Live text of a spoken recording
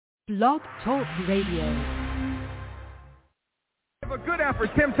Blog Talk Radio. A good effort,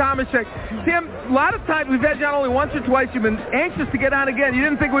 Tim Tomaszek. Tim, a lot of times we've had you on only once or twice. You've been anxious to get on again. You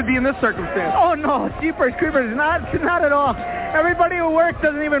didn't think it would be in this circumstance. Oh, no. Jeepers Creepers. Not at all. Everybody who works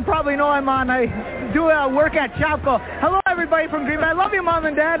doesn't even probably know I'm on. I do work at Chapco. Hello, everybody from Green Bay. I love you, Mom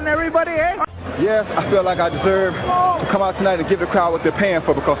and Dad, and everybody, eh? Yes, I feel like I deserve to come out tonight and give the crowd what they're paying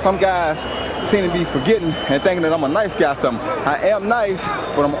for, because some guys seem to be forgetting and thinking that I'm a nice guy or something. I am nice,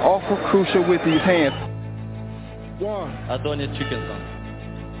 but I'm awful crucial with these hands. One. Adonis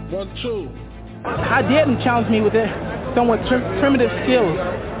Chickenson. 1, 2. I didn't challenge me with somewhat primitive skills.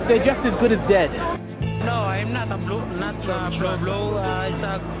 They're just as good as dead. No, I'm not a blow. It's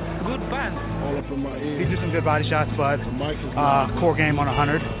a good band. All up in my ear. He do some good body shots, but core game on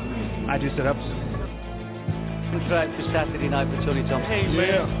 100. I do sit-ups. Contract for Saturday night for Tony Thompson. Hey,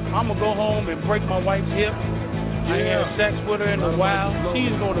 man, I'm going to go home and break my wife's hip. I ain't had sex with her in a while. She's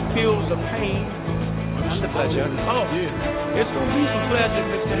going to feel the pain. It's a pleasure. Oh, yeah. It's going to be some pleasure,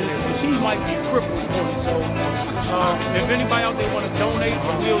 Mr. She might be crippled. So, if anybody out there want to donate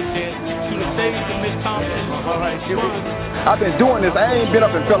a wheelchair to the stage of Miss Thompson, all right, I've been doing this. I ain't been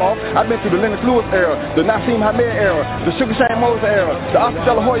up and fell off. I've been through the Lennox Lewis era, the Nassim Hamed era, the Sugar Shane Moses era, the Oscar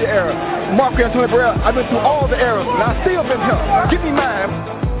De La Hoya era, Mark Anthony Barrera. I've been through all the eras, and I've still been here. Give me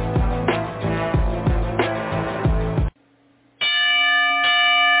mine.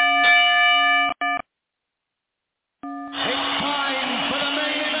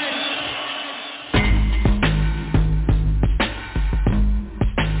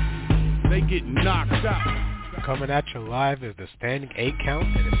 Coming at you live is the standing 8 count,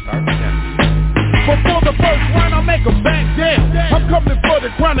 and it starts now. Before the first round, I'll make them back down. I'm coming for the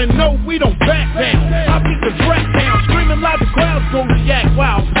crown, and no, we don't back down. I'll beat the track down, screaming like the crowd's gonna react.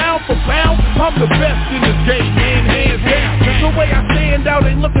 Wow, pound for pound, I'm the best in this game, man, hands down. The way I stand out,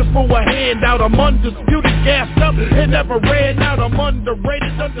 ain't looking for a handout. I'm undisputed, gassed up, and never ran out. I'm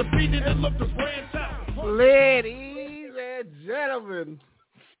underrated, undefeated, and look to branch out. Ladies and gentlemen,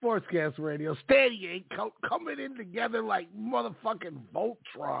 SportsCast Radio, Steady 8 count coming in together like motherfucking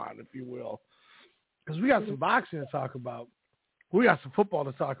Voltron, if you will. Because we got some boxing to talk about. We got some football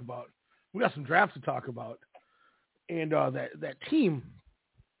to talk about. We got some drafts to talk about. And that team,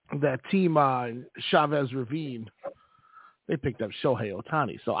 Chavez Ravine, they picked up Shohei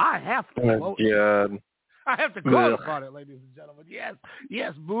Ohtani. So I have to vote. Yeah. I have to quote about it, ladies and gentlemen.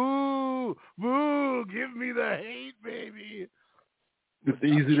 Yes, boo, give me the hate, baby. It's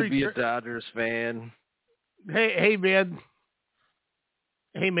easy to be a Dodgers fan. Hey, man.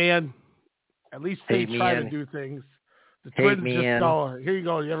 At least they try to do things. The Twins just saw. Here you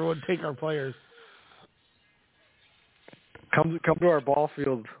go. Everyone take our players. Come to our ball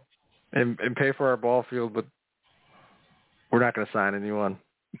field and pay for our ball field, but we're not going to sign anyone.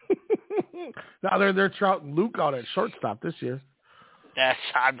 Now they're trouting Luke out at shortstop this year.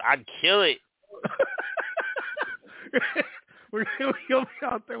 I'd kill it. You'll be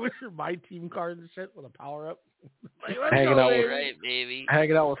out there with your My Team card and shit with a power-up. Hanging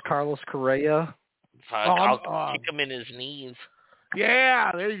out with Carlos Correa. I'll kick him in his knees.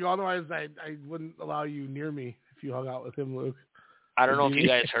 Yeah, there you go. Otherwise, I wouldn't allow you near me if you hung out with him, Luke. I don't know if you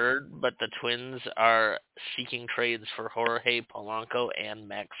guys heard, but the Twins are seeking trades for Jorge Polanco and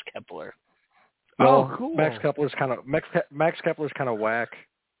Max Kepler. Oh, cool. Max Kepler's kind of whack.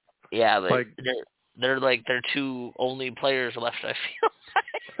 Yeah, they're their two only players left, I feel.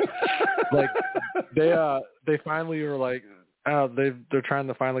 Like they finally are like they're trying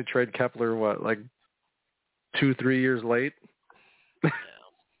to finally trade Kepler 2-3 years late. Yeah.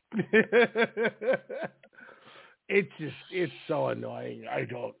 It's so annoying. I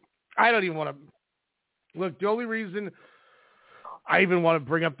don't even want to look. The only reason I even want to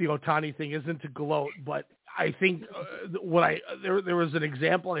bring up the Ohtani thing isn't to gloat, but I think there was an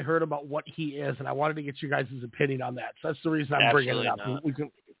example I heard about what he is, and I wanted to get you guys' opinion on that. So that's the reason I'm bringing it up.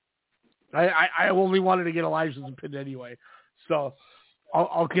 I only wanted to get Elijah's opinion anyway. So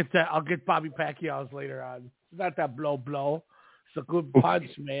I'll get that. I'll get Bobby Pacquiao's later on. It's not that blow. It's a good punch,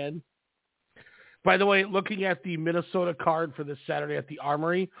 man. By the way, looking at the Minnesota card for this Saturday at the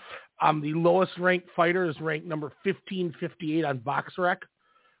Armory, the lowest ranked fighter is ranked number 1558 on BoxRec.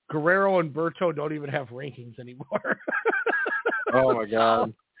 Guerrero and Berto don't even have rankings anymore. Oh, my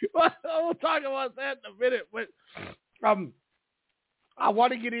God. We'll talk about that in a minute. But I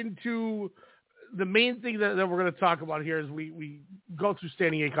want to get into the main thing that we're going to talk about here is we go through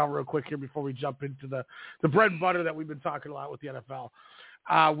standing 8 count real quick here before we jump into the bread and butter that we've been talking a lot with the NFL.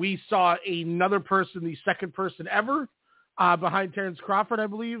 We saw another person, the second person ever behind Terrence Crawford, I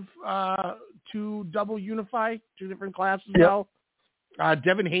believe, to double unify 2 different classes now.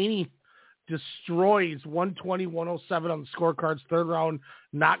 Devin Haney destroys 120-107 on the scorecards. Third round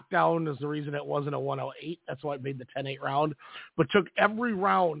knockdown is the reason it wasn't a 108. That's why it made the 10-8 round. But took every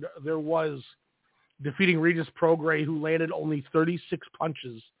round there was, defeating Regis Prograis, who landed only 36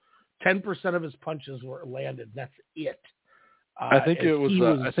 punches. 10% of his punches were landed. That's it. I think it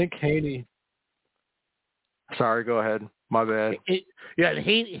was. I think Haney. Sorry, go ahead. My bad.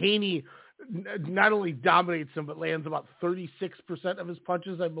 Haney not only dominates him, but lands about 36% of his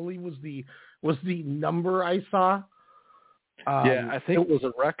punches. I believe was the number I saw. I think it was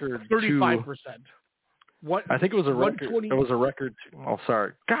a record. 35%. I think it was a record. It was a record. Oh,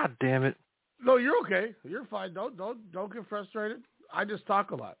 sorry. God damn it. No, you're okay. You're fine. Don't get frustrated. I just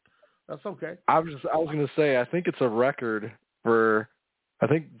talk a lot. That's okay. I was going to say, I think it's a record for. I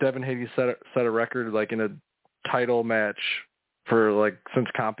think Devin Haney set a record like in a title match for like since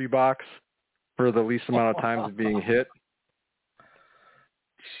CompuBox for the least amount of times being hit.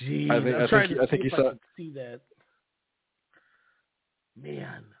 Jeez, I think you saw. See that.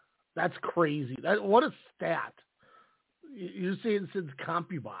 Man, that's crazy. What a stat. You're saying since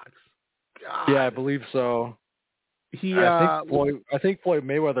CompuBox. God. Yeah, I believe so. I think Floyd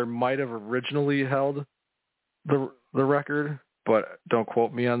Mayweather might have originally held the record, but don't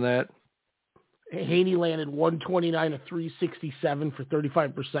quote me on that. Haney landed 129 of 367 for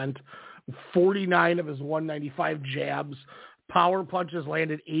 35%. 49 of his 195 jabs. Power punches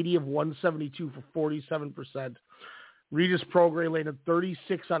landed 80 of 172 for 47%. Regis Prograis landed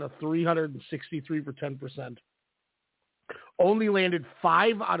 36 out of 363 for 10%. Only landed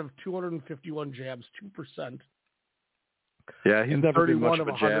 5 out of 251 jabs, 2%. Yeah, he's never been much of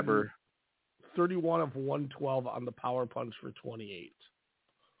a jabber. 31 of 112 on the power punch for 28.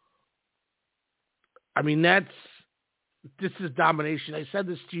 I mean, this is domination. I said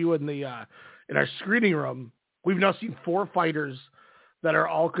this to you in our screening room. We've now seen 4 fighters that are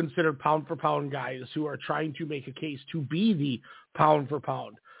all considered pound for pound guys who are trying to make a case to be the pound for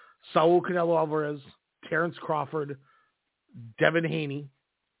pound. Saul Canelo Alvarez, Terrence Crawford, Devin Haney,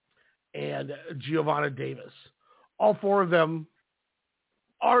 and Giovanna Davis. All 4 of them,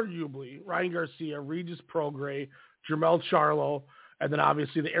 arguably, Ryan Garcia, Regis Prograis, Jermell Charlo, and then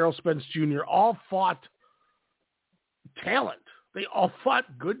obviously the Errol Spence Jr. all fought talent. They all fought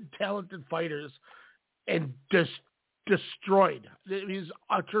good, talented fighters and destroyed. It was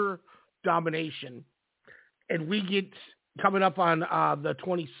utter domination. And we get, coming up on the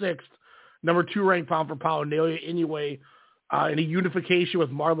 26th, number 2 ranked pound for pound, Naoya Inoue, in a unification with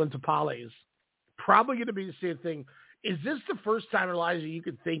Marlon Tapales. Probably going to be the same thing. Is this the first time, Elijah, you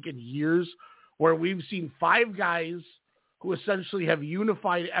could think in years where we've seen 5 guys who essentially have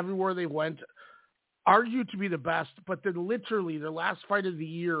unified everywhere they went, argued to be the best, but then literally their last fight of the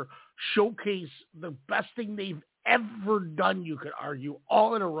year showcase the best thing they've ever done, you could argue,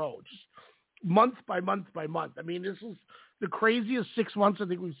 all in a row, just month by month by month. I mean, this is the craziest 6 months I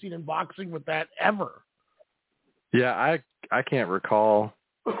think we've seen in boxing with that ever. Yeah, I can't recall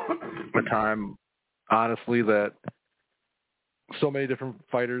a time, honestly, that so many different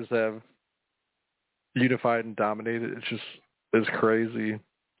fighters have unified and dominated. It's crazy,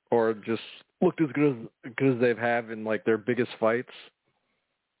 or just looked as good as they've have in like their biggest fights.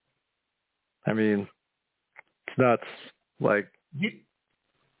 I mean, it's nuts. Like,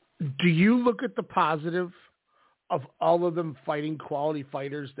 do you look at the positive of all of them fighting quality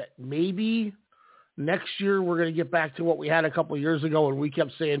fighters that maybe next year we're going to get back to what we had a couple of years ago when we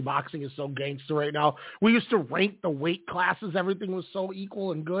kept saying boxing is so gangster right now? We used to rank the weight classes. Everything was so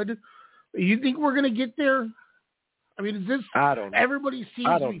equal and good. You think we're going to get there? I mean, is this – I don't know. Everybody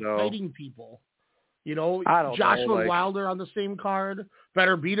seems to be fighting people. You know, Joshua Wilder on the same card.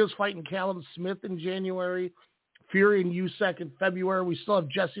 Beterbieda's fighting Callum Smith in January. Fury and Usyk in February. We still have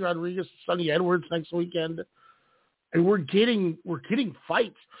Jesse Rodriguez, Sonny Edwards next weekend. And we're getting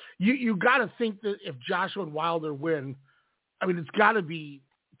fights. You got to think that if Joshua and Wilder win, I mean, it's got to be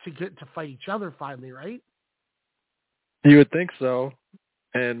to get to fight each other finally, right? You would think so.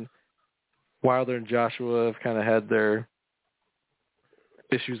 And Wilder and Joshua have kind of had their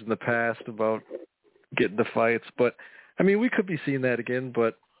issues in the past about getting the fights. But, I mean, we could be seeing that again.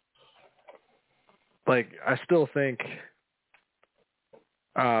 But, like, I still think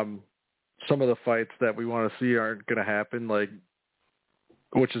some of the fights that we want to see aren't going to happen, like,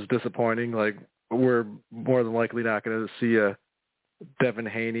 which is disappointing. Like, we're more than likely not going to see a Devin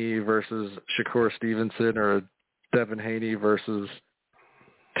Haney versus Shakur Stevenson or a Devin Haney versus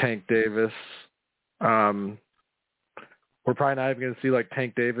Tank Davis. We're probably not even going to see, like,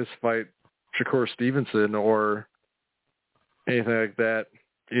 Tank Davis fight Shakur Stevenson or anything like that,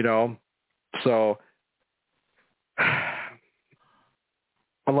 you know? So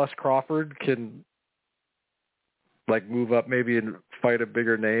unless Crawford can like move up maybe and fight a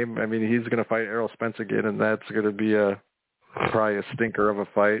bigger name. I mean, he's going to fight Errol Spence again, and that's going to be probably a stinker of a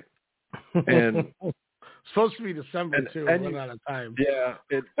fight. And supposed to be December too. We're running out of time. Yeah.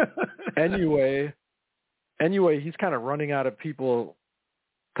 Anyway, he's kind of running out of people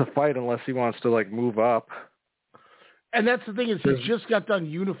to fight unless he wants to like move up. And that's the thing is he just got done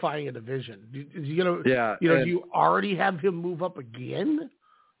unifying a division. Is he gonna? Yeah. Do you already have him move up again?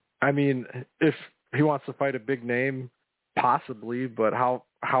 I mean, if he wants to fight a big name, possibly, but how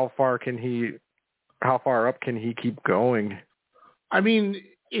far up can he keep going? I mean,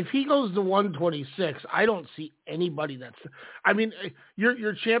 if he goes to 126, I don't see anybody that's. I mean,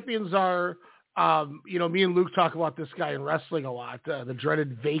 your champions are. Me and Luke talk about this guy in wrestling a lot. The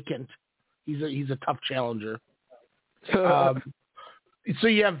dreaded Vacant. He's a tough challenger. So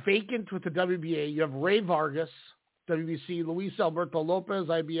you have Vacant with the WBA. You have Ray Vargas, WBC, Luis Alberto Lopez,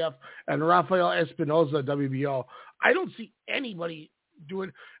 IBF, and Rafael Espinoza, WBO. I don't see anybody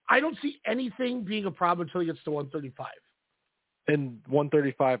I don't see anything being a problem until he gets to 135. And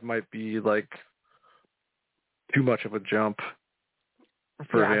 135 might be like too much of a jump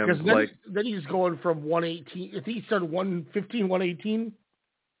for him. Because then he's going from 118. If he started 115, 118.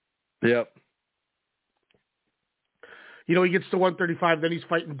 Yep. He gets to 135, then he's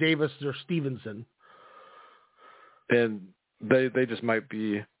fighting Davis or Stevenson. And they just might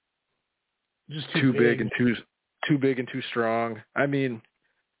be just too big and too big and too strong. I mean,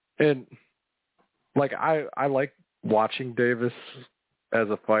 and like I like watching Davis as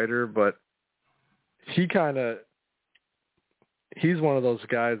a fighter, but he's one of those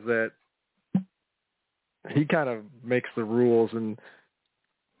guys that he kind of makes the rules, and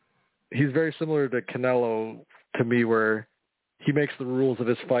he's very similar to Canelo to me, where he makes the rules of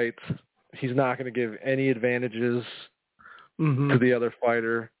his fights. He's not going to give any advantages to the other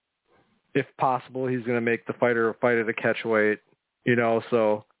fighter. If possible, he's going to make the fighter fight at a catch weight,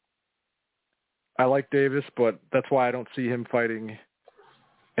 so I like Davis, but that's why I don't see him fighting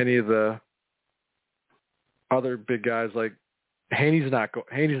any of the other big guys. Like Haney's not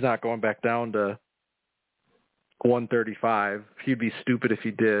going back down to 135. He'd be stupid if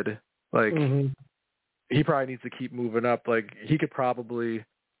he did. Like he probably needs to keep moving up. Like he could probably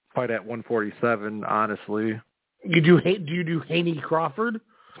fight at 147. Honestly, do you do Haney Crawford?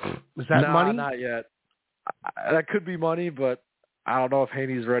 Is that money? Not yet. That could be money, but I don't know if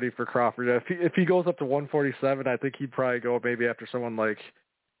Haney's ready for Crawford. If he goes up to 147, I think he'd probably go maybe after someone like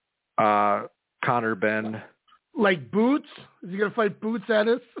Conor Benn. Like Boots? Is he going to fight Boots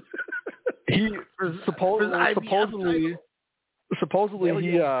Ennis? He supposedly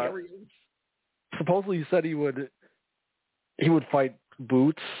he said he would fight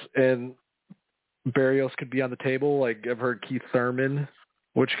Boots, and Barrios could be on the table. Like I've heard Keith Thurman,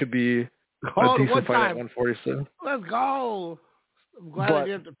 which could be a decent fight at 147. Let's go. I'm glad I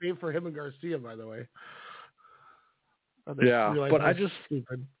didn't have to pay for him and Garcia, by the way. Yeah, but I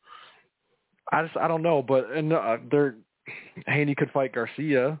don't know. But Haney could fight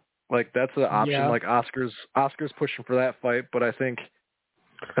Garcia. Like that's an option. Yeah. Like Oscar's pushing for that fight, but I think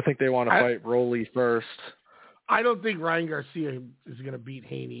they want to fight Rolly first. I don't think Ryan Garcia is going to beat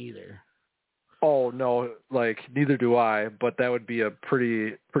Haney either. Oh no, like neither do I. But that would be a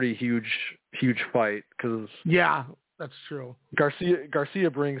pretty huge fight because that's true. Garcia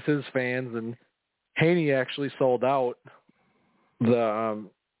brings his fans, and Haney actually sold out the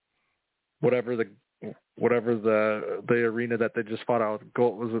whatever the arena that they just fought out.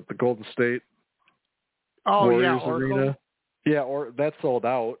 Was it the Golden State Warriors arena? Yeah, or that sold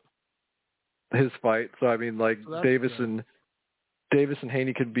out his fight. So I mean, like Davis and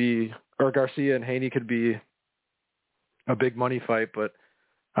Haney could be, or Garcia and Haney could be a big money fight. But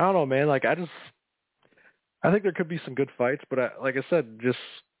I don't know, man. Like I think there could be some good fights, but like I said, just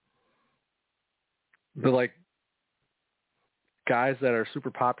the like guys that are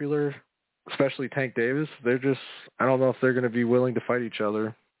super popular, especially Tank Davis, I don't know if they're going to be willing to fight each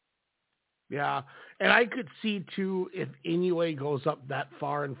other. Yeah, and I could see too if Inoue goes up that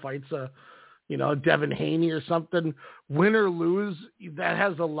far and fights a, Devin Haney or something, win or lose, that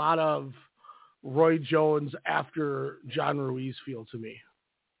has a lot of Roy Jones after John Ruiz feel to me.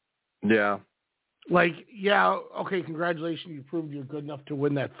 Yeah. Like, okay, congratulations, you proved you're good enough to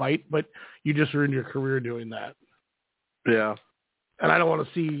win that fight, but you just ruined your career doing that. Yeah. And I don't want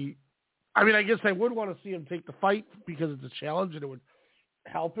to see, I mean, I guess I would want to see him take the fight because it's a challenge and it would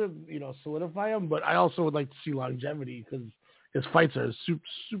help him, solidify him, but I also would like to see longevity because his fights are super,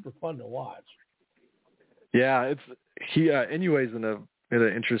 super fun to watch. Yeah, Inoue's in an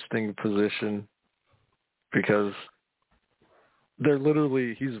interesting position because they're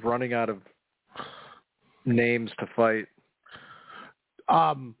literally, he's running out of names to fight.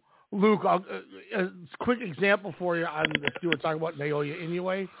 Luke, a quick example for you on if you were talking about Naoya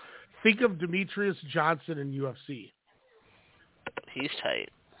Inoue. Think of Demetrius Johnson in UFC. He's tight.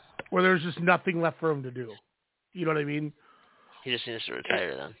 Where there's just nothing left for him to do. You know what I mean? He just needs to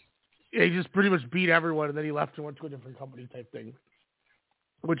retire then. Yeah, he just pretty much beat everyone, and then he left and went to a different company type thing,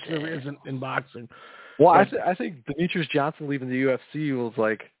 which there isn't in boxing. Well, I think Demetrius Johnson leaving the UFC was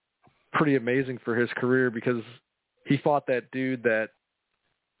like pretty amazing for his career because he fought that dude that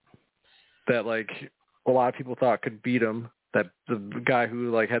like a lot of people thought could beat him. That the guy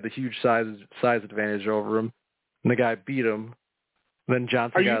who like had the huge size advantage over him, and the guy beat him. Then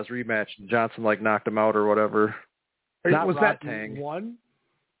Johnson got his rematch, and Johnson like knocked him out or whatever. Was that one?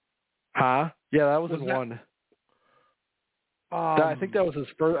 Huh? Yeah, that was in one. I think that was his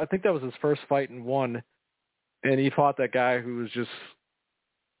first. I think that was his first fight in one, and he fought that guy who was just.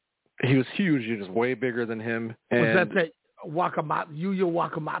 He was huge. He was way bigger than him. Was that Yuya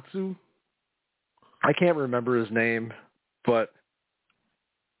Wakamatsu? I can't remember his name, but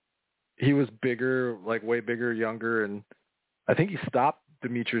he was bigger, like way bigger, younger, and I think he stopped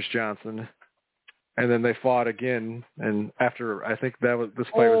Demetrius Johnson. And then they fought again, and after I think this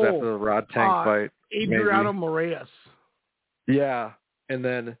fight was after the Rod Tank fight. Adriano Moraes. Yeah, and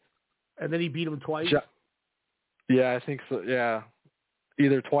then he beat him twice. Yeah, I think so. Yeah,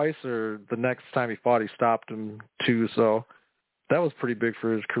 either twice or the next time he fought, he stopped him too. So that was pretty big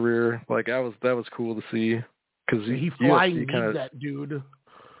for his career. Like that was cool to see because he flying beat that dude.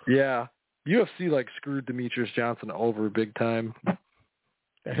 Yeah, UFC like screwed Demetrius Johnson over big time.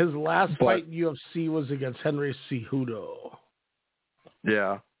 His last fight in UFC was against Henry Cejudo.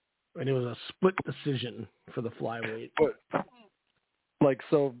 Yeah. And it was a split decision for the flyweight. But, like,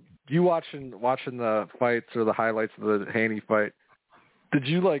 so you watching the fights or the highlights of the Haney fight, did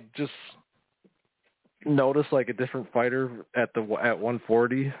you, like, just notice, like, a different fighter at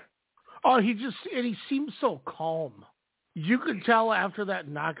 140? Oh, he seemed so calm. You could tell after that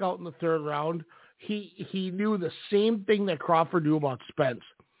knockout in the third round, he knew the same thing that Crawford knew about Spence.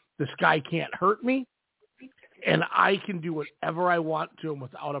 This guy can't hurt me, and I can do whatever I want to him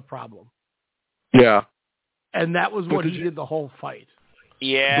without a problem. Yeah. And that was what he did the whole fight.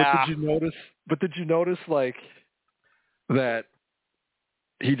 Yeah. But did you notice like that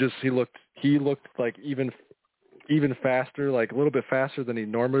he looked like even faster, like a little bit faster than he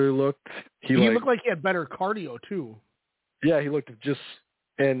normally looked. He looked like he had better cardio too. Yeah, he looked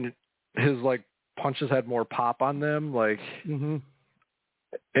and his like punches had more pop on them. Like he didn't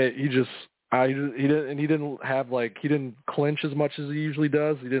clinch as much as he usually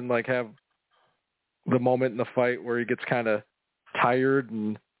does. He didn't like have the moment in the fight where he gets kind of tired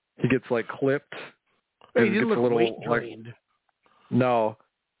and he gets like clipped. He didn't look weight drained. No,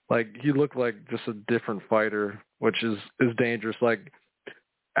 like he looked like just a different fighter, which is dangerous. Like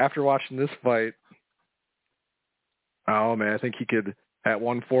after watching this fight, oh man, I think he could at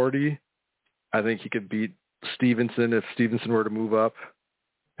 140. I think he could beat Stevenson if Stevenson were to move up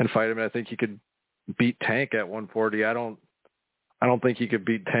and fight him. And I think he could beat Tank at 140. I don't think he could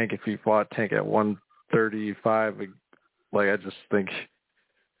beat Tank if he fought Tank at 135. Like I just think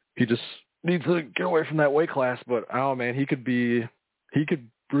he just needs to get away from that weight class. But oh man, he could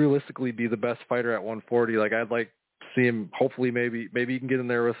realistically be the best fighter at 140. Like I'd like to see him. Hopefully, maybe he can get in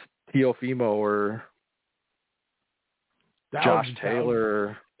there with Teofimo or Josh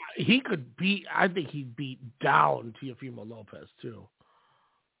Taylor. He could beat. I think he'd beat down Teofimo Lopez too.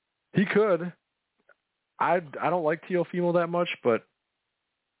 He could. I don't like Teofimo that much, but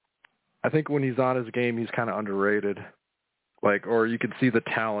I think when he's on his game, he's kind of underrated. Like, or you can see the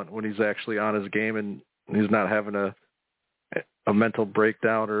talent when he's actually on his game and he's not having a mental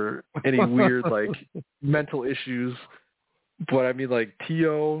breakdown or any weird like mental issues. But I mean, like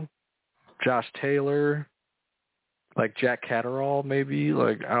Teo, Josh Taylor, like Jack Catterall, maybe.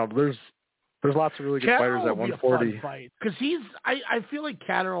 Like I don't know, there's lots of really good fighters at 140. Because I feel like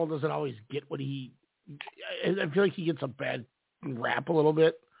Catterall doesn't always get what I feel like he gets a bad rap a little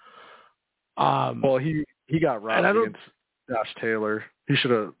bit. Well, he got robbed against Josh Taylor. He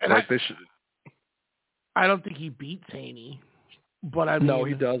should have. I don't think he beats Haney, but I mean, no,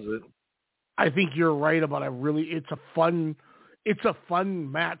 he doesn't. I think you're right about it's a fun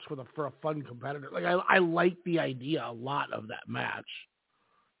match for a fun competitor. Like I like the idea a lot of that match.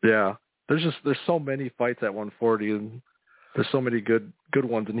 Yeah, there's so many fights at 140, and there's so many good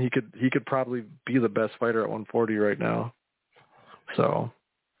ones, and he could probably be the best fighter at 140 right now. So,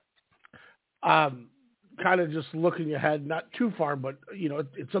 kind of just looking ahead, not too far, but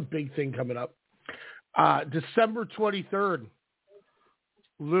it's a big thing coming up. December 23rd,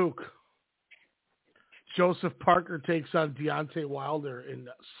 Luke. Joseph Parker takes on Deontay Wilder in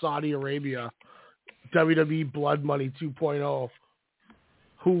Saudi Arabia. WWE Blood Money 2.0.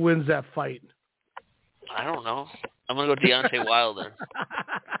 Who wins that fight? I don't know. I'm going to go Deontay Wilder.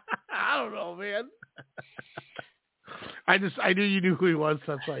 I don't know, man. I knew you knew who he was,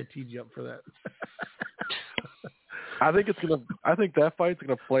 so that's why I teed you up for that. I think that fight's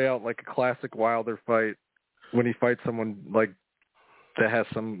gonna play out like a classic Wilder fight when he fights someone like that has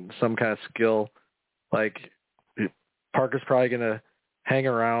some kind of skill. Like Parker's probably gonna hang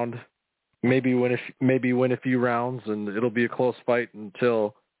around, maybe win a few rounds, and it'll be a close fight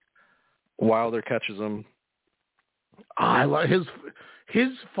until Wilder catches him. I love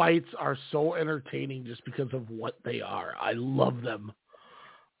his fights are so entertaining just because of what they are. I love them.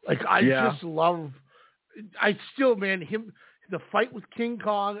 Like just love. I still, man, the fight with King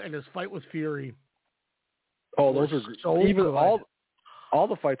Kong and his fight with Fury. Oh, those are so even good. all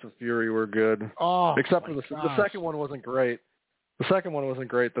the fights with Fury were good. Oh, except for the second one wasn't great. The second one wasn't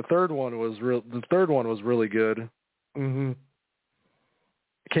great. The third one was really good. Mm-hmm.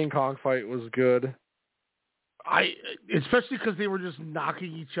 King Kong fight was good. Especially because they were just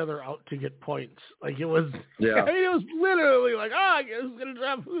knocking each other out to get points. Like it was, yeah. I mean, it was literally like, I guess who's gonna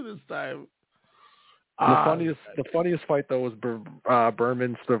drop who this time? The funniest fight though was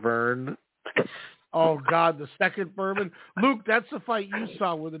Berman Stavern. Oh God, the second Berman. Luke, that's the fight you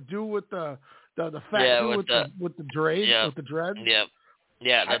saw with the dude with the fat dude with the dreads, with the dreads. Yep.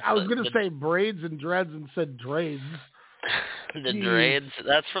 Yeah. I was gonna say braids and dreads and said dreads. The dreads.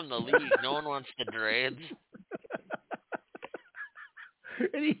 That's from the league. No one wants the dreads.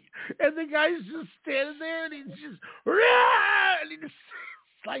 and the guy's just standing there, and he's just, and he just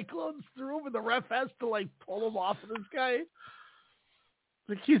cyclones through him, and the ref has to like pull him off of this guy.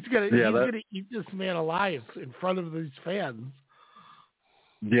 Like he's gonna eat this man alive in front of these fans.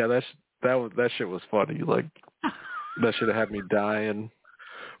 Yeah, that shit was funny. Like that should have had me dying.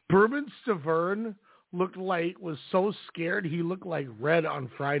 Berman Stavern was so scared he looked like Red on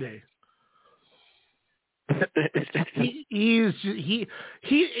Friday. he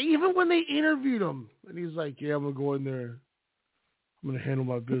even when they interviewed him, and he's like, yeah, I'm gonna go in there, I'm gonna handle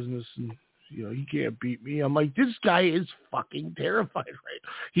my business, and he can't beat me. I'm like, this guy is fucking terrified, right?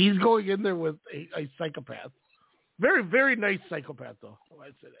 He's going in there with a psychopath. Very, very nice psychopath, though.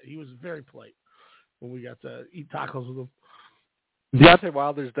 I'd say that. He was very polite when we got to eat tacos with him. Deontay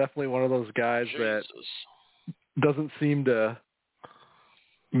Wilder's definitely one of those guys that doesn't seem to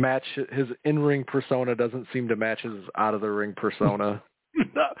match his in-ring persona. Doesn't seem to match his out-of-the-ring persona.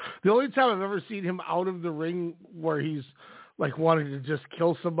 The only time I've ever seen him out of the ring where he's like wanting to just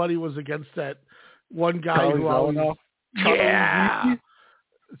kill somebody was against that one guy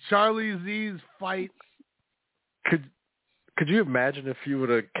Charlie Z's fight. Could you imagine if he would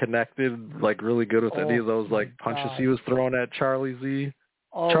have connected like really good with any of those like punches he was throwing at Charlie Z?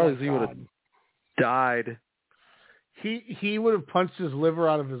 Charlie Z would have died. He would have punched his liver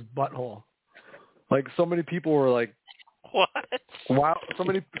out of his butthole. Like so many people were like, what? Wow! So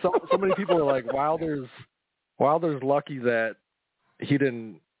many people were like, Wilder's lucky that he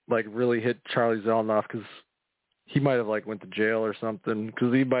didn't like really hit Charlie Zell enough because he might have like went to jail or something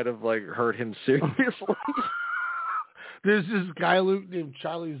because he might have like hurt him seriously. There's this guy, Luke, named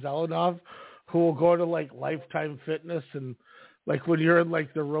Charlie Zelenoff, who will go to like Lifetime Fitness and like when you're in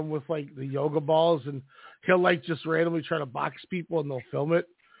like the room with like the yoga balls, and he'll like just randomly try to box people and they'll film it.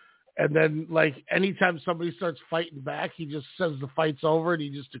 And then like anytime somebody starts fighting back, he just says the fight's over and he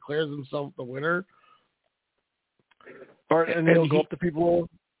just declares himself the winner. And he'll go up to people.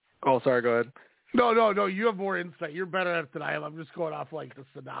 Oh, sorry, go ahead. No, you have more insight. You're better at it than I am. I'm just going off like the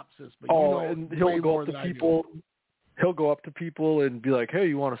synopsis. But and he'll go up to people. He'll go up to people and be like, hey,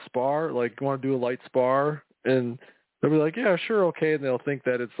 you want to spar? Like, you want to do a light spar? And they'll be like, yeah, sure, okay. And they'll think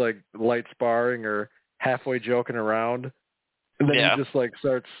that it's like light sparring or halfway joking around. And then he just like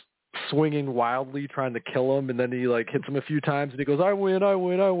starts swinging wildly, trying to kill him. And then he like hits him a few times and he goes, I win.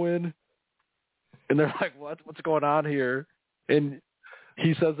 And they're like, what's going on here? And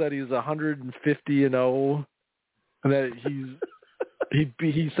he says that he's 150-0 and that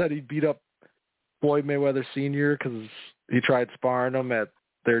he said he beat up Floyd Mayweather Sr. because he tried sparring him at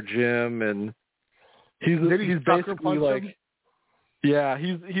their gym, and he's basically like,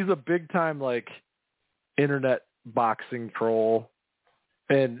 he's a big time like internet boxing troll,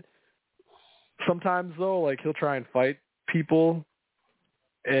 and sometimes though like he'll try and fight people,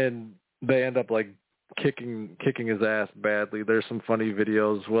 and they end up like kicking his ass badly. There's some funny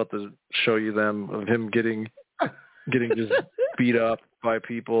videos. We'll have to show you them of him getting just beat up by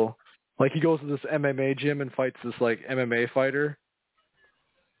people. Like he goes to this MMA gym and fights this like MMA fighter,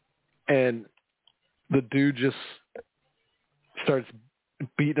 and the dude just starts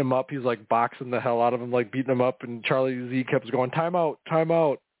beating him up. He's like boxing the hell out of him, like beating him up, and Charlie Z kept going, time out.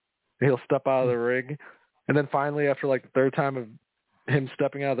 And he'll step out of the ring. And then finally, after like the third time of him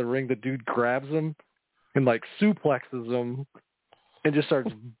stepping out of the ring, the dude grabs him and like suplexes him and just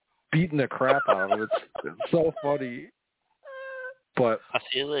starts beating the crap out of him. It's so funny. But I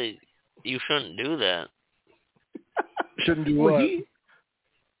feel like you shouldn't do that. Shouldn't do what?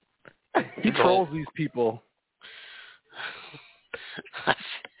 He trolls these people.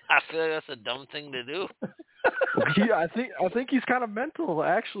 I feel like that's a dumb thing to do. I think he's kind of mental,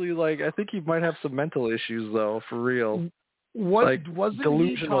 actually. Like, I think he might have some mental issues, though, for real. Wasn't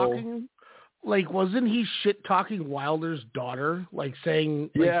delusional. he talking? Like, wasn't he shit talking Wilder's daughter? Like saying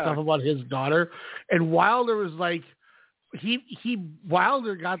stuff about his daughter, and Wilder was like,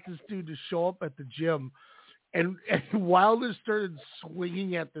 Wilder got this dude to show up at the gym, and Wilder started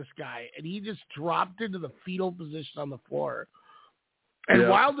swinging at this guy, and he just dropped into the fetal position on the floor. And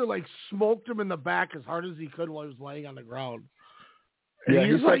Wilder like smoked him in the back as hard as he could while he was laying on the ground.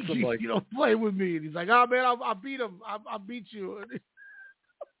 And he's like, you don't play with me. And he's like, oh man, I'll beat him. I'll beat you.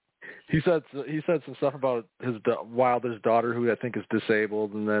 He said some stuff about Wilder's daughter, who I think is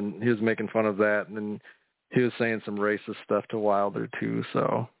disabled, and then he was making fun of that, and then he was saying some racist stuff to Wilder too.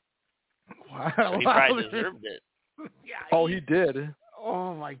 So, wow, so he probably deserved it. He did.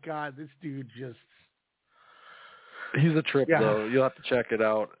 Oh my God, this dude just. He's a trip, though. You'll have to check it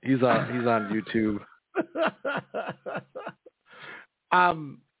out. He's on YouTube.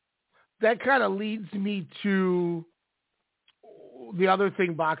 That kind of leads me to the other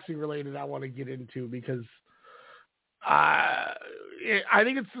thing boxing related I want to get into, because I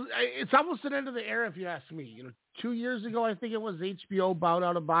think it's almost an end of the era, if you ask me. 2 years ago, I think it was HBO bowed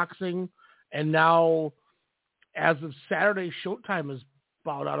out of boxing, and now, as of Saturday, Showtime has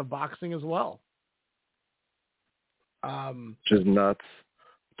bowed out of boxing as well. Just nuts.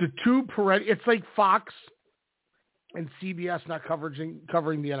 The two it's like Fox and CBS not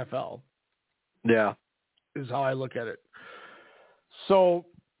covering the NFL. Yeah, is how I look at it. So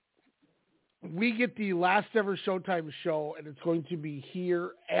we get the last ever Showtime show, and it's going to be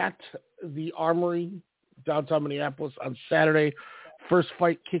here at the Armory, downtown Minneapolis, on Saturday. First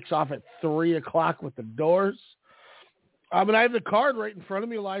fight kicks off at 3:00 with the doors. And I have the card right in front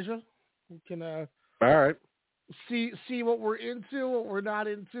of me, Elijah. You can all right. See what we're into, what we're not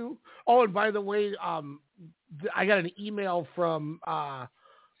into. Oh, and by the way, I got an email from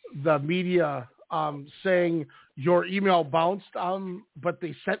the media saying your email bounced, but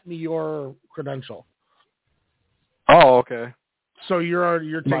they sent me your credential. Oh, okay. So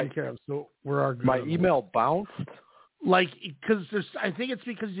you're taken care of. So we're my email bounced. Like, because I think it's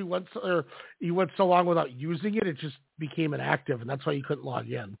because you went so long without using it, it just became inactive, and that's why you couldn't log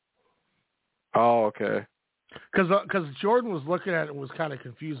in. Oh, okay. Because Jordan was looking at it and was kind of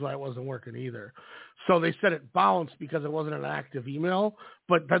confused why it wasn't working either. So they said it bounced because it wasn't an active email,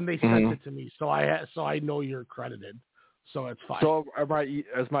 but then they sent it to me, so I know you're credited, so it's fine. So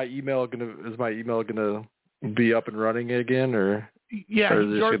is my email gonna be up and running again, or? Yeah,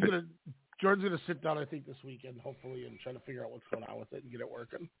 Jordan's gonna sit down, I think, this weekend, hopefully, and try to figure out what's going on with it and get it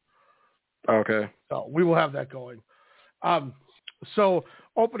working. Okay. So we will have that going. So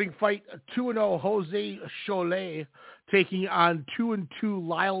opening fight, 2-0 Jose Cholet taking on 2-2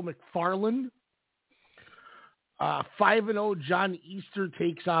 Lyle McFarland. 5-0 John Easter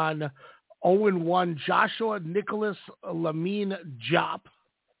takes on 0-1 Joshua Nicholas Lamine Jop.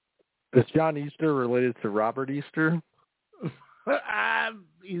 Is John Easter related to Robert Easter?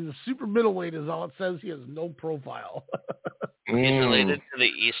 He's a super middleweight, is all it says. He has no profile. He's related to the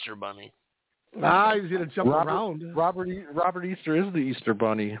Easter Bunny. He's going to jump around. Robert Easter is the Easter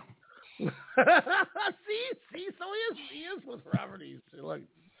Bunny. See, so he is with Robert Easter. Like,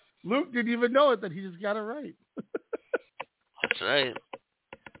 Luke didn't even know it, that he just got it right. That's right.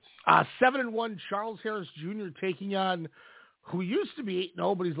 7-1 Charles Harris Jr. taking on who used to be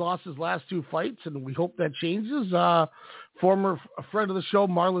 8-0, but he's lost his last two fights, and we hope that changes. Former friend of the show,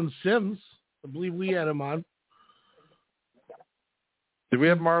 Marlon Sims. I believe we had him on. Did we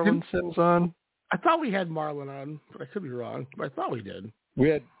have Marlon Sims on? I thought we had Marlon on, but I could be wrong. But I thought we did. We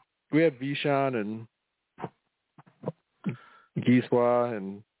had Vishan and Giswa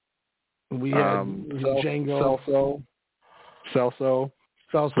and we had Django. Celso.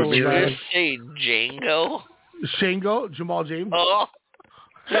 Did you just say Django? Shango, Jamal James. Oh.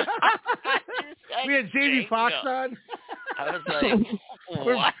 We had Jamie Foxx on. I was like,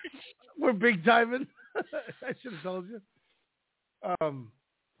 what? We're big diving. I should have told you.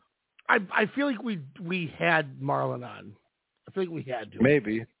 I feel like we had Marlon on. I feel like we had to.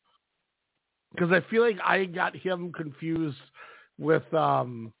 Maybe. Because I feel like I got him confused with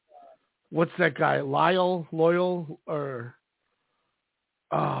what's that guy? Loyal, or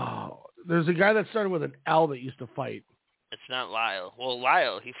there's a guy that started with an L that used to fight. It's not Lyle. Well,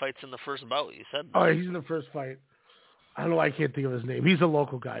 Lyle, he fights in the first bout. You said that. Oh, he's in the first fight. I don't know why I can't think of his name. He's a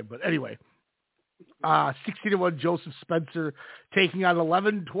local guy, but anyway. 16-1 Joseph Spencer taking on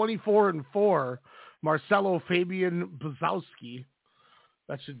 11-24-4 Marcelo Fabian Bzowski.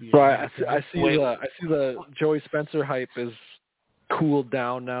 That should be. So I see the Joey Spencer hype is cooled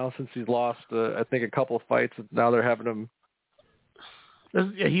down now since he's lost I think a couple of fights. Now they're having him.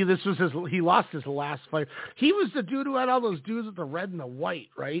 He lost his last fight. He was the dude who had all those dudes with the red and the white,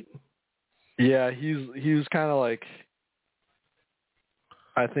 right? Yeah, he was kind of like.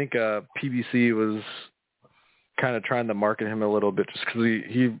 I think PBC was kind of trying to market him a little bit just because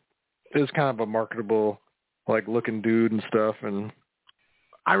he is kind of a marketable like looking dude and stuff. And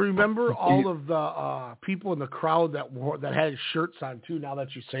I remember all of the people in the crowd that had shirts on too. Now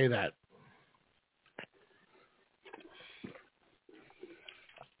that you say that,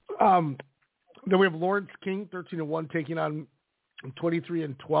 then we have Lawrence King 13-1 taking on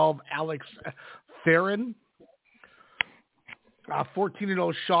 23-12 Alex Theron.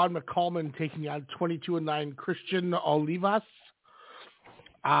 14-0 Sean McCallman taking on 22-9 Christian Olivas.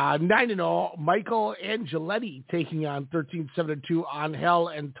 9-0 Michael Angeletti taking on 13-7-2 Angel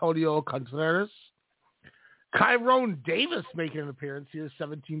Antonio Contreras. Kyrone Davis making an appearance here,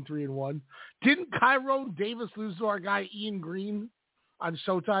 17-3-1. Didn't Kyrone Davis lose to our guy Ian Green on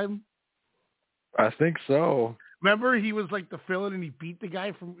Showtime? I think so. Remember, he was like the fill-in and he beat the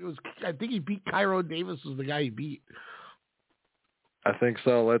guy I think he beat Kyrone Davis was the guy he beat. I think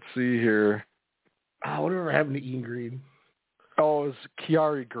so. Let's see here. Whatever happened to Ian Green? Oh, it was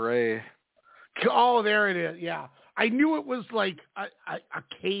Kiari Gray. Oh, there it is. Yeah. I knew it was like a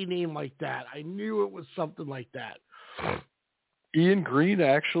K name like that. I knew it was something like that. Ian Green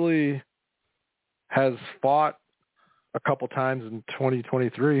actually has fought a couple times in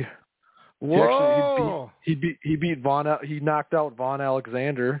 2023. Whoa! He beat Vaughn. He knocked out Vaughn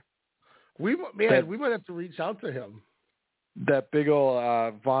Alexander. We might have to reach out to him. That big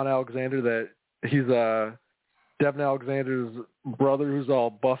old Vaughn Alexander. That he's Devin Alexander's brother, who's all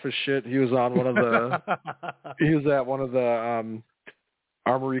buff as shit. He was on one of the. He was at one of the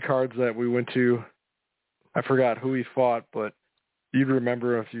armory cards that we went to. I forgot who he fought, but you'd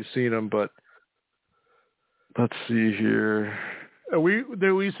remember if you've seen him. But let's see here. We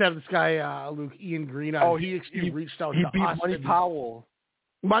used to have this guy, Luke, Ian Green. On. He reached out. He to beat Austin. Money Powell.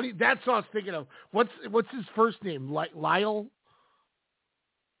 That's what I was thinking of. What's his first name? Lyle?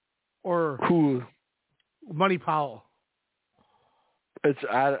 Or who? Money Powell.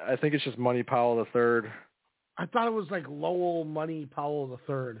 I think it's just Money Powell III. I thought it was like Lowell Money Powell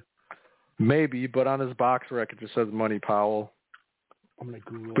III. Maybe, but on his box record it just says Money Powell. I'm gonna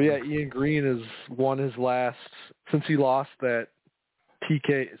Google. But yeah, Ian Green has won his last since he lost that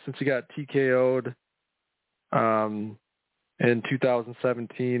since he got TKO'd in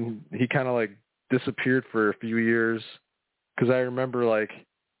 2017. He kind of like disappeared for a few years because I remember like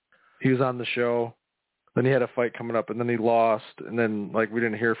he was on the show, then he had a fight coming up, and then he lost, and then like we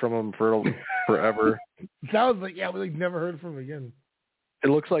didn't hear from him for forever. Sounds like we never heard from him again. It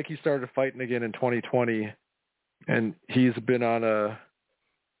looks like he started fighting again in 2020, and he's been on a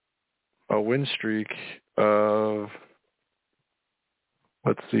win streak of,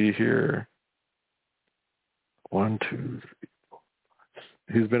 let's see here, 1, 2, 3, 4,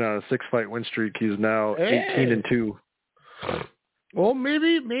 5. He's been on a 6-fight win streak. He's now 18-2. Well,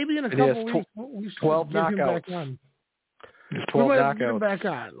 maybe in a couple weeks we should 12 give him knockouts. back on. Just 12 we might knockouts. Get him back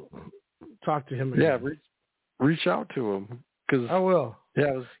on. Talk to him again. Yeah, reach out to him because I will.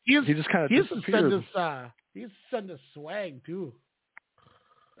 Yeah, he just kind of disappeared. He used to send us swag too.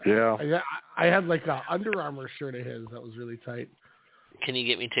 Yeah, I had like a Under Armour shirt of his that was really tight. Can you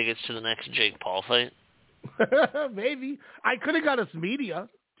get me tickets to the next Jake Paul fight? Maybe. I could have got us media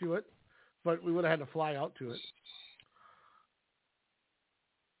to it, but we would have had to fly out to it.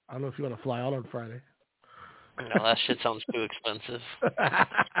 I don't know if you want to fly out on Friday. No, that shit sounds too expensive.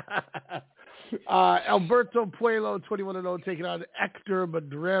 Alberto Puello, 21-0, taking on Hector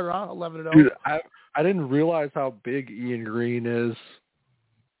Madrera, 11-0. Dude, I didn't realize how big Ian Green is.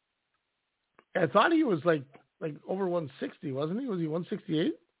 I thought he was like over 160, wasn't he? Was he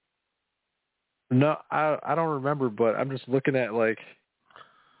 168? No, I don't remember, but I'm just looking at like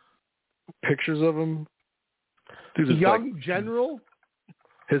pictures of him. Dude, young like, general.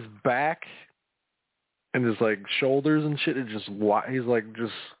 His back and his like shoulders and shit. It's just he's like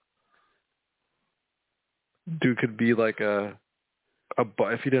just dude could be like a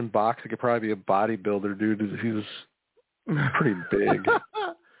if he didn't box, he could probably be a bodybuilder, dude. He's pretty big.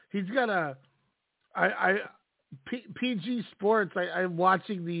 He's got a PG Sports. I'm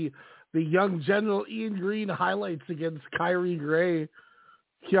watching the young General Ian Green highlights against Kyrie Gray.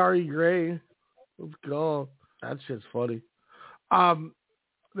 Let's go. That shit's funny.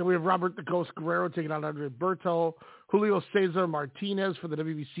 Then we have Robert the Ghost Guerrero taking on Andre Berto. Julio Cesar Martinez for the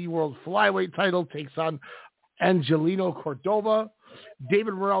WBC World Flyweight title takes on Angelino Cordova.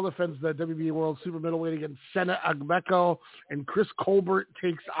 David Morrell defends the WBA World Super Middleweight against Sena Agbeco. And Chris Colbert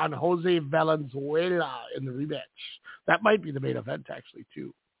takes on Jose Valenzuela in the rematch. That might be the main event, actually,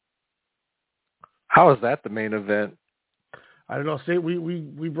 too. How is that the main event? I don't know. Say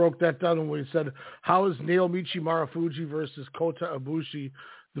we broke that down when we said, how is Naomichi Marufuji versus Kota Ibushi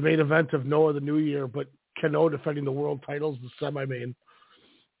the main event of Noah the New Year, but Kano defending the world titles, the semi-main?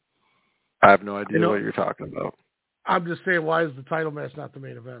 I have no idea what you're talking about. I'm just saying, why is the title match not the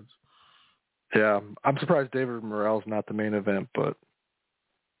main event? Yeah, I'm surprised David Morrell's not the main event, but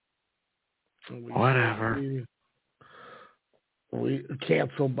whatever. We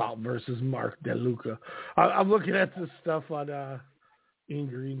cancel Bout versus Mark DeLuca. I'm looking at this stuff on Ian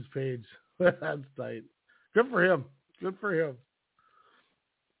Green's page. That's tight. Good for him.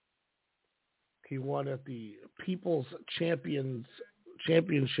 He won at the People's Championship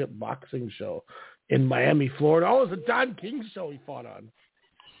Boxing Show in Miami, Florida. Oh, it was a Don King show he fought on.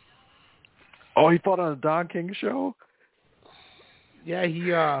 Oh, he fought on a Don King show? Yeah,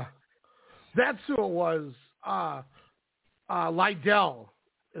 he that's who it was. Lydell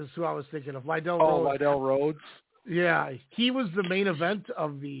is who I was thinking of. Lydell Rhodes. Lydell Rhodes? Yeah, he was the main event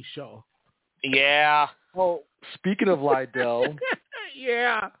of the show. Yeah. Well, speaking of Lydell.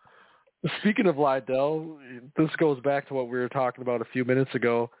 Yeah. Speaking of Lydell, this goes back to what we were talking about a few minutes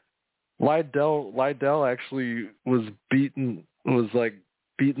ago. Lydell actually was beating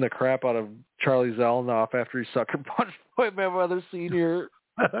the crap out of Charlie Zelenoff after he sucker punched Floyd Mayweather Sr.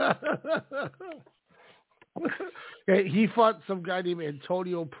 He fought some guy named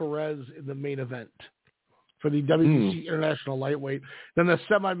Antonio Perez in the main event for the WBC International Lightweight. Then the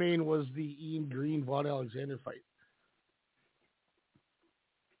semi-main was the Ian Green Vaughn Alexander fight.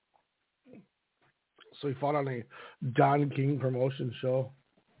 So he fought on a Don King promotion show.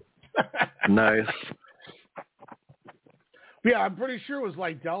 Nice. Yeah, I'm pretty sure it was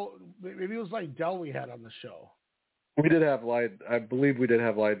Lydell. Maybe it was Lydell we had on the show. We did have I believe we did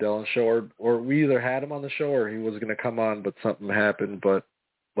have Lydell on the show, or we either had him on the show or he was going to come on, but something happened. But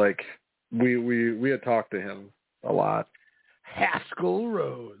like we had talked to him a lot. Haskell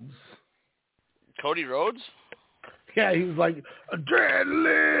Rhodes. Cody Rhodes? Yeah, he was like,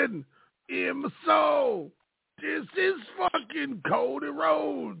 adrenaline in my soul. This is fucking Cody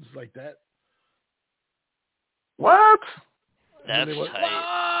Rhodes, like that. What? That's went, tight.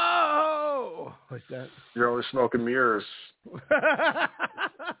 Whoa! Like that. You're always smoking mirrors.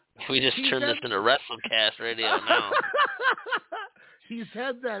 We just turned this into WrestleCast Radio now. He's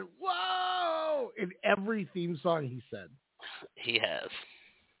had that whoa in every theme song he said. He has.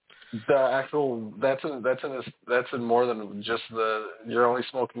 The actual that's in more than just the "You're Only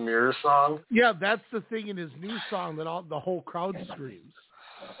Smoking Mirrors" song. Yeah, that's the thing in his new song that the whole crowd screams.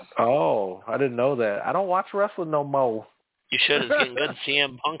 Oh, I didn't know that. I don't watch wrestling no more. You should. It's getting good.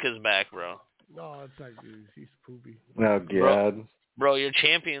 CM Punk is back, bro. No, it's not good. He's poopy. Oh, God. Bro, your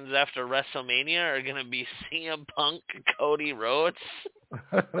champions after WrestleMania are going to be CM Punk, Cody Rhodes.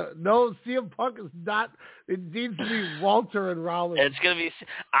 No, CM Punk is not. It needs to be Walter and Rollins. It's going to be.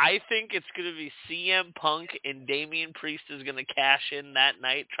 I think it's going to be CM Punk and Damian Priest is going to cash in that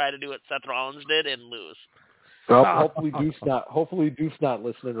night, try to do what Seth Rollins did, and lose. Well, hopefully Duke's not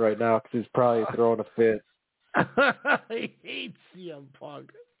listening right now because he's probably throwing a fit. I hate CM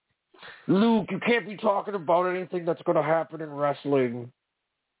Punk. Luke, you can't be talking about anything that's going to happen in wrestling.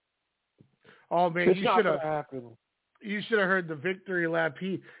 Oh man, it's not going to happen. You should have heard the victory lap.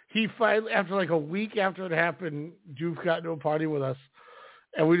 He finally, after like a week after it happened, Doof got into a party with us,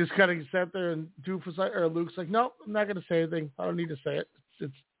 and we just kind of sat there. And Doof was like, or Luke's like, "No, I'm not going to say anything. I don't need to say it.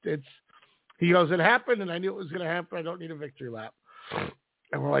 It's." He goes, "It happened, and I knew it was going to happen. I don't need a victory lap."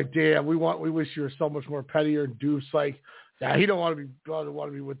 And we're like, "Damn, we wish you were so much more pettier." And Doof's like, "Yeah, he don't want to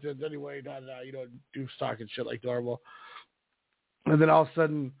be with this anyway." Doof's talking shit like normal. And then all of a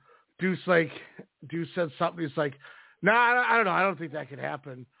sudden, Doof said something. He's like, "Nah, I don't know. I don't think that could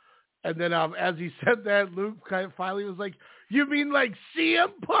happen." And then as he said that, Luke kind of finally was like, "You mean like CM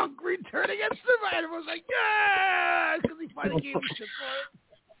Punk returning at Survivor?" I was like, "Yeah," because he finally gave me shit for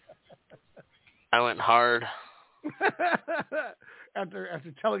it. I went hard. After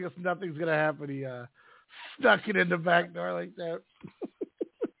telling us nothing's gonna happen, he stuck it in the back door like that.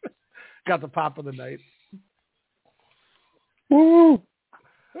 Got the pop of the night. Woo!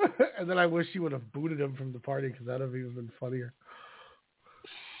 And then I wish he would have booted him from the party because that would have even been funnier.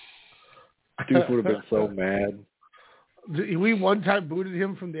 Dude would have been so mad. We one time booted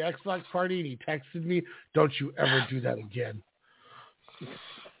him from the Xbox party, and he texted me, "Don't you ever do that again."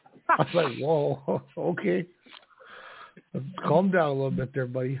 I was like, "Whoa, okay, calm down a little bit there,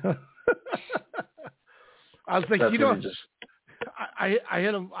 buddy." I was like, I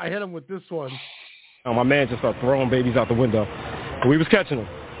hit him with this one. Oh, my man just started throwing babies out the window. We was catching them,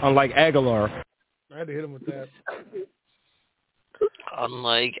 unlike Aguilar. I had to hit him with that.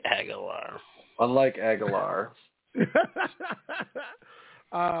 Unlike Aguilar. But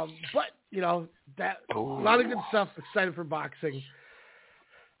that a lot of good stuff. Excited for boxing.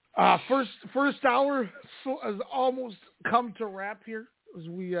 First hour has almost come to wrap here as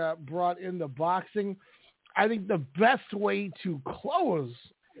we brought in the boxing. I think the best way to close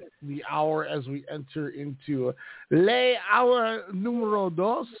the hour as we enter into le hour numero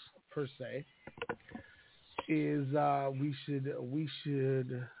dos per se is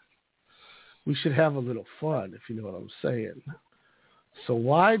we should have a little fun, if you know what I'm saying. So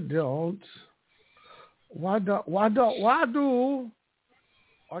why do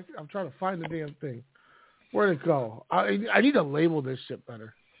I'm trying to find the damn thing. Where'd it go? I need to label this shit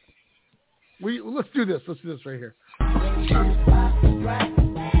better. Let's do this. Let's do this right here.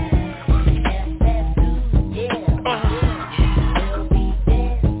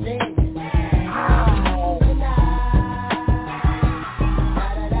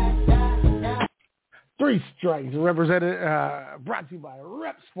 3 strikes represented, brought to you by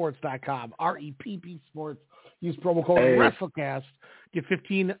repsports.com, REPP Sports. Use promo code WrestleCast. Get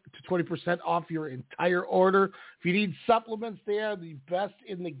 15 to 20% off your entire order. If you need supplements, they are the best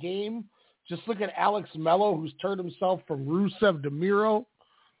in the game. Just look at Alex Mello, who's turned himself from Rusev to Miro,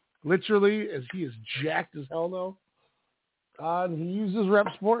 literally, as he is jacked as hell now. And he uses Rep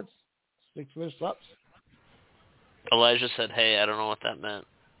Sports. Sticks for their subs. Elijah said, "Hey, I don't know what that meant."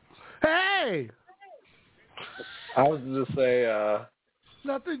 Hey! I was just say,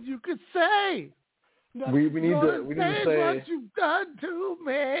 nothing you could say. We need to say what you've done to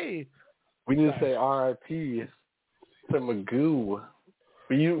me. We need to say R.I.P. to Magoo.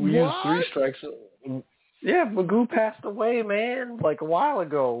 We used 3 strikes. Yeah, Magoo passed away, man, like a while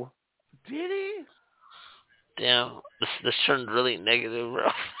ago. Did he? Damn, this turned really negative,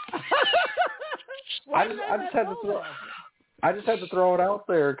 bro. I just had to throw it out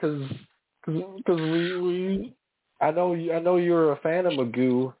there because I know you're a fan of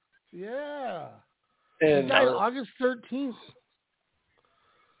Magoo. Yeah. And he died August 13th.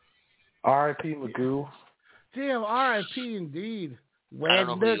 R.I.P. Magoo. Damn, R.I.P. indeed. When I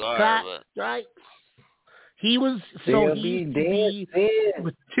don't know who you are, but... strikes. He was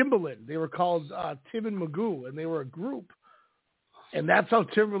with Timberland. They were called Tim and Magoo, and they were a group. And that's how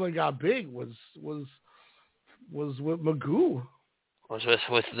Timberland got big. Was with Magoo. Was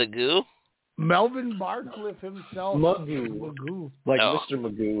with the goo? Melvin Barcliffe himself. Magoo. Like Mr.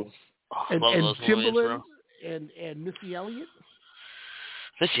 Magoo. And Timberland movies, and Missy Elliott.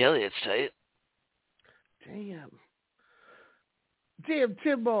 Missy Elliott's tight. Damn,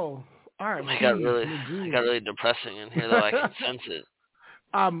 Timbo. All right. It got really depressing in here, though. I can sense it.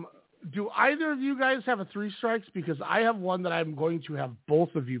 Do either of you guys have a 3 strikes? Because I have one that I'm going to have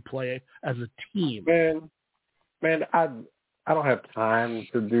both of you play as a team. Man, I don't have time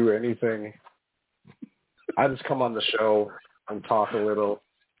to do anything. I just come on the show and talk a little.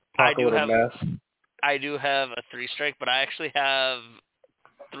 I do have a 3 strike, but I actually have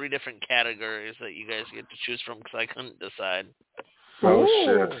 3 different categories that you guys get to choose from because I couldn't decide. Oh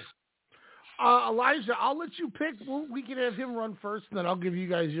shit! Elijah, I'll let you pick. We can have him run first, and then I'll give you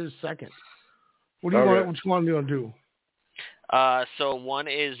guys yours second. What do you want? Which one do you want to do? So one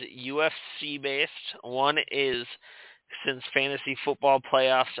is UFC based. One is, since fantasy football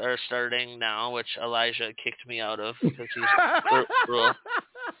playoffs are starting now, which Elijah kicked me out of because he's cruel.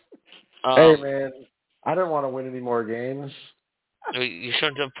 Hey man, I didn't want to win any more games. You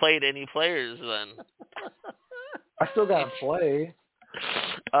shouldn't have played any players then. I still got to play.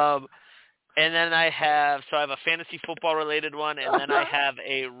 And then I have a fantasy football related one, and then I have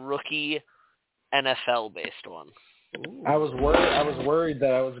a rookie NFL based one. Ooh. I was worried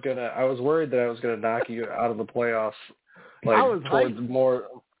that I was gonna knock you out of the playoffs. Like towards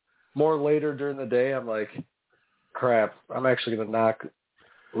more later during the day. I'm like, crap, I'm actually gonna knock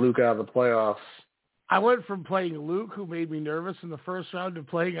Luke out of the playoffs. I went from playing Luke, who made me nervous in the first round, to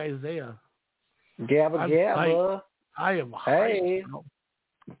playing Isaiah. Gabba. I am hey.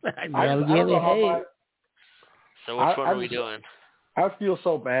 So which one are we doing? I feel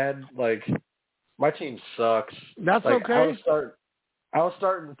so bad. Like, my team sucks. That's like, okay. I was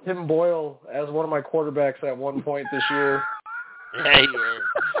starting Tim Boyle as one of my quarterbacks at one point this year. Yeah, you were.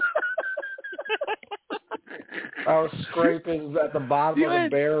 I was scraping at the bottom of the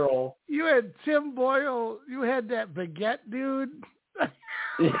barrel. You had Tim Boyle. You had that baguette dude. That's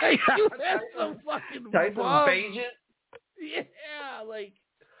a fucking Tyson bum. Bagent? Yeah, like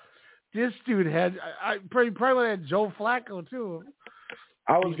this dude had. I probably had Joe Flacco too.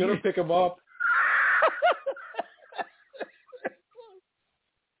 I was gonna pick him up.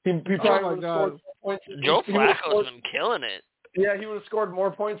 He probably would have scored more points. Joe Flacco's been killing it. Yeah, he would have scored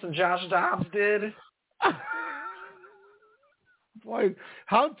more points than Josh Dobbs did. Boy,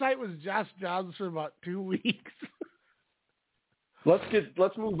 how tight was Josh Dobbs for about 2 weeks?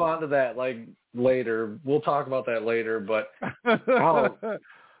 Let's move on to that later. We'll talk about that later, but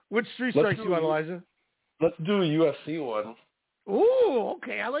which three strikes you want, Elijah? Let's do a UFC one. Ooh,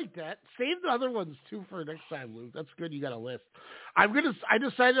 okay, I like that. Save the other ones too for next time, Luke. That's good. You got a list. I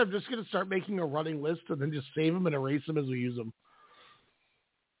decided I'm just gonna start making a running list and then just save them and erase them as we use them.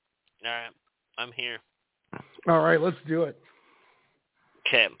 All right, I'm here. All right, let's do it.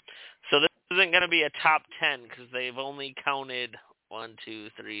 Okay, so this isn't going to be a top 10 because they've only counted 1, 2,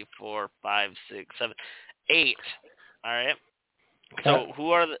 3, 4, 5, 6, 7, 8. All right. So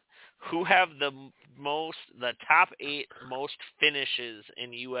who have the top 8 most finishes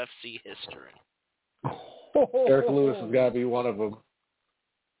in UFC history? Derek Lewis has got to be one of them.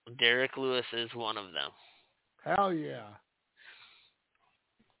 Derek Lewis is one of them. Hell yeah.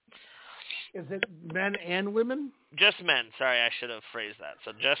 Is it men and women? Just men. Sorry, I should have phrased that.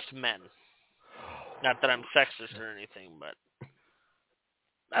 So just men. Not that I'm sexist or anything, but...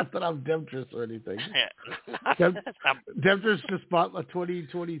 Not that I'm Demptress or anything. Yeah. Demptress just bought a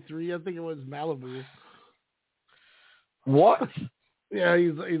 2023, I think it was Malibu. What? Yeah,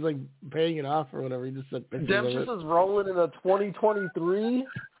 he's like paying it off or whatever. He just said Demptress is rolling in a 2023?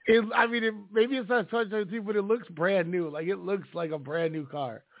 Maybe it's not 2023, but it looks brand new. Like, it looks like a brand new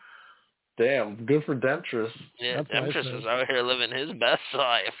car. Damn, good for Demptress. Yeah, Demptress is out here living his best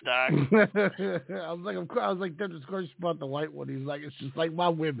life, Doc. I was like, Demptress, of course, you bought the white one. He's like, it's just like my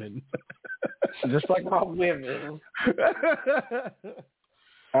women. Just like my women.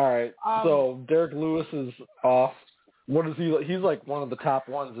 All right, so Derek Lewis is off. What is he? He's like one of the top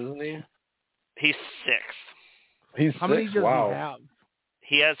ones, isn't he? He's 6th. He's How 6? many does he have?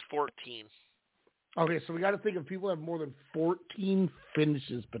 He has 14. Okay, so we got to think of people who have more than 14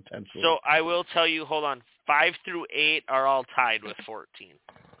 finishes potentially. So I will tell you, hold on, 5 through 8 are all tied with 14,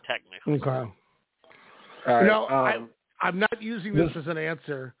 technically. Okay. All right, I'm not using this as an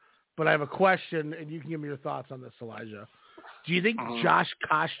answer, but I have a question, and you can give me your thoughts on this, Elijah. Do you think Josh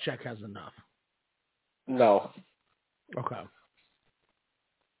Koscheck has enough? No. Okay.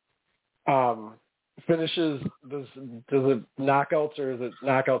 Finishes, does it knockouts or is it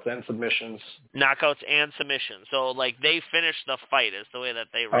knockouts and submissions? Knockouts and submissions. So, like, they finished the fight is the way that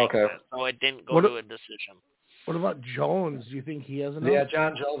they ranked it. So it didn't go to a decision. What about Jones? Do you think he has enough? Yeah,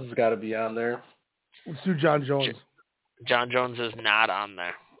 John Jones has got to be on there. Let's do John Jones. John Jones is not on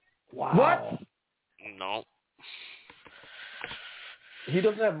there. Wow. What? No. He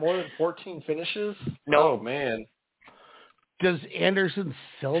doesn't have more than 14 finishes? No. Oh, man. Does Anderson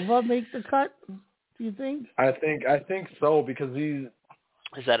Silva make the cut? Do you think? I think so because he's...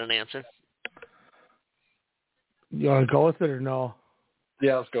 Is that an answer? You want to go with it or no?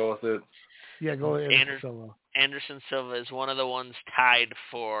 Yeah, let's go with it. Yeah, go with Anderson Silva. Anderson Silva is one of the ones tied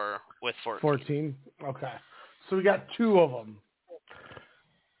with 14. 14? Okay. So we got 2 of them.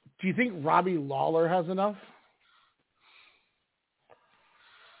 Do you think Robbie Lawler has enough?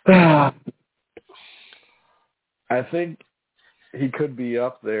 I think he could be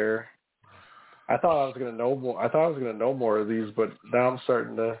up there. I thought I was going to know more. I thought I was going to know more of these, but now I'm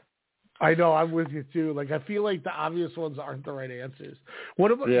starting to. I know. I'm with you too. Like, I feel like the obvious ones aren't the right answers.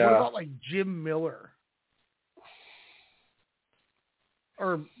 What about like Jim Miller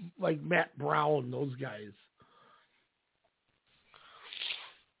or like Matt Brown? Those guys.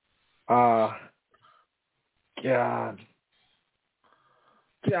 God.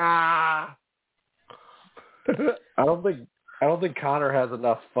 I don't think Connor has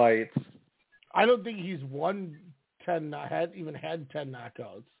enough fights. I don't think he's won 10. Even had 10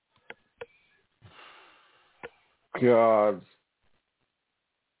 knockouts. God.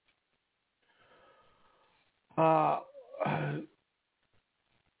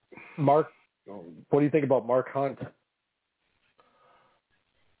 Mark, what do you think about Mark Hunt?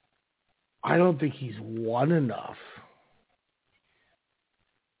 I don't think he's won enough.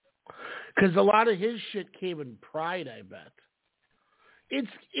 Because a lot of his shit came in Pride, I bet.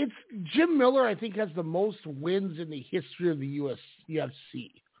 It's Jim Miller, I think, has the most wins in the history of the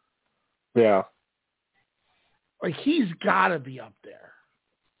UFC. Yeah. Like, he's got to be up there.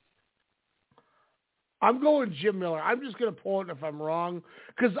 I'm going Jim Miller. I'm just going to pull it if I'm wrong,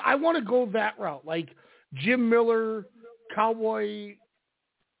 because I want to go that route. Like, Jim Miller, Cowboy,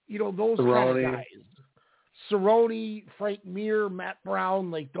 those kind of guys. Cerrone, Frank Mir, Matt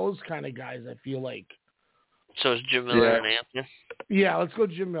Brown, like those kind of guys, I feel like. So is Jim Miller an answer? Yeah, let's go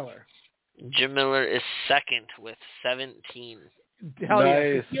Jim Miller. Jim Miller is second with 17. Hell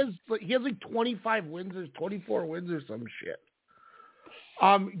nice. Yeah. He has like 25 wins or 24 wins or some shit.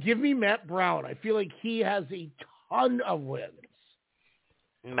 Give me Matt Brown. I feel like he has a ton of wins.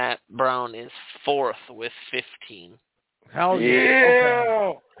 Matt Brown is fourth with 15. Hell yeah.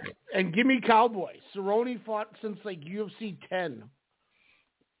 Okay. And give me Cowboy. Cerrone fought since like UFC 10.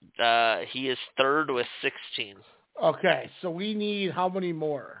 He is third with 16. Okay, so we need how many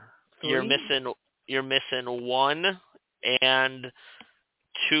more? 3? You're missing 1 and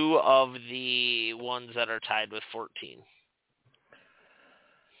 2 of the ones that are tied with 14.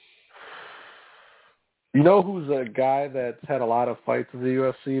 You know who's a guy that's had a lot of fights in the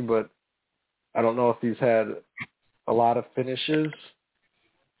UFC, but I don't know if he's had a lot of finishes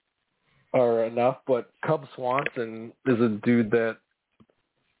or enough, but Cub Swanson is a dude that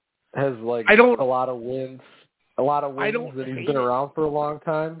has like a lot of wins. And he's been around for a long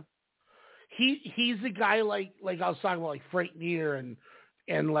time. He's a guy like I was talking about, like Frank Mir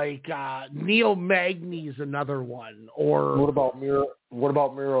and like Neil Magny's another one. Or what about Miro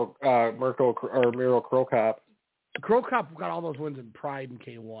Crow Cop? Crow Cop got all those wins in Pride and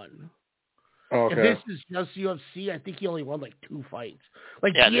K1. Okay. If this is just UFC, I think he only won like 2 fights.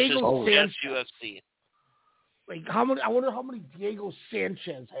 Like Diego Sanchez. Just UFC. Like I wonder how many Diego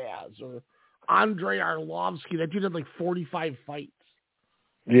Sanchez has, or Andrei Arlovsky. That dude had like 45 fights.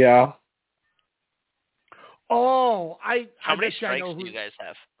 Yeah. Oh, How many strikes do you guys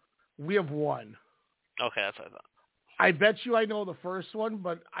have? We have 1. Okay, that's what I thought. I bet you I know the first one,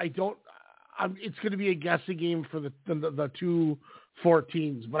 but I don't. It's going to be a guessing game for the 2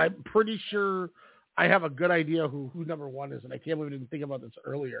 14s, but I'm pretty sure I have a good idea who number 1 is, and I can't believe I didn't think about this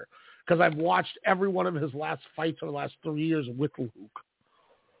earlier, because I've watched every one of his last fights over the last 3 years with Luke.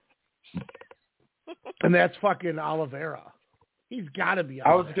 And that's fucking Oliveira. He's got to be.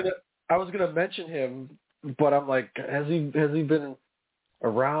 I was gonna mention him, but I'm like, has he been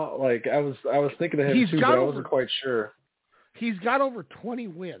around? Like I was thinking of him too, but I wasn't quite sure. He's got over 20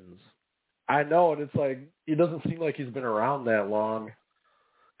 wins. I know, and it's like it doesn't seem like he's been around that long.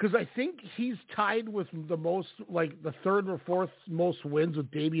 Because I think he's tied with the most, like the 3rd or 4th most wins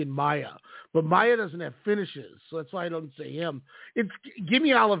with Damian Maia, but Maia doesn't have finishes, so that's why I don't say him. Give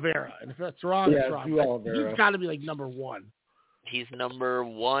me Oliveira, and if that's wrong, it's wrong. He's got to be like number 1. He's number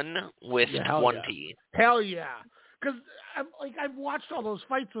 1 with 20. Hell yeah! Because I've watched all those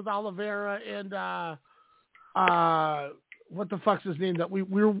fights with Oliveira and what the fuck's his name that me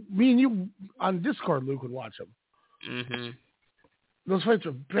and you on Discord, Luke, would watch him. Mm-hmm. Those fights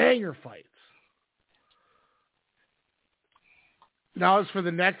are banger fights. Now as for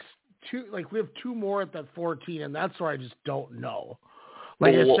the next 2, like we have 2 more at that 14, and that's where I just don't know.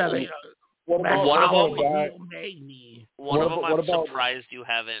 Like I said, one of them I'm surprised you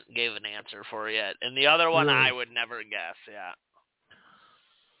haven't gave an answer for yet, and the other one I would never guess. Yeah.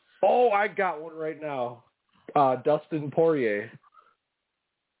 Oh, I got one right now. Dustin Poirier.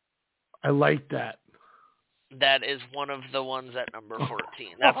 I like that. That is one of the ones at number 14.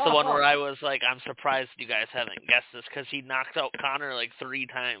 That's the one where I was like, I'm surprised you guys haven't guessed this, because he knocked out Conor like 3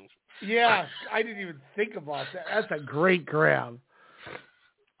 times. Yeah, I didn't even think about that. That's a great grab.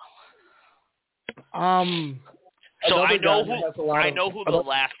 So I know who the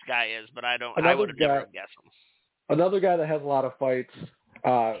last guy is, but I would have never guessed him. Another guy that has a lot of fights,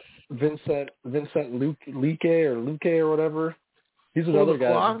 Vincent Luque or whatever. He's another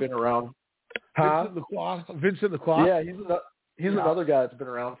guy that's been around. Vincent Lacroix? Yeah, he's another guy that's been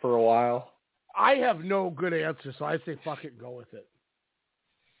around for a while. I have no good answer, so I say fuck it, go with it.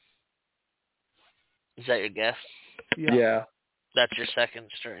 Is that your guess? Yeah. That's your second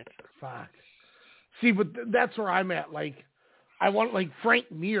strength. Fuck. See, but that's where I'm at. Like, I want like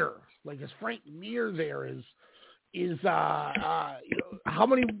Frank Mir. Like, is Frank Mir there? How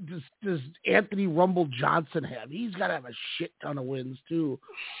many does Anthony Rumble Johnson have? He's got to have a shit ton of wins too.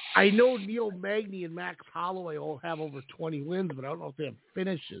 I know Neil Magny and Max Holloway all have over 20 wins, but I don't know if they have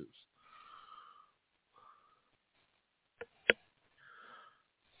finishes.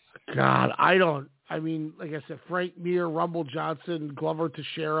 God, I mean, like I said, Frank Mir, Rumble Johnson, Glover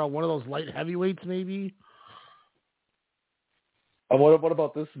Teixeira, one of those light heavyweights maybe. What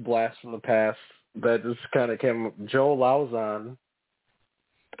about this blast from the past that just kind of came? Joe Lauzon.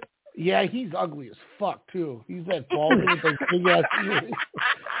 Yeah, he's ugly as fuck too. He's that bald with those big ass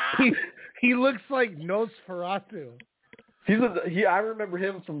ears. He looks like Nosferatu. I remember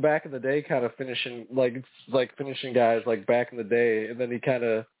him from back in the day, kind of finishing finishing guys like back in the day, and then he kind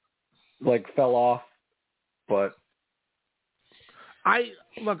of like fell off. But I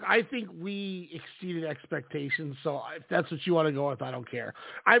think we exceeded expectations. So if that's what you want to go with, I don't care.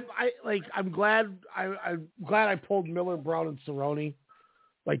 I'm glad I pulled Miller, Brown, and Cerrone.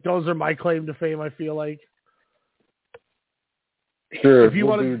 Like those are my claim to fame. I feel like. Sure, if you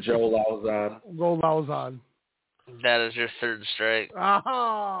want to do Joe Lauzon, go Lauzon. That is your third strike.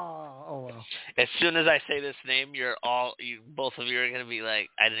 Oh well. As soon as I say this name, both of you are going to be like,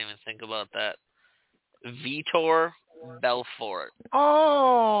 I didn't even think about that. Vitor Belfort.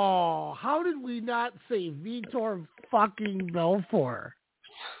 Oh, how did we not say Vitor fucking Belfort?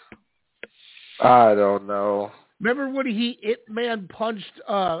 I don't know. Remember when It-Man punched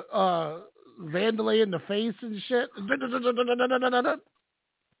Vanderlei in the face and shit?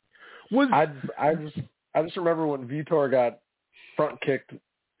 I just remember when Vitor got front kicked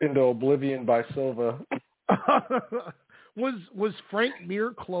into oblivion by Silva. Was Frank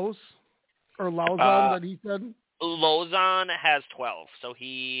Mir close? Or Lauzon that he said? Lauzon has 12, so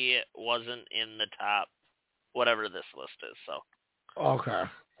he wasn't in the top, whatever this list is. So okay.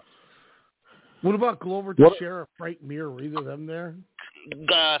 What about Glover Teixeira, Frank Mir? Were either of them there?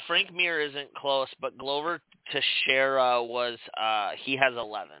 Frank Mir isn't close, but Glover Teixeira was. He has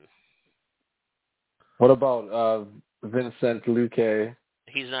 11. What about Vincent Luque?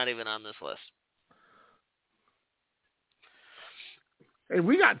 He's not even on this list. Hey,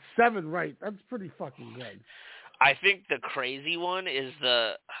 we got 7 right. That's pretty fucking good. I think the crazy one is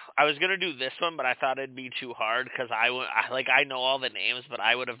I was gonna do this one, but I thought it'd be too hard because I know all the names, but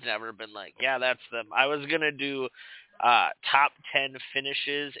I would have never been like, yeah, that's them. I was gonna do top 10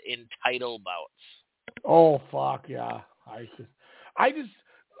 finishes in title bouts. Oh fuck yeah! I just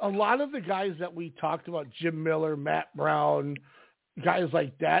a lot of the guys that we talked about, Jim Miller, Matt Brown, guys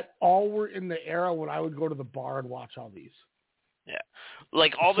like that, all were in the era when I would go to the bar and watch all these. Yeah.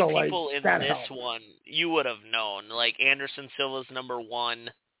 Like all the So, people in this helps. one, you would have known. Like Anderson Silva's number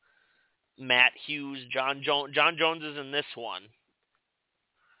 1, Matt Hughes, John Jones. John Jones is in this one.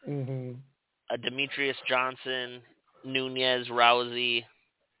 Mm-hmm. Demetrius Johnson, Nunez, Rousey.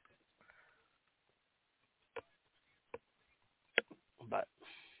 But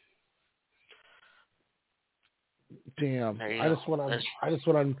damn, I just went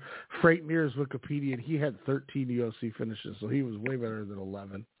on Frank Mir's Wikipedia, and he had 13 UFC finishes, so he was way better than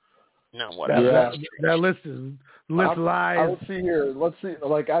 11. No, whatever. That list is lies. I'll see here. Let's see.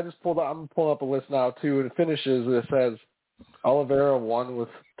 Like I just pulled up. I'm pulling up a list now too, and finishes. It says Oliveira 1 with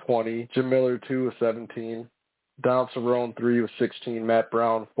 20, Jim Miller 2 with 17, Donald Cerrone 3 with 16, Matt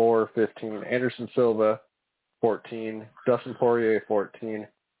Brown 4 with 15, Anderson Silva 14, Dustin Poirier 14,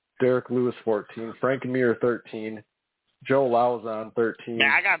 Derek Lewis 14, Frank Mir 13, Joe Lauzon 13,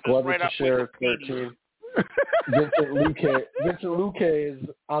 yeah, I got this Glover right Teixeira 13. Vincent Luque is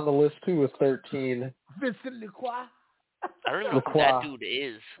on the list too with 13. Vincent Luque. I don't know who that dude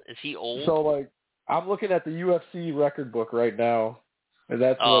is. Is he old? So like, I'm looking at the UFC record book right now, and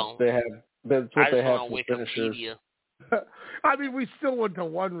that's what they have. That's what they have for finishers. I mean, we still went to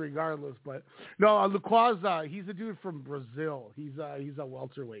 1 regardless, but no, Luqua's he's a dude from Brazil. He's a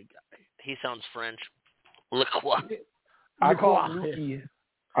welterweight guy. He sounds French. Luqua. I call him Lukey.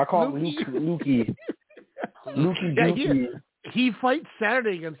 I call him Lukey. Lukey. He fights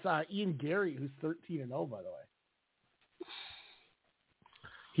Saturday against Ian Gary, who's 13-0, by the way.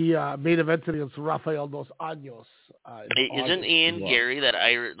 He made events against Rafael Dos Anjos. Isn't Ian Gary that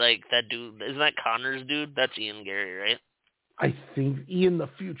dude? Isn't that Connor's dude? That's Ian Gary, right? I think Ian the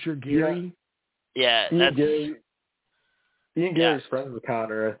Future Gary. Yeah, Ian Gary's friends with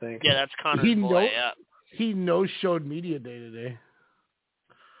Connor, I think. Yeah, that's Connor's boy. He no-showed media day today.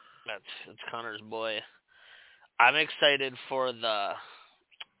 That's Connor's boy. I'm excited for the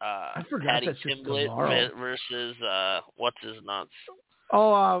I forgot Paddy Pimblett versus what's his nuts.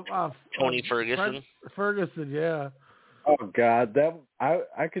 Tony Ferguson. Ferguson, yeah. Oh God, that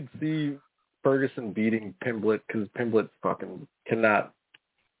I could see Ferguson beating Pimblett because Pimblett fucking cannot.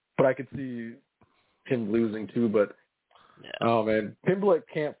 But I could see him losing too. But oh man, Pimblett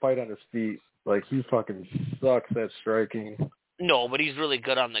can't fight on his feet. Like he fucking sucks at striking. No, but he's really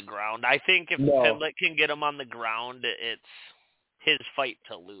good on the ground. I think if Pimblett can get him on the ground, it's his fight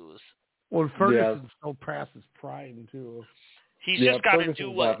to lose. Well, Ferguson's so past his prime too. He's just got to do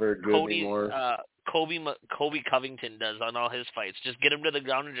what Cody's Kobe Covington does on all his fights. Just get him to the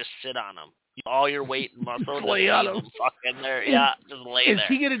ground and just sit on him. All your weight and muscle, just lay on him. Fucking there. Yeah, just lay there. Is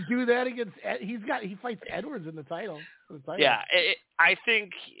he going to do that against? He fights Edwards in the title. Yeah, I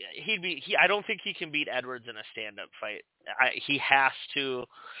think I don't think he can beat Edwards in a stand-up fight. He has to,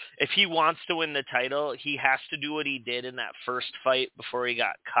 if he wants to win the title, he has to do what he did in that first fight before he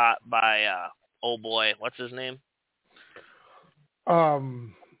got caught by what's his name?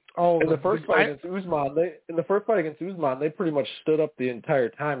 In the first fight against Usman, they pretty much stood up the entire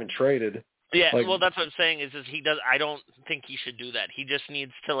time and traded. Yeah, well, that's what I'm saying is he does. I don't think he should do that. He just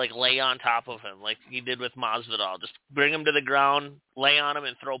needs to lay on top of him like he did with Masvidal. Just bring him to the ground, lay on him,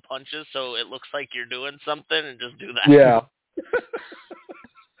 and throw punches so it looks like you're doing something, and just do that. Yeah.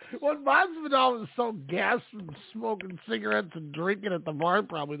 Well, Masvidal was so gassed from smoking cigarettes and drinking at the bar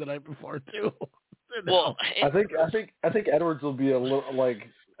probably the night before too. Well, I think Edwards will be a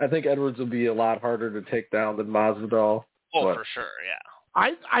lot harder to take down than Masvidal. Oh, for sure, yeah.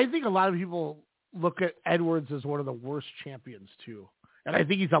 I think a lot of people look at Edwards as one of the worst champions too, and I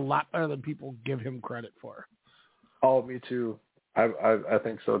think he's a lot better than people give him credit for. Oh, me too. I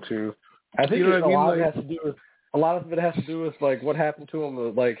think so too. I think a lot of it has to do with what happened to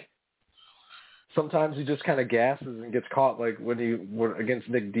him. Sometimes he just kind of gasses and gets caught, when he went against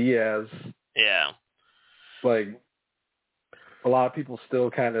Nick Diaz. Yeah. A lot of people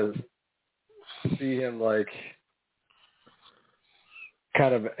still kind of see him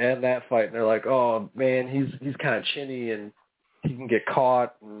kind of end that fight, and they're like, oh man, he's kind of chinny and he can get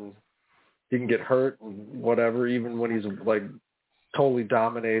caught and he can get hurt and whatever, even when he's totally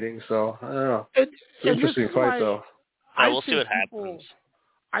dominating. So I don't know. It's an interesting fight though. We'll see what happens.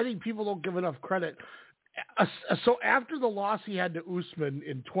 I think people don't give enough credit. So after the loss he had to Usman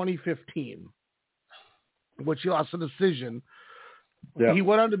in 2015, which he lost a decision, he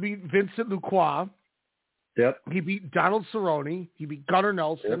went on to beat Vincent Luqua. Yep. He beat Donald Cerrone. He beat Gunnar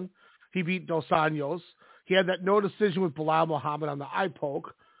Nelson. Yep. He beat Dos Anjos. He had that no decision with Bilal Muhammad on the eye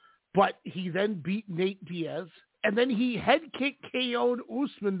poke, but he then beat Nate Diaz, and then he head kick KO'd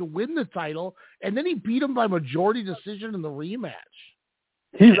Usman to win the title, and then he beat him by majority decision in the rematch.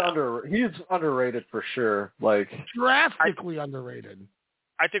 He's underrated for sure. Drastically underrated.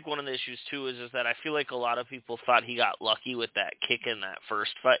 I think one of the issues too is that I feel like a lot of people thought he got lucky with that kick in that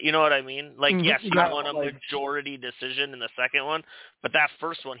first fight. You know what I mean? Yes, he won a majority decision in the second one, but that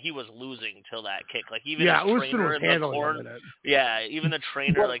first one he was losing till that kick. Even the trainer in the corner. Yeah, even the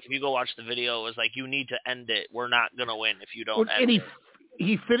trainer. If you go watch the video, it was you need to end it. We're not gonna win if you don't end it.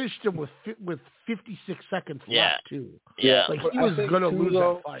 He finished him with 56 seconds left too. Yeah, he was gonna lose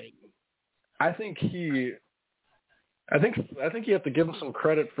that fight. I think you have to give him some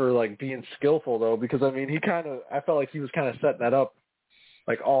credit for kind skillful though, because I felt like he was kind of setting that up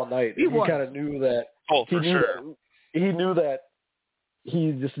all night. He kind of knew that. Oh, for sure. He knew that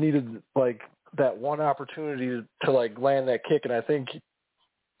he just needed that one opportunity to land that kick, and I think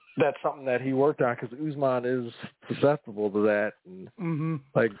that's something that he worked on because Usman is susceptible to that, and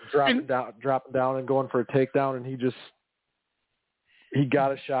dropping down and going for a takedown, and he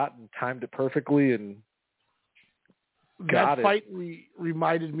got a shot and timed it perfectly and. That fight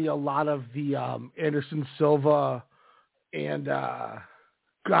reminded me a lot of the Anderson Silva and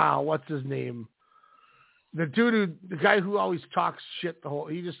what's his name? The guy who always talks shit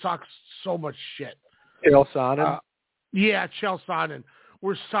he just talks so much shit. Chael Sonnen? Chael Sonnen.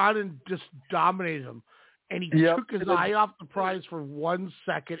 Where Sonnen just dominated him. And he took his eye off the prize for 1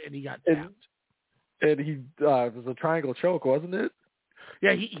 second and he got tapped. And it was a triangle choke, wasn't it?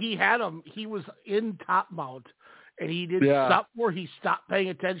 Yeah, he had him. He was in top mount. And he did stop where he stopped paying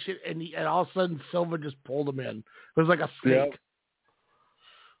attention, and all of a sudden Silva just pulled him in. It was like a snake.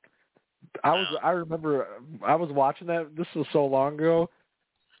 I remember I was watching that. This was so long ago.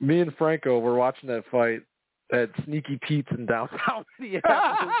 Me and Franco were watching that fight at Sneaky Pete's in downtown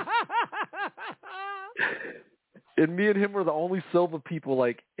Minneapolis. And me and him were the only Silva people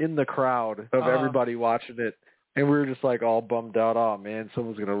in the crowd of everybody watching it, and we were just all bummed out. Oh man,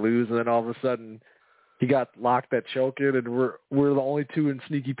 someone's gonna lose, and then all of a sudden. He got locked that choke in, and we're the only two in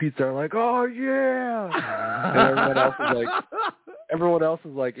Sneaky Pete's that are oh yeah, and everyone else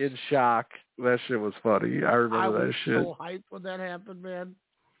is in shock. That shit was funny. I remember that shit. I was so hyped when that happened, man.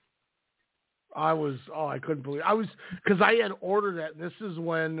 I couldn't believe it. Because I had ordered that. This is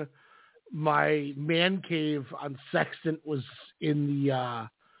when my man cave on Sextant was in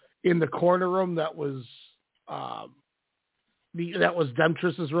the corner room that was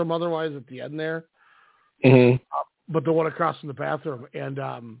Demetrius's room. Otherwise, at the end there. Mm-hmm. But the one across from the bathroom, and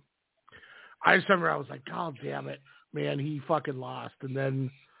I just remember I was like, "God damn it, man, he fucking lost." And then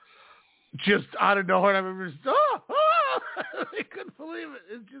just out of nowhere. I remember just, I couldn't believe it.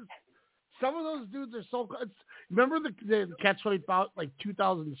 It's just, some of those dudes are so, remember the catch-weight bout, like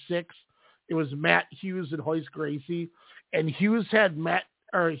 2006? It was Matt Hughes and Hoist Gracie, and Hughes had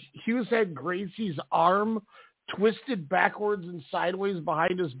Gracie's arm twisted backwards and sideways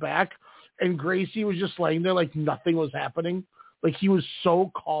behind his back, and Gracie was just laying there like nothing was happening. Like he was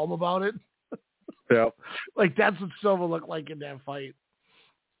so calm about it. Yeah. Like that's what Silva looked like in that fight.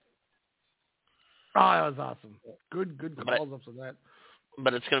 Oh, that was awesome. Good calls-ups on that.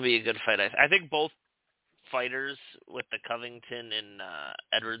 But it's going to be a good fight. I think both fighters with the Covington and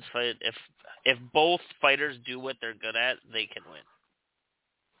Edwards fight, if both fighters do what they're good at, they can win.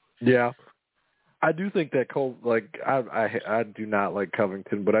 Yeah. I do think that Cole, like, I do not like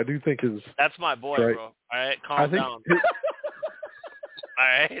Covington, but I do think his... That's my boy, bro. All right, calm down. All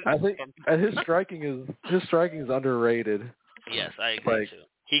right. I think his striking is underrated. Yes, I agree too.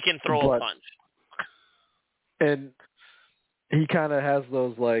 He can throw a punch. And he kind of has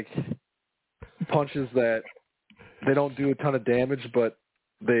those, like, punches that they don't do a ton of damage, but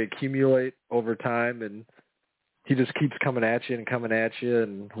they accumulate over time, and he just keeps coming at you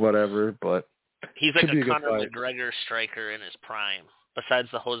and whatever, but... He's like a Conor McGregor striker in his prime, besides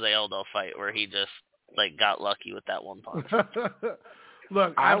the Jose Aldo fight where he just like got lucky with that one punch.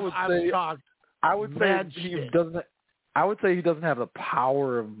 Look, I would say he doesn't have the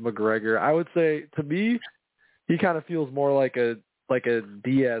power of McGregor. I would say, to me, he kind of feels more like a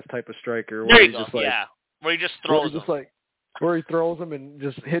Diaz type of striker. There you go. Where he just throws them. Where he throws them and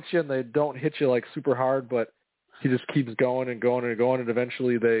just hits you, and they don't hit you like super hard, but he just keeps going and going and going, and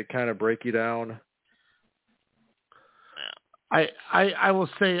eventually they kind of break you down. I will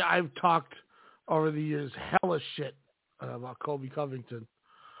say I've talked over the years hella shit about Colby Covington.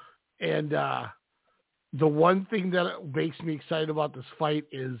 And the one thing that makes me excited about this fight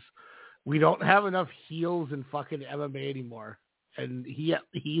is we don't have enough heels in fucking MMA anymore. And he's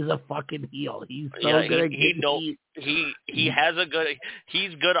a fucking heel. He's so good.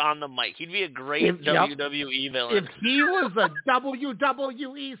 He's good on the mic. He'd be a great WWE villain. If he was a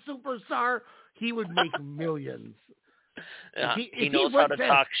WWE superstar, he would make millions. He knows how to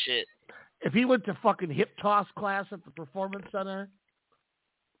talk shit. If he went to fucking hip toss class at the Performance Center,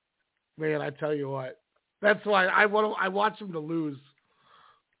 man, I tell you what. That's why I watch him to lose.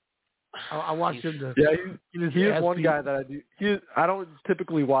 I watch him to. Yeah, he is one guy that I do. I don't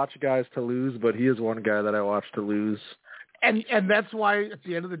typically watch guys to lose, but he is one guy that I watch to lose. And that's why at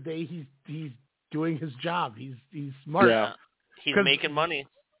the end of the day, he's doing his job. He's smart. Yeah, he's making money.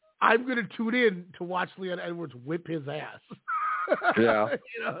 I'm gonna tune in to watch Leon Edwards whip his ass. Yeah.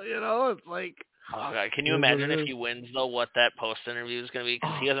 you know, it's like. Oh God, can you imagine if he wins though? What that post interview is going to be?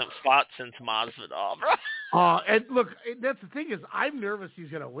 Because he hasn't fought since Masvidal, bro. And look, that's the thing is, I'm nervous he's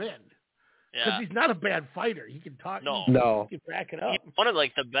going to win. Because he's not a bad fighter. He can talk. No. He can back it up. He's one of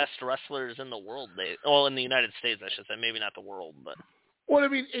like the best wrestlers in the world. In the United States, I should say. Maybe not the world, but. Well, I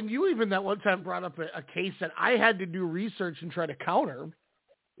mean, and you even that one time brought up a case that I had to do research and try to counter.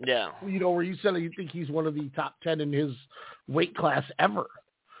 Yeah. You know, where you said you think he's one of the top 10 in his weight class ever.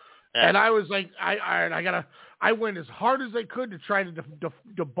 Yeah. And I was like, I went as hard as I could to try to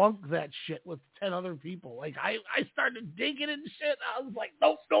debunk that shit with 10 other people. Like I started digging and shit. I was like,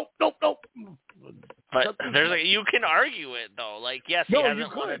 nope. But you can argue it though. Like, yes, he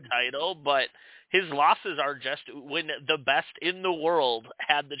hasn't won a title, but his losses are just when the best in the world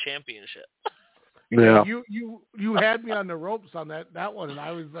had the championship. Yeah. You had me on the ropes on that one, and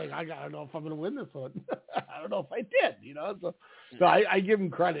I was like, I don't know if I'm going to win this one. I don't know if I did, you know. So I give him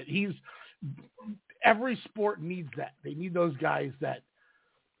credit. Every sport needs that. They need those guys that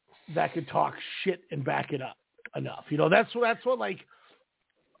can talk shit and back it up enough. You know, that's what like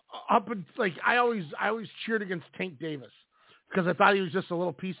up and like I always cheered against Tank Davis because I thought he was just a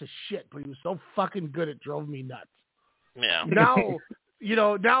little piece of shit, but he was so fucking good it drove me nuts. Yeah. Now. You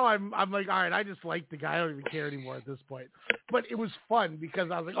know, now I'm like, all right, I just like the guy. I don't even care anymore at this point. But it was fun because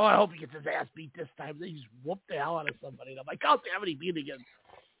I was like, oh, I hope he gets his ass beat this time. Then he just whooped the hell out of somebody. And I'm like, oh, damn it, he beat again.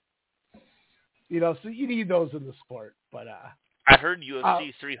 You know, so you need those in the sport. But I heard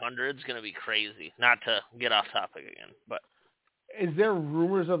UFC 300 is going to be crazy. Not to get off topic again, but is there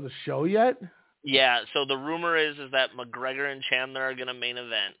rumors of the show yet? Yeah. So the rumor is that McGregor and Chandler are going to main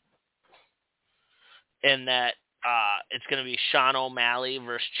event, and that. It's going to be Sean O'Malley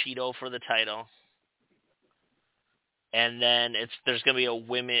versus Cheeto for the title. And then there's going to be there's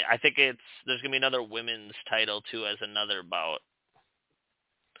going to be another women's title too as another bout.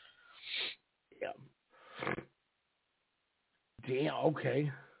 Yeah. Damn,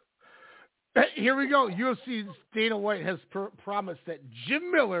 okay. Here we go. UFC's Dana White has promised that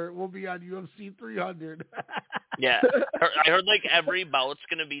Jim Miller will be on UFC 300. Yeah. I heard like every bout's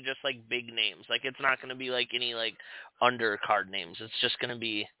going to be just like big names. Like it's not going to be like any like undercard names. It's just going to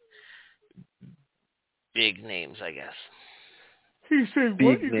be big names, I guess. He said,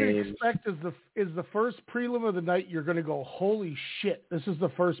 what you can expect is the first prelim of the night, you're going to go, holy shit, this is the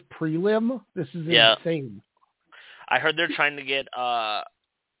first prelim? This is insane. I heard they're trying to get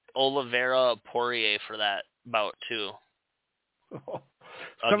Oliveira Poirier for that bout, too. Some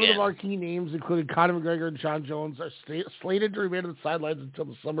of the marquee names, including Conor McGregor and John Jones, are slated to remain on the sidelines until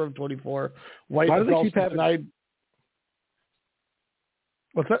the summer of 24. White Why do they also keep having... denied...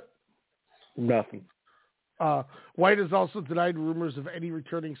 What's that? Nothing. White has also denied rumors of any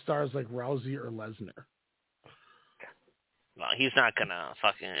returning stars like Rousey or Lesnar. No, he's not gonna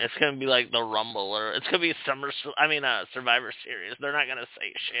fucking. It's gonna be like the Rumble, or it's gonna be Survivor Series. They're not gonna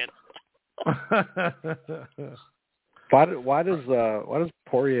say shit. Why does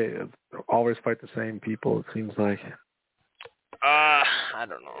Poirier always fight the same people? It seems like. I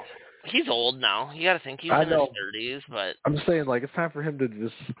don't know. He's old now. You got to think he's in his 30s, but I'm just saying, like, it's time for him to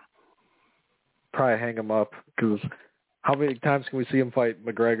just probably hang him up, because how many times can we see him fight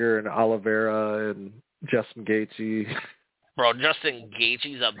McGregor and Oliveira and Justin Gaethje? Bro, Justin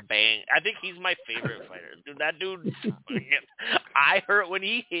Gaethje's a bang. I think he's my favorite fighter. Dude, that dude. I heard when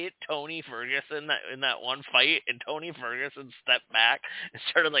he hit Tony Ferguson in that one fight, and Tony Ferguson stepped back and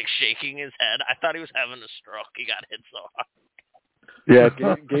started like shaking his head. I thought he was having a stroke. He got hit so hard. Yeah,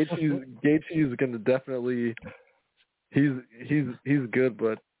 Gaethje's going to definitely. He's good,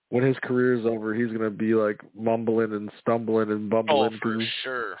 but when his career is over, he's going to be like mumbling and stumbling and bumbling. Oh, for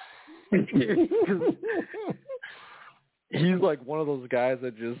sure. He's like one of those guys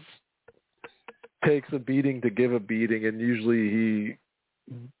that just takes a beating to give a beating, and usually he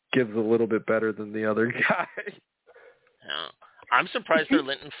gives a little bit better than the other guy. Yeah. I'm surprised they're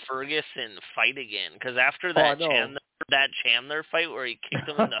letting Ferguson fight again, because after that Chandler fight where he kicked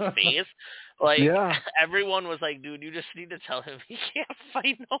him in the face, like everyone was like, dude, you just need to tell him he can't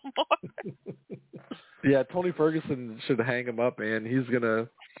fight no more. Yeah, Tony Ferguson should hang him up, man. He's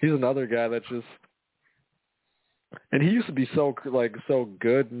another guy that just, and he used to be so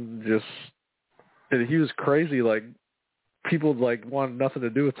good and he was crazy. Like people like wanted nothing to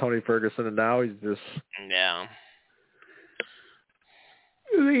do with Tony Ferguson, and now he's just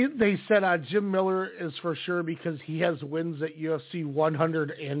They said Jim Miller is for sure because he has wins at UFC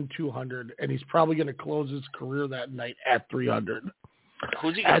 100 and 200, and he's probably going to close his career that night at 300.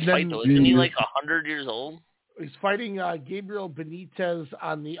 Who's he going to fight, though? Isn't he like 100 years old? He's fighting Gabriel Benitez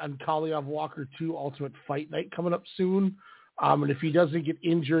on Kaliev Walker 2 Ultimate Fight Night coming up soon. And if he doesn't get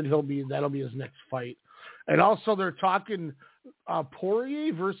injured, that'll be his next fight. And also they're talking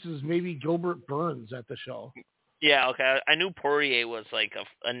Poirier versus maybe Gilbert Burns at the show. Yeah, okay. I knew Poirier was like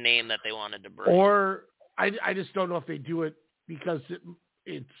a name that they wanted to bring. Or I just don't know if they do it because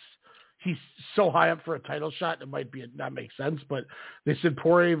he's so high up for a title shot. It might not make sense, but they said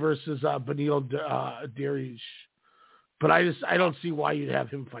Poirier versus Beneil Dariush. But I don't see why you'd have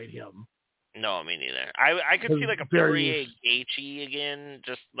him fight him. No, me neither. I could see like a Poirier Gaethje again,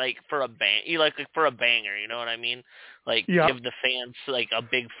 just like for a for a banger. You know what I mean? Like give the fans like a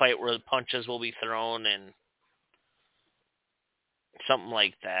big fight where the punches will be thrown and something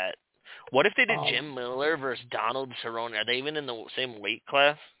like that. What if they did Jim Miller versus Donald Cerrone? Are they even in the same weight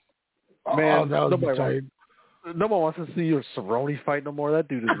class? Man, nobody wants to see your Cerrone fight no more. That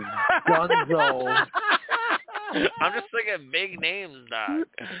dude is gunzo. I'm just thinking big names, dog.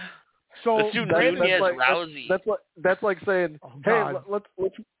 So Rousey. That's like saying, hey,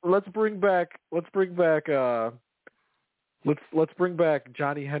 let's bring back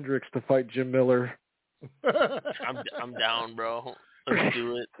Johnny Hendricks to fight Jim Miller. I'm down, bro. Let's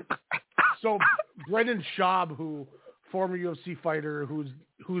do it. So Brendan Schaub, former UFC fighter,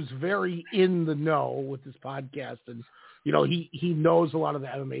 who's very in the know with this podcast, and he knows a lot of the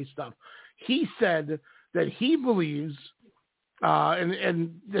MMA stuff. He said that he believes,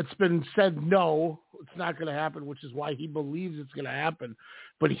 and it's been said no, it's not going to happen, which is why he believes it's going to happen.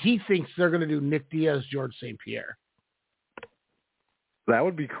 But he thinks they're going to do Nick Diaz, George St. Pierre. That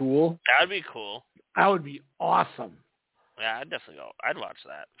would be cool. That would be cool. That would be awesome. Yeah, I'd definitely go. I'd watch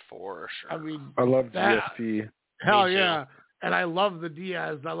that for sure. I mean, I love GSP. Hell yeah. And I love the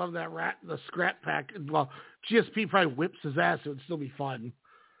Diaz. I love that the scrap pack. Well, GSP probably whips his ass. It would still be fun.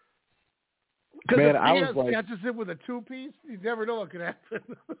 Man, I was like, catches him with a 2-piece. You never know what could happen.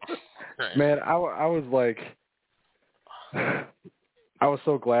 Man, I was like, I was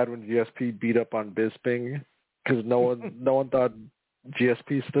so glad when GSP beat up on Bisping because no one thought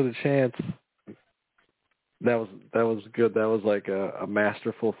GSP stood a chance. That was good. That was like a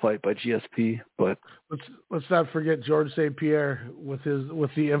masterful fight by GSP. But let's not forget George St. Pierre with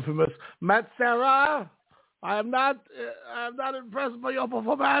the infamous Matsera. I'm not impressed by your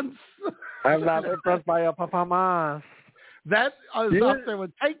performance. I'm not impressed by your performance. That is up there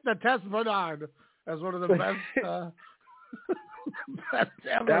with Take the Test, Bernard, as one of the best best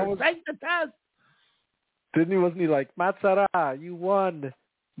ever. Take the test. Wasn't he like, Matsera, you won,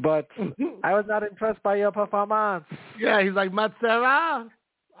 but I was not impressed by your performance. Yeah, he's like, Matsera,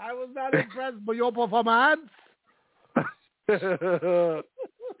 I was not impressed by your performance.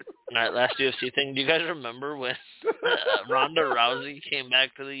 That last UFC thing, do you guys remember when Ronda Rousey came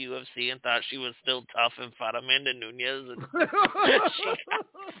back to the UFC and thought she was still tough and fought Amanda Nunes and she got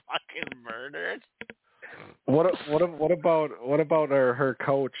fucking murdered? What about her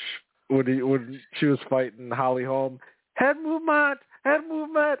coach when she was fighting Holly Holm? Head movement.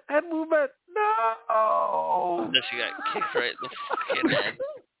 No. Then she got kicked right in the fucking head.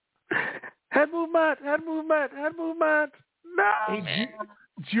 Head movement. No. Hey,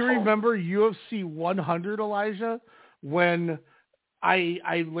 do you remember UFC 100, Elijah, when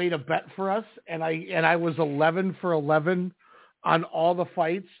I laid a bet for us and I was 11 for 11 on all the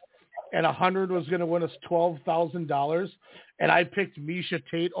fights, and 100 was going to win us $12,000, and I picked Miesha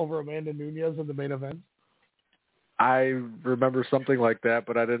Tate over Amanda Nunes in the main event? I remember something like that,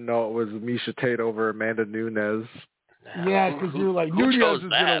 but I didn't know it was Miesha Tate over Amanda Nunes. Yeah, because you were like, Nunes is going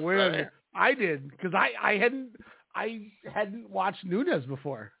to win. Right? I did, because I hadn't watched Nunes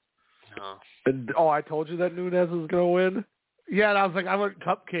before. No. And, I told you that Nunes was going to win? Yeah, and I was like, I want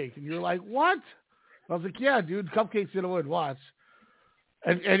Cupcake. And you were like, what? I was like, yeah, dude, Cupcake's going to win. Watch.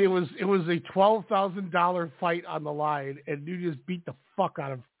 And it was a $12,000 fight on the line, and Nunes beat the fuck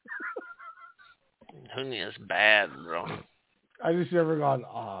out of him. Nunes bad, bro. I just never gone,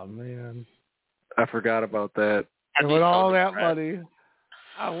 oh, man. I forgot about that. And with all that money,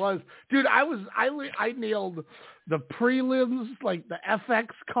 I nailed the prelims, like the FX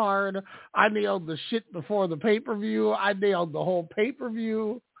card. I nailed the shit before the pay-per-view. I nailed the whole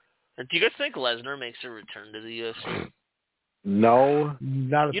pay-per-view. Do you guys think Lesnar makes a return to the UFC? No.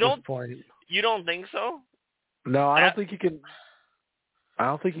 Not at this point. You don't think so? No, I don't think he can. I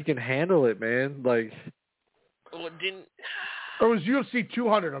don't think he can handle it, man. Like, well, it was UFC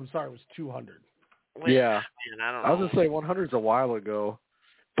 200. I'm sorry, it was 200. Yeah. Man, I don't know. I was gonna say 100's a while ago,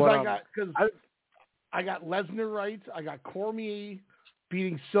 but I got Lesnar right. I got Cormier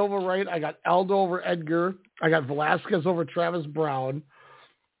beating Silva right. I got Aldo over Edgar. I got Velasquez over Travis Brown.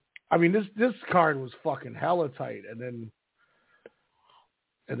 I mean, this card was fucking hella tight, and then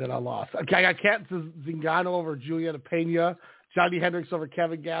I lost. Okay, I got Kat Zingano over Juliana Pena, Johnny Hendricks over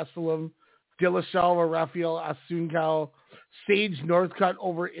Kevin Gastelum, Dillashaw over Rafael Asuncao, Sage Northcutt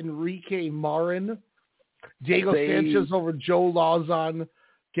over Enrique Marin, Diego Sanchez over Joe Lawson,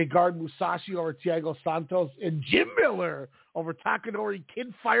 Gegard Musashi over Thiago Santos, and Jim Miller over Takanori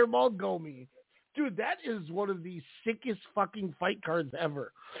Kid Fireball Gomi. Dude, that is one of the sickest fucking fight cards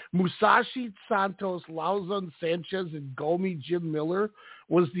ever. Musashi, Santos, Lawson, Sanchez, and Gomi Jim Miller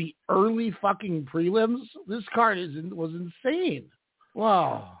was the early fucking prelims. This card was insane.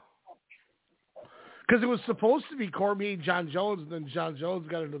 Wow. Because it was supposed to be Cormier, John Jones, and then John Jones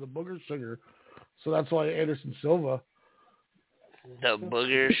got into the booger sugar. So that's why Anderson Silva. The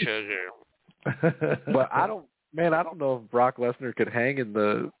booger sugar. But I don't know if Brock Lesnar could hang in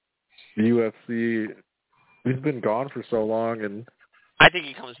the UFC. He's been gone for so long, and I think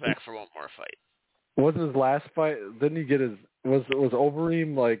he comes back for one more fight. Wasn't his last fight? Didn't he get was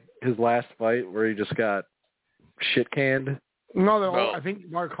Overeem like his last fight where he just got shit canned? No, I think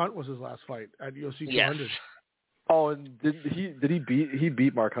Mark Hunt was his last fight at UFC 200. Yes. Oh, and did he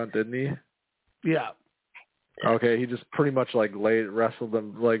beat Mark Hunt, didn't he? Yeah. Okay, he just pretty much wrestled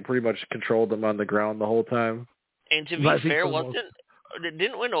them, like pretty much controlled them on the ground the whole time. And to be fair,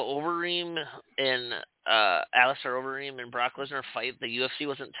 didn't when Overeem and Alistair Overeem and Brock Lesnar fight, the UFC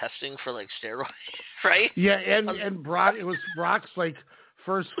wasn't testing for like steroids, right? Yeah, and Brock, it was Brock's like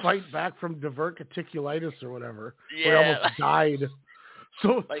first fight back from diverticulitis or whatever. Yeah, where he almost died.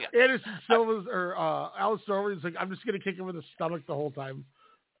 So like, Anderson Silva's or Alistair Overeem's like, I'm just gonna kick him in the stomach the whole time.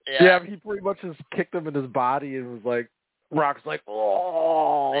 Yeah, he pretty much just kicked him in his body and was like, Brock's like,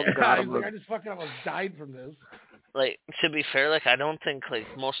 oh, God, I just fucking almost died from this. Like, to be fair, like, I don't think, like,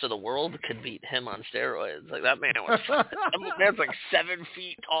 most of the world could beat him on steroids. Like, that man was, that man's like 7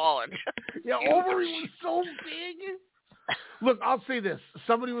 feet tall. And yeah, Overeem was so big. Look, I'll say this.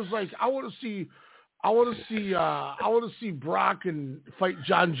 Somebody was like, I want to see Brock and fight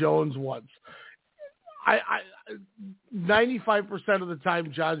John Jones once. 95% of the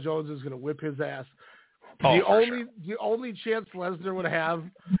time, John Jones is going to whip his ass. The only chance Lesnar would have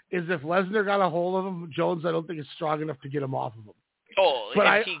is if Lesnar got a hold of him. Jones, I don't think is strong enough to get him off of him. Oh,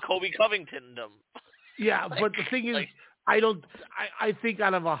 but he Kobe Covington'd him. Yeah, but the thing is, I think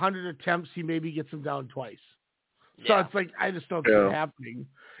out of 100 attempts, he maybe gets him down twice. So it's like I just don't see it happening.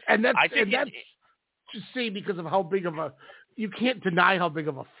 And that's just saying because of how big of a you can't deny how big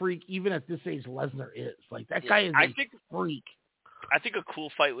of a freak even at this age Lesnar is. Like that guy is a freak. I think a cool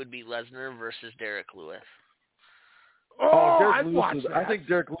fight would be Lesnar versus Derek Lewis. Derek Lewis. I think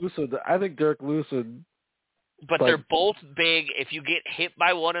Derek Lewis would. But they're both big. If you get hit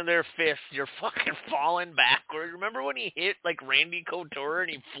by one of their fists, you're fucking falling backward. Remember when he hit like Randy Couture and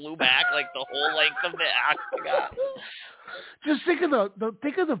he flew back like the whole length of the octagon? Just think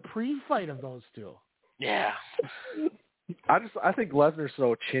of the pre-fight of those two. Yeah. I think Lesnar's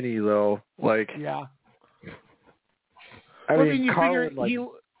so chinny though. Like yeah. I mean, Carwin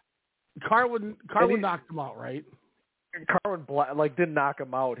knocked him out, right? Carwin didn't knock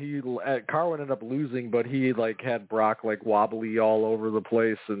him out. Carwin ended up losing, but he had Brock wobbly all over the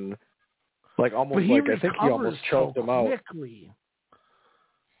place and almost I think he almost choked him out.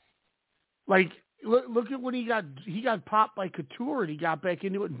 Like look at when he got popped by Couture and he got back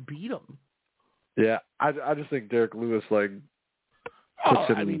into it and beat him. Yeah, I just think Derek Lewis puts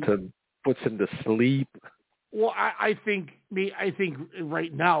him to sleep. Well, I think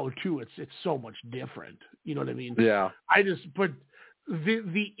right now too, it's so much different. You know what I mean? Yeah. But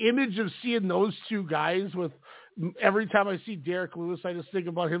the image of seeing those two guys with every time I see Derek Lewis, I just think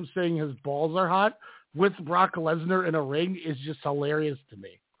about him saying his balls are hot with Brock Lesnar in a ring is just hilarious to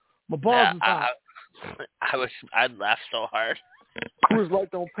me. My balls are hot. I'd laugh so hard. Coors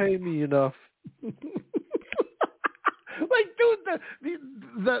Light don't pay me enough. Dude,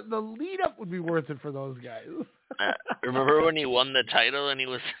 the lead up would be worth it for those guys. Remember when he won the title and he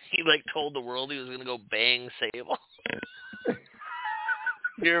told the world he was gonna go bang Sable?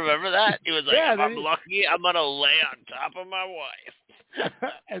 You remember that? He was like, if I'm lucky, I'm gonna lay on top of my wife.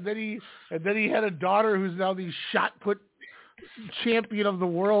 and then he had a daughter who's now the shot put champion of the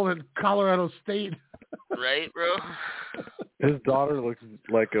world in Colorado State. Right, bro? His daughter looks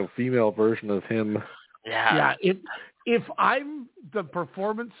like a female version of him. Yeah. If I'm the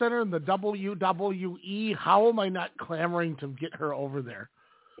Performance Center in the WWE, how am I not clamoring to get her over there?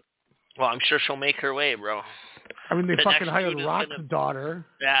 Well, I'm sure she'll make her way, bro. I mean, they fucking hired Rock's daughter.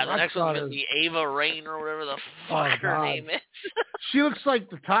 Yeah, the next one's going to be Ava Rain or whatever the fuck her name is. She looks like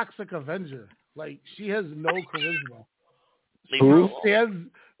the Toxic Avenger. Like, she has no charisma. Who? Stands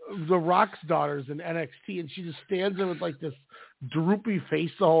the Rock's daughters in NXT, and she just stands there with, this droopy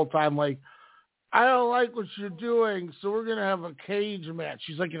face the whole time, I don't like what you're doing, so we're going to have a cage match.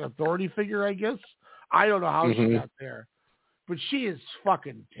 She's like an authority figure, I guess. I don't know how she got there. But she is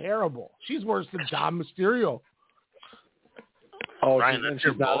fucking terrible. She's worse than Dom Mysterio. Oh, Ryan, that's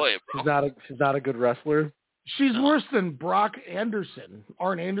your boy, bro. She's not a good wrestler? She's worse than Brock Anderson,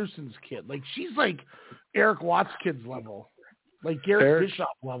 Arn Anderson's kid. She's like Eric Watts' kid's level. Like Garrett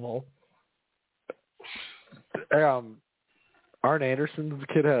Bischoff level. Arn Anderson's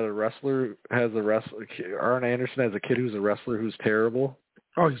kid Arn Anderson has a kid who's a wrestler who's terrible.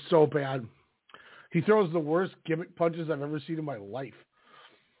 Oh, he's so bad. He throws the worst gimmick punches I've ever seen in my life.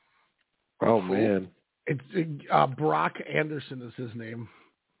 Oh, man. It's Brock Anderson is his name.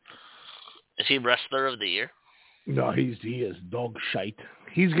 Is he Wrestler of the Year? No, he is dog shite.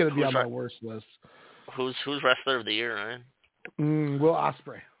 He's going to be on my worst list. Who's Wrestler of the Year, Ryan? Will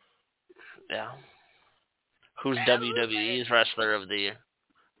Ospreay. Yeah. Who's WWE's Wrestler of the Year?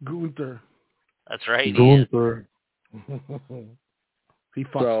 Gunther. That's right. Gunther. He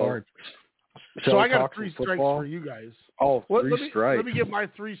fucks hard. So I got 3 strikes for you guys. Oh, 3 strikes. Let me get my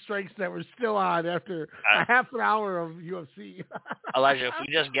 3 strikes that were still on after a half an hour of UFC. Elijah, if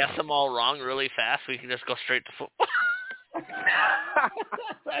we just guess them all wrong really fast, we can just go straight to football.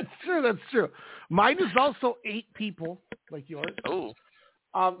 That's true. Mine is also 8 people, like yours. Oh.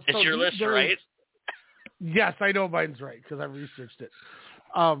 Is your list right? Yes, I know mine's right because I researched it.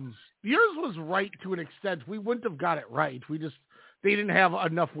 Yours was right to an extent. We wouldn't have got it right. They didn't have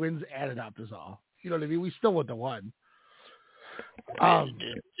enough wins added up is all. You know what I mean? We still wouldn't have won.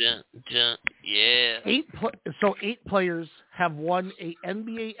 Yeah. 8 players have won a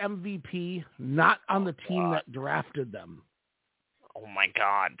NBA MVP not on the team that drafted them. Oh, my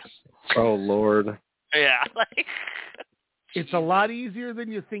God. Oh, Lord. Yeah. It's a lot easier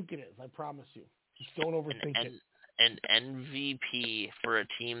than you think it is. I promise you. Just don't overthink it. An MVP for a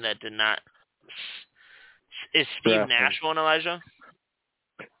team that did not. Is Steve Nash one, Elijah?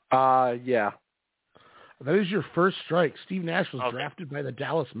 Yeah. That is your first strike. Steve Nash was drafted by the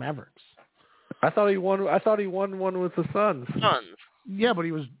Dallas Mavericks. I thought he won one with the Suns. Yeah, but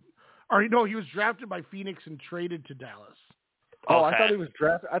he was drafted by Phoenix and traded to Dallas. Oh, okay. I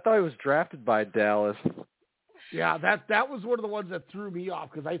thought he was drafted by Dallas. Yeah, that was one of the ones that threw me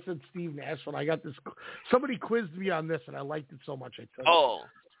off because I said Steve Nash when I got this. Somebody quizzed me on this, and I liked it so much I took it. Oh.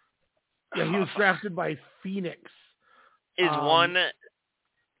 Yeah, he was drafted by Phoenix. And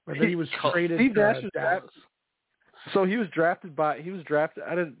then he was traded Steve to Nash Dallas. So Steve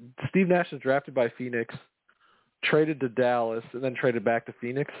Nash was drafted by Phoenix, traded to Dallas, and then traded back to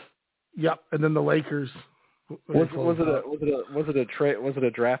Phoenix. Yep, and then the Lakers. Was it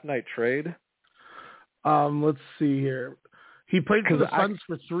a draft night trade? Let's see here. He played for the Suns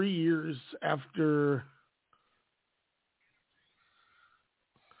for 3 years after.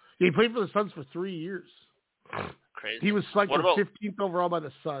 He played for the Suns for 3 years. Crazy. He was selected 15th overall by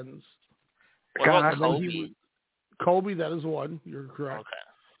the Suns. What about Kobe? Kobe, that is one. You're correct. Okay.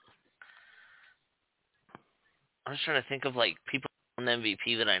 I'm just trying to think of people on the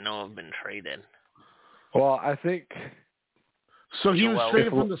MVP that I know have been traded. Well, I think. So he was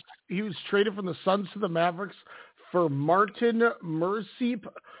traded from the Suns to the Mavericks for Martin Merciep,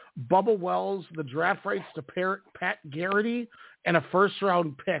 Bubba Wells, the draft rights to Pat Garrity, and a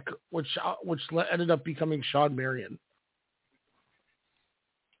first-round pick, which ended up becoming Sean Marion.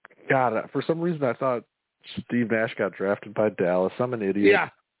 God, for some reason I thought Steve Nash got drafted by Dallas. I'm an idiot. Yeah.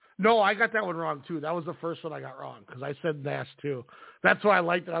 No, I got that one wrong, too. That was the first one I got wrong because I said Nash, too. That's why I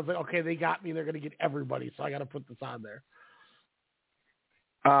liked it. I was like, okay, they got me. They're going to get everybody, so I got to put this on there.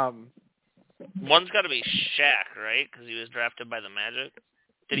 One's got to be Shaq, right? Because he was drafted by the Magic.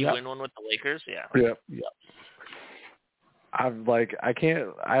 Did he win one with the Lakers? Yeah. Yep. I haven't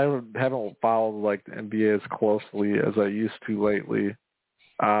followed the NBA as closely as I used to lately.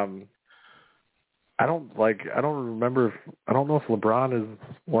 I don't remember. I don't know if LeBron has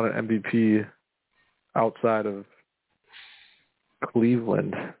won an MVP outside of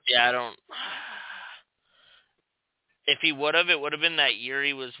Cleveland. Yeah, I don't. If he would have, it would have been that year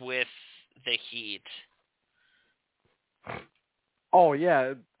he was with the Heat. Oh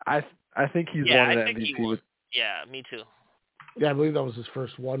yeah, I think he's won an MVP. Yeah, me too. Yeah, I believe that was his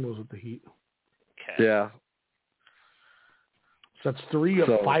first one was with the Heat. Okay. Yeah. So that's 3 of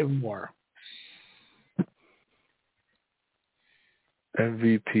 5 more.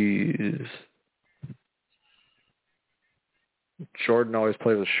 MVPs. Jordan always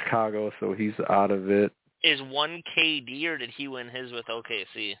plays with Chicago, so he's out of it. Is one KD or did he win his with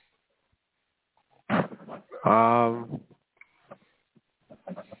OKC?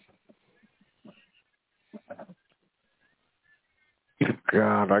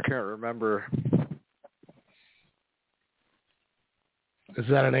 God, I can't remember. Is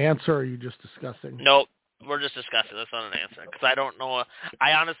that an answer, or are you just discussing? Nope, we're just discussing. That's not an answer because I don't know.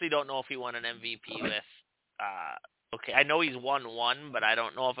 I honestly don't know if he won an MVP with. Okay, I know he's won one, but I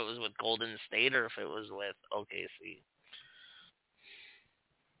don't know if it was with Golden State or if it was with OKC.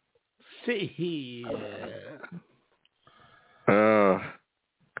 See here.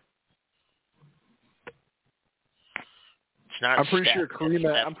 I'm pretty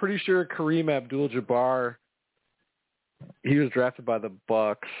sure Kareem Abdul-Jabbar. He was drafted by the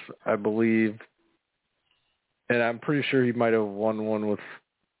Bucks, I believe, and I'm pretty sure he might have won one with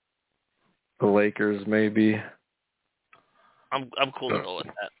the Lakers, maybe. I'm cool to go with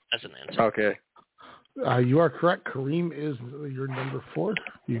that as an answer. Okay. You are correct. Kareem is your number 4.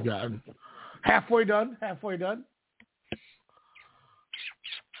 You got him. Halfway done. Halfway done.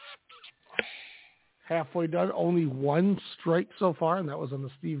 Only 1 strike so far, and that was on the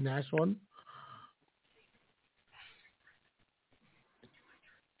Steve Nash one.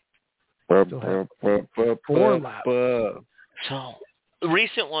 Still have 4 laps. So,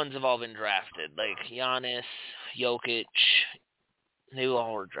 recent ones have all been drafted, like Giannis, Jokic. They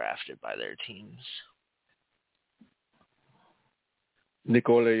all were drafted by their teams.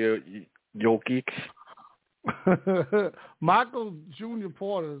 Nikola Jokic. Michael Jr.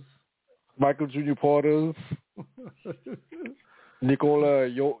 Porters. Nikola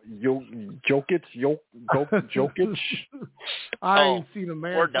Jokic. I ain't seen a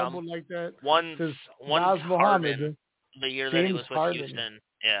man fumble like that. One's Harden. The year that he was with Harden. Houston.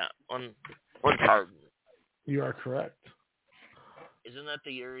 Yeah, one's Harden. You are correct. Isn't that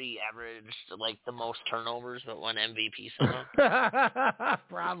the year he averaged the most turnovers but won MVP somehow?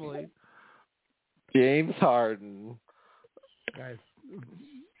 Probably. James Harden. Guys,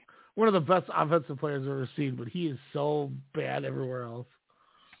 one of the best offensive players I've ever seen, but he is so bad everywhere else.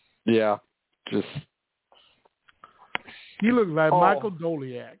 Yeah, just he looks like Michael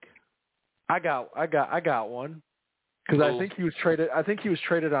Doliak. I got one because I think he was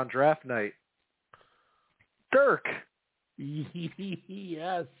traded on draft night. Dirk.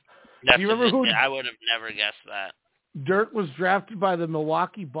 Yes. That's Do you remember who? I would have never guessed that. Dirk was drafted by the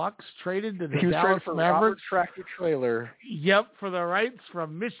Milwaukee Bucks, traded to the He was Dallas traded for Mavericks. Robert Tractor Trailer. Yep, for the rights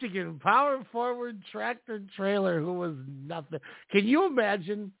from Michigan, power forward Tractor Trailer, who was nothing. Can you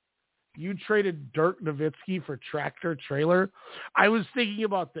imagine you traded Dirk Nowitzki for Tractor Trailer? I was thinking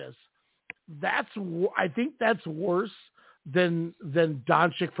about this. I think that's worse than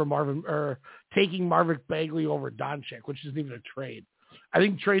Doncic for Marvin, or taking Marvin Bagley over Doncic, which isn't even a trade. I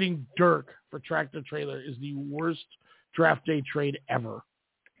think trading Dirk for Tractor Trailer is the worst draft day trade ever.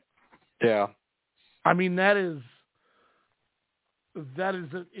 Yeah. I mean, that is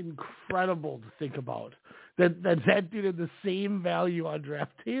incredible to think about. That dude had the same value on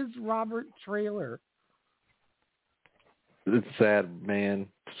draft day as Robert Trailer. It's sad, man.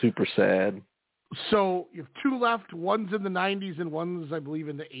 Super sad. So you have two left. One's in the 90s and one's, I believe,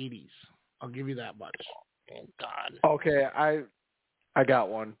 in the 80s. I'll give you that much. Oh God. Okay, I got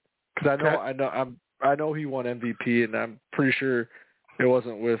one because I know he won MVP, and I'm pretty sure it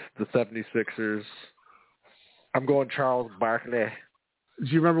wasn't with the 76ers. I'm going Charles Barkley. Do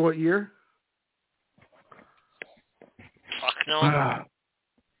you remember what year? Fuck no.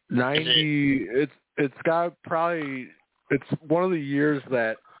 90. It's got probably. It's one of the years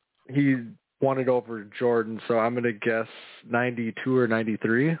that he won it over Jordan, so I'm gonna guess 92 or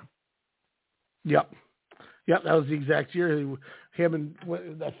 93. Yep, that was the exact year. Him and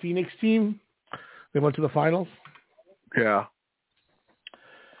that Phoenix team, they went to the finals. Yeah.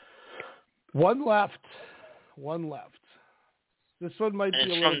 One left. This one might be a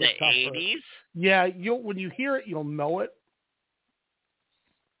little bit tougher. It's from the 80s? Yeah, when you hear it, you'll know it.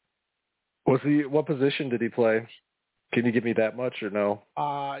 What position did he play? Can you give me that much or no?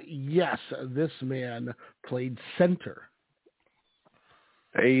 Yes, this man played center.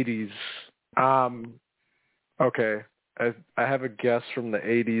 80s. Okay. I have a guess from the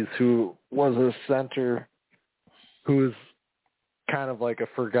 80s who was a center who is kind of like a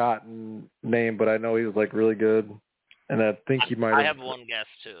forgotten name, but I know he was like really good. And I think he might have... I have one guess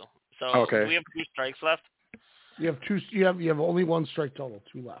too. So okay. We have 2 strikes left? You have two. You have only one strike total,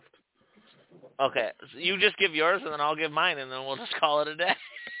 2 left. Okay. So you just give yours and then I'll give mine and then we'll just call it a day.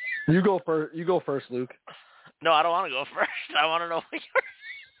 You go first, Luke. No, I don't want to go first. I want to know what yours.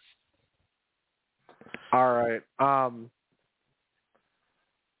 All right.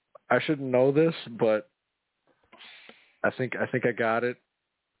 I shouldn't know this, but I think I got it.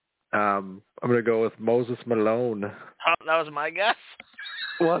 I'm gonna go with Moses Malone. Oh, that was my guess.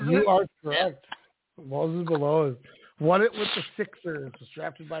 You are correct. Moses Malone won it with the Sixers. Was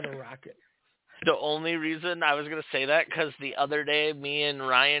drafted by the Rockets. The only reason I was going to say that because the other day me and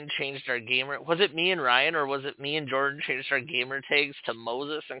Ryan changed our gamer. Was it me and Ryan or was it me and Jordan changed our gamer tags to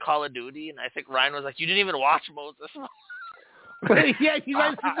Moses in Call of Duty? And I think Ryan was like, "You didn't even watch Moses." Yeah, you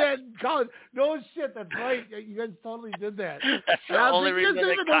guys did that in college. No shit, that's right. You guys totally did that. That's the only reason they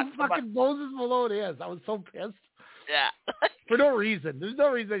know who fucking Moses Malone is. I was so pissed. Yeah. For no reason. There's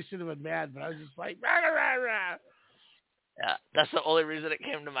no reason I should have been mad, but I was just like, rah, rah, rah. Yeah, that's the only reason it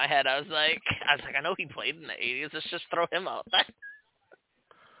came to my head. I was like, I know he played in the 80s. Let's just throw him out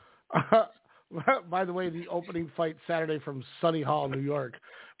there. By the way, the opening fight Saturday from Sunny Hall, New York.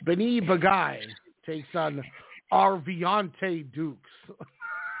 Beni Bagai takes on Arviante Dukes.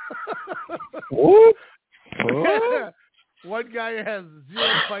 What? One guy has 0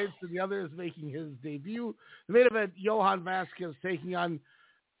 fights and the other is making his debut. The main event, Johan Vasquez taking on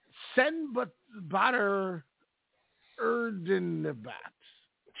Senbatar Erdenebat.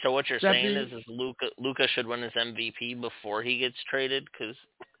 So what you're saying is Luka should win his MVP before he gets traded? Cause...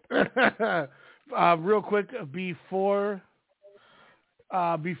 real quick, before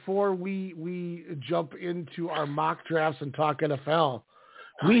we jump into our mock drafts and talk NFL,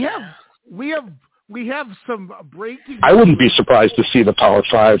 we have some breaking. I wouldn't be surprised to see the Power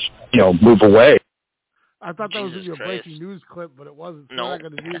Five, move away. I thought that was your breaking news clip, but it wasn't. So no, I'm not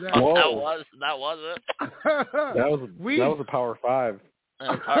going to do that. That was it. That was a Power Five.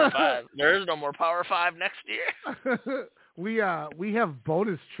 Power Five. There is no more Power Five next year. We have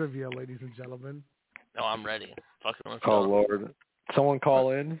bonus trivia, ladies and gentlemen. No, I'm ready. Fucking let's go. Oh Lord, someone call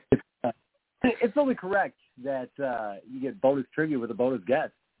in. It's only correct that you get bonus trivia with a bonus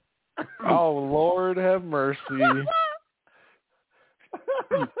guest. Oh Lord, have mercy.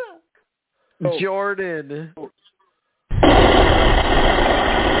 Jordan. I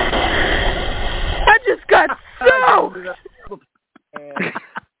just got soaked.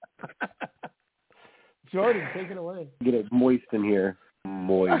 Jordan, take it away. Get it moist in here.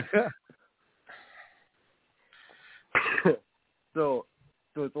 Moist. So,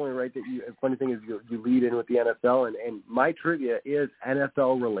 so it's only right that you. The funny thing is, you lead in with the NFL, and my trivia is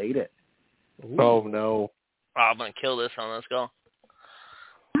NFL related. Ooh. Oh no! Oh, I'm gonna kill this one. Let's go.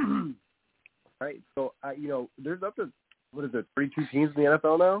 All right, so there's up to 32 teams in the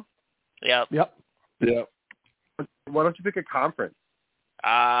NFL now. Yep. Why don't you pick a conference?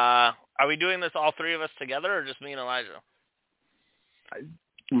 Are we doing this all three of us together, or just me and Elijah? It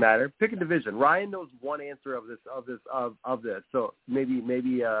doesn't matter. Pick a division. Ryan knows one answer of this. So maybe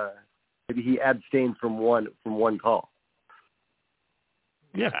he abstains from one call.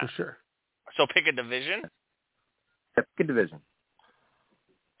 Yeah, for sure. So pick a division. Yeah, pick a division.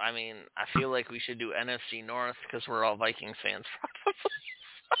 I mean, I feel like we should do NFC North because we're all Vikings fans.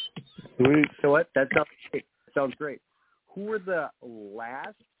 You know what? That sounds great. Who were the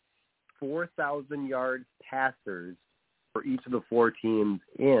last 4,000-yard passers for each of the four teams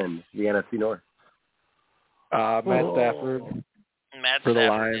in the NFC North? Matt Stafford. Matt for Stafford, the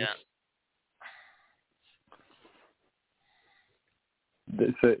Lions. Yeah.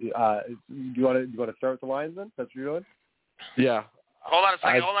 So, do you want to start with the Lions then? That's what you're doing? Yeah. Hold on a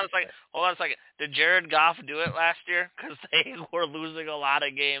second. Did Jared Goff do it last year? Because they were losing a lot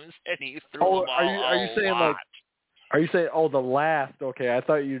of games, and he threw the ball are you saying lot. Are you saying the last? Okay, I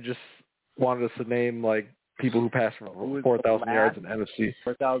thought you just wanted us to name people who passed for 4,000 yards in NFC.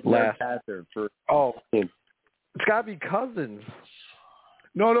 4,000 yards passer for it's got to be Cousins.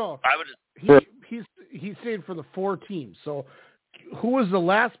 No. I would. He's saying for the four teams. So, who was the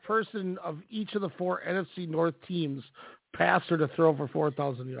last person of each of the four NFC North teams passer to throw for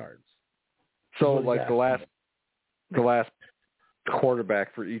 4,000 yards? So, the last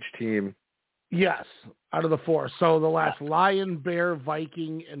quarterback for each team. Yes, out of the four. So the last Lion, Bear,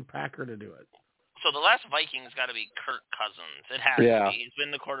 Viking, and Packer to do it. So the last Viking's got to be Kirk Cousins. It has to be. He's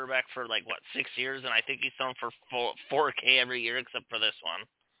been the quarterback for 6 years, and I think he's thrown for 4K every year except for this one.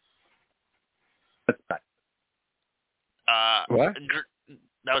 What?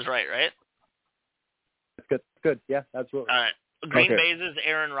 That was right? That's good. Yeah, absolutely. All right. Green Bay's is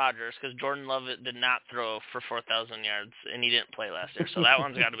Aaron Rodgers because Jordan Love did not throw for 4,000 yards, and he didn't play last year. So that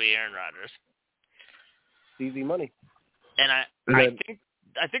one's got to be Aaron Rodgers. Easy money. And I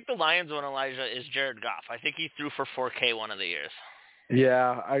think the Lions one, Elijah, is Jared Goff. I think he threw for 4K one of the years.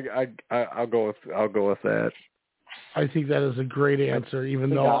 Yeah, I'll go with that. I think that is a great answer, even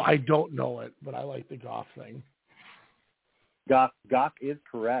though I don't know it, but I like the Goff thing. Goff is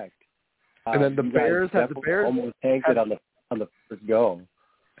correct. And then the Bears almost tanked it on the first go.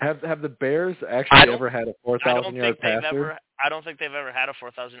 Have the Bears actually ever had a 4,000-yard passer? I don't think they've ever had a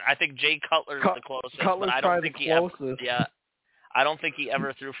 4,000. I think Jay Cutler's the closest. Cutler's but I don't think the closest. I don't think he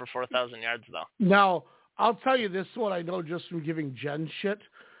ever threw for 4,000 yards though. Now, I'll tell you this one I know just from giving Jen shit,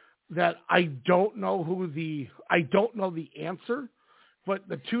 that I don't know the answer, but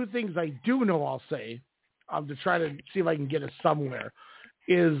the two things I do know I'll say, to try to see if I can get us somewhere,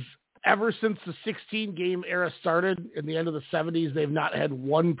 is ever since the 16-game era started in the end of the 70s, they've not had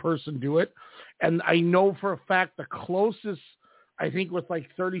one person do it. And I know for a fact the closest, I think with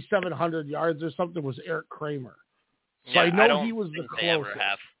 3,700 yards or something, was Eric Kramer. So I know he was the closest.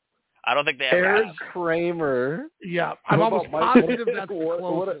 I don't think they ever have. Eric Kramer. Yeah, I'm almost positive that's the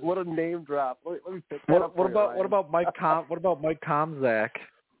closest. What a name drop. Let me pick that what, up. What about Mike Tomczak?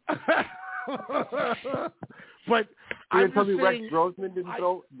 But you're telling me Rex Grossman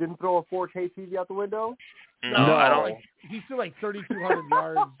didn't throw a 4K TV out the window? No, I don't. He threw 3,200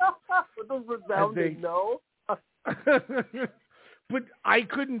 yards. With those resounding no. But I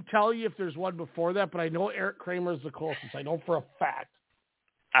couldn't tell you if there's one before that, but I know Eric Kramer is the closest. I know for a fact.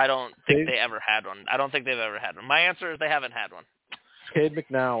 I don't think they ever had one. I don't think they've ever had one. My answer is they haven't had one. Cade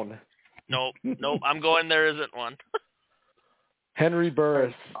McNown. Nope. I'm going there isn't one. Henry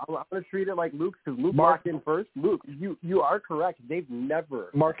Burris. I'm going to treat it like Luke because Luke walked in first. Luke, you are correct. They've never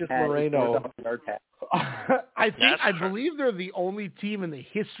Marcus Moreno. I believe they're the only team in the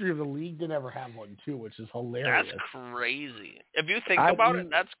history of the league that never have one too, which is hilarious. That's crazy. If you think about it,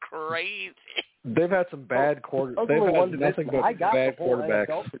 that's crazy. They've had some bad quarterbacks. They've had nothing but bad quarterbacks.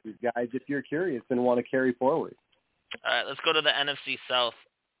 NFL for these guys, if you're curious and want to carry forward. All right, let's go to the NFC South.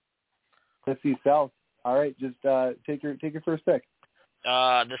 NFC South. All right, just take your first pick.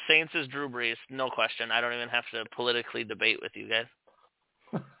 The Saints is Drew Brees, no question. I don't even have to politically debate with you guys.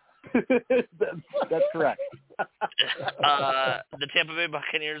 That's correct. The Tampa Bay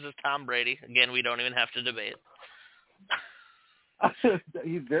Buccaneers is Tom Brady. Again, we don't even have to debate.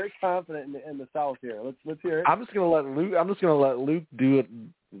 He's very confident in the South here. Let's hear it. I'm just gonna let Luke do it.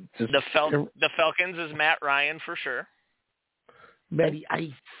 The Falcons is Matt Ryan for sure. Matty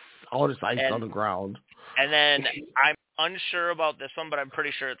Ice, all this ice on the ground. And then unsure about this one, but I'm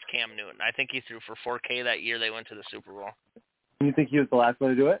pretty sure it's Cam Newton. I think he threw for $4K that year they went to the Super Bowl. You think he was the last one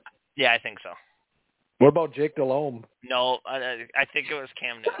to do it? Yeah, I think so. What about Jake Delhomme? No, I think it was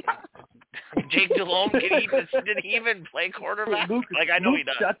Cam Newton. Jake Delhomme, did he even play quarterback? Luke, I know Luke he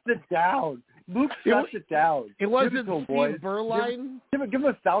does. shuts it down. Luke shuts it down. It wasn't Steve boys. Berline. Give him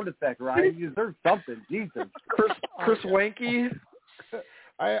a sound effect, Ryan. You deserve something. Jesus. Chris Wanky.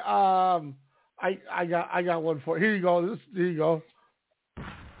 I got one for you. Here you go. Here you go.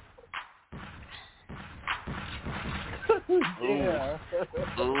 Yeah.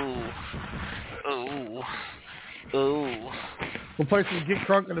 Ooh. We'll play some Get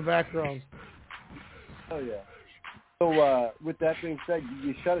Crunk in the background. Oh yeah. So with that being said,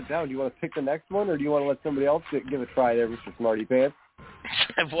 you shut it down. Do you want to pick the next one, or do you want to let somebody else give a try there, Mr. Smarty Pants?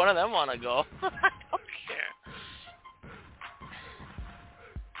 If one of them want to go, I don't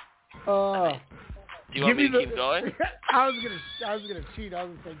care. Do you want me to keep going? I was gonna cheat. I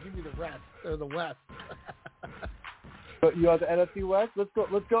was gonna say, give me the rest or the West. But you want the NFC West? Let's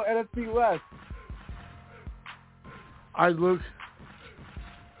go NFC West. All right, Luke.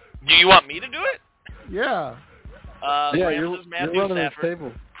 Do you want me to do it? Yeah. Rams is Matthew you're running Stafford. this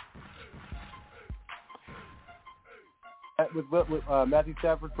table. With Matthew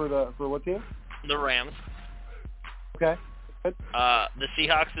Stafford for what team? The Rams. Okay. Good. The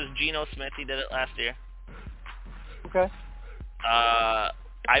Seahawks is Geno Smith. He did it last year. Okay. I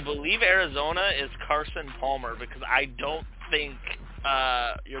believe Arizona is Carson Palmer because I don't think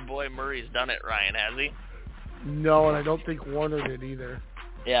your boy Murray's done it, Ryan, has he? No, and I don't think Warner did either.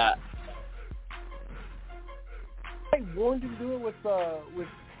 Yeah. Hey, Warren didn't do it with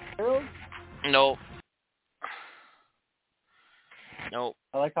Arrows? Nope.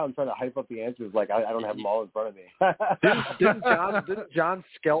 I like how I'm trying to hype up the answers. Like I don't have them all in front of me. Didn't John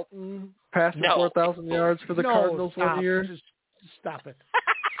Skelton pass for 4,000 yards for the Cardinals one year? Just stop it.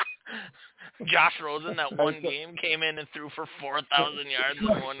 Josh Rosen, that one game, came in and threw for 4,000 yards in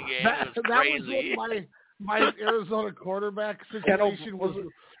one game. It was crazy. That was my Arizona quarterback situation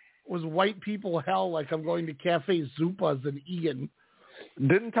was white people hell. Like I'm going to Cafe Zupas in Egan.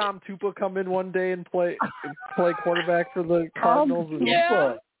 Didn't Tom Tupa come in one day and play quarterback for the Cardinals?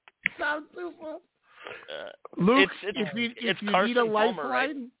 Yeah. Tom Tupa. Luke, if you need a lifeline, Palmer,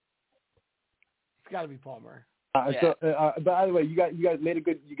 right? it's got to be Palmer. So, by the way, you guys made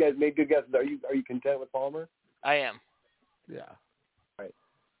good guesses. Are you content with Palmer? I am. Yeah. Right.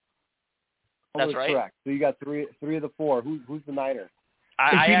 That's right. Correct. So you got three of the four. Who's the Niner?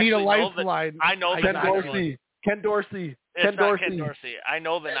 If you need a lifeline, I know Ken Dorsey. Ken Dorsey. It's not Ken Dorsey. I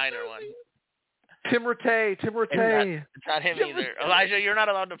know the Niner one. Tim Rattay. It's not him either. Elijah, you're not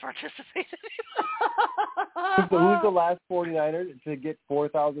allowed to participate. Who's the last 49er to get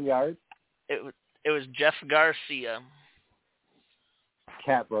 4,000 yards? It was Jeff Garcia.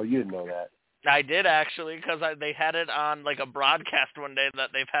 Cat, bro, you didn't know that. I did actually because they had it on like a broadcast one day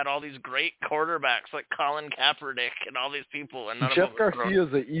that they've had all these great quarterbacks like Colin Kaepernick and all these people. And Jeff Garcia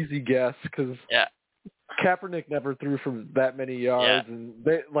is an easy guess because Kaepernick never threw for that many yards, and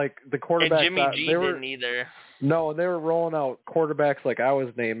they the quarterbacks. And Jimmy G didn't either. No, they were rolling out quarterbacks like I was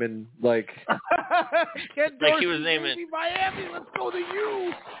naming, like he was naming Miami. Let's go to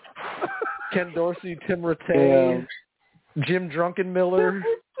you. Ken Dorsey, Tim Rattay, Jim Drunkenmiller.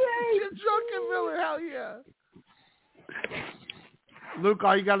 Jim Drunkenmiller, hell yeah. Luke,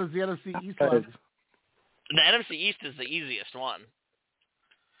 all you got is the NFC East left. The NFC East is the easiest one.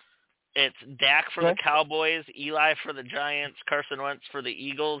 It's Dak for the Cowboys, Eli for the Giants, Carson Wentz for the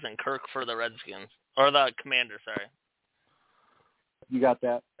Eagles, and Kirk for the Redskins. Or the Commanders, sorry. You got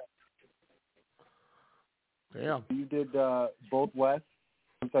that. Damn. You did both West.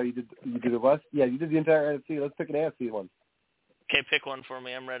 I'm sorry, you did the West? Yeah, you did the entire NFC. Let's pick an AFC one. Okay, pick one for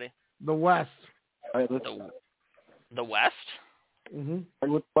me. I'm ready. The West. All right, The West?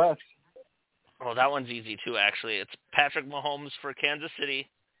 Mm-hmm. What's West? Oh, that one's easy, too, actually. It's Patrick Mahomes for Kansas City.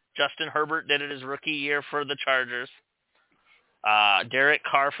 Justin Herbert did it his rookie year for the Chargers. Derek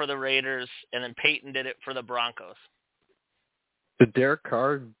Carr for the Raiders. And then Peyton did it for the Broncos. Did Derek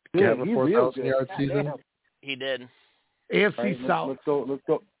Carr have a 4,000-yard season? Damn. He did. AFC South. Let's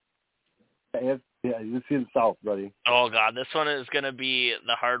go. Yeah, you see the South, buddy. Oh, God. This one is going to be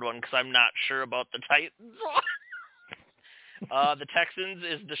the hard one because I'm not sure about the Titans. The Texans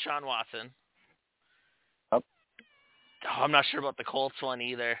is Deshaun Watson. Yep. Oh, I'm not sure about the Colts one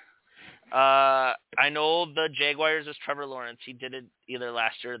either. I know the Jaguars is Trevor Lawrence. He did it either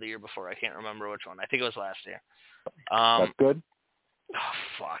last year or the year before. I can't remember which one. I think it was last year. That's good. Oh,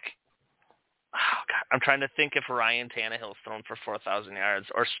 fuck. Oh, God. I'm trying to think if Ryan Tannehill's thrown for 4,000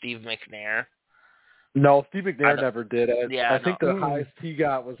 yards or Steve McNair. No, Steve McNair never did. Yeah, I think the highest he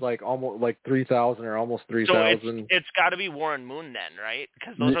got was like almost like 3,000 or almost 3,000. So it's got to be Warren Moon then, right?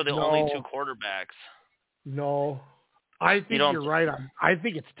 Because those are the only 2 quarterbacks. No, I think you're right on. I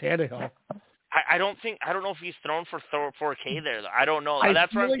think it's Tannehill. I don't know if he's thrown for 4K there. Though. I don't know. I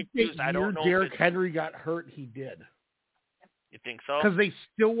That's feel why I'm like confused. I don't know. Derrick Henry got hurt. He did. You think so? Because they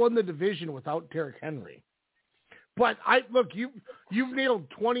still won the division without Derrick Henry. But you've nailed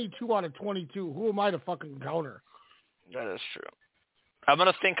 22 out of 22. Who am I to fucking counter? That is true. I'm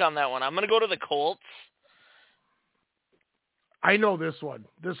gonna think on that one. I'm gonna go to the Colts. I know this one.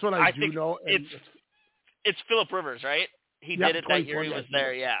 This one I do know. It's Phillip Rivers, right? He did it that year he was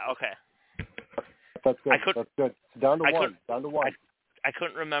there. Yeah. Okay. That's good. That's good. Down to one. I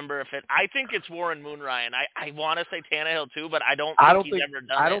couldn't remember if it. I think it's Warren Moon, Ryan. I want to say Tannehill too, but I don't think he's ever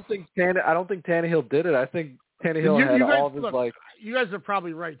done it. I don't think Tannehill did it. I think Tannehill had all of his like. You guys are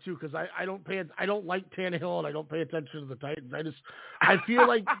probably right too, because I don't like Tannehill and I don't pay attention to the Titans. I feel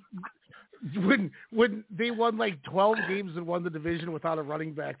like when they won like 12 games and won the division without a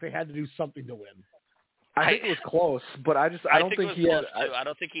running back, they had to do something to win. I think it was close, but I don't think he had. I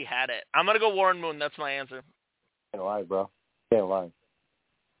don't think he had it. I'm gonna go Warren Moon. That's my answer. Can't lie, bro. Can't lie.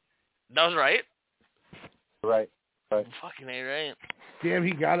 That was right. Right. Fucking A, right? Damn,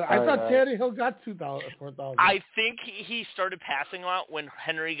 he got it. I thought Tannehill got 4,000. I think he started passing a lot when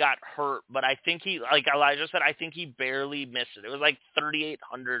Henry got hurt, but I think he, like Elijah said, I think he barely missed it. It was like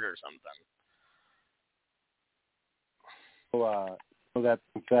 3,800 or something. So that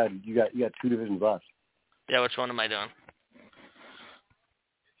said, you got 2 divisions left. Yeah, which one am I doing?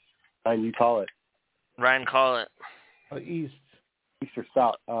 Ryan, you call it. Ryan, call it. East. East or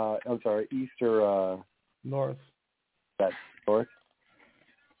south? I'm sorry, east or north. That's north.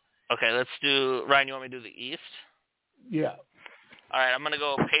 Okay, let's do. Ryan, you want me to do the East? Yeah. All right, I'm gonna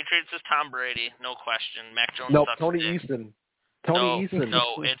go. Patriots is Tom Brady, no question. Mac Jones. No, Tony Easton. Tony Easton.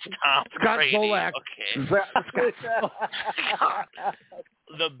 No, it's Tom Brady. Zolak. Okay.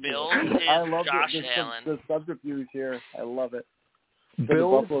 The Bills is I love Josh Allen. The subterfuge here. I love it.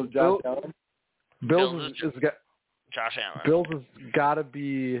 Bills is Josh Allen. Bills is Josh Allen. Bills has got to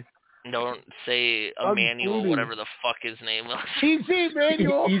be. Don't say Emmanuel, whatever the fuck his name was. EJ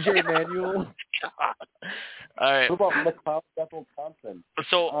Manuel. EJ Manuel. All right. What about McConnell Thompson?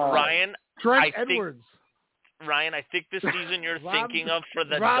 So Ryan, Trent Edwards. Ryan, I think this season you're thinking of for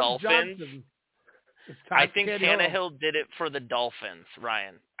the Rob Dolphins. Johnson. I think Tannehill did it for the Dolphins,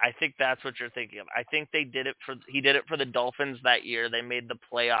 Ryan. I think that's what you're thinking of. I think he did it for the Dolphins that year. They made the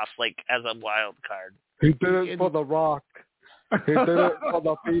playoffs like as a wild card. He did it for the Rock. He did it for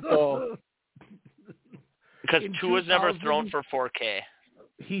the people. Because Tua's never thrown for 4K.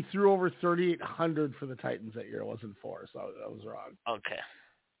 He threw over 3,800 for the Titans that year. It wasn't 4, so that was wrong. Okay.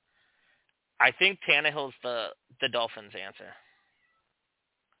 I think Tannehill's the Dolphins' answer.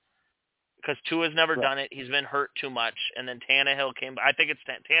 Because Tua's never done it. He's been hurt too much. And then Tannehill came. I think it's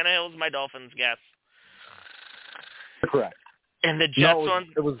Tannehill's my Dolphins' guess. Correct. And the Jets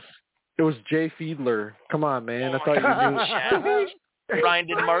one. It was Jay Fiedler. Come on, man. I thought you knew. Ryan,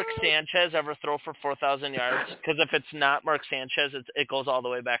 did Mark Sanchez ever throw for 4,000 yards? Because if it's not Mark Sanchez, it goes all the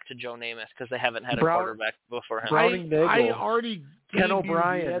way back to Joe Namath because they haven't had a quarterback before him. I already gave Ken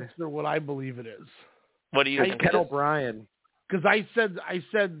O'Brien. you the answer what I believe it is. What do you think? Ken O'Brien. Because I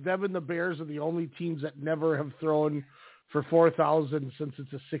said them and the Bears are the only teams that never have thrown for 4,000 since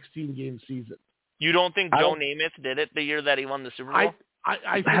it's a 16-game season. You don't think Joe Namath did it the year that he won the Super Bowl?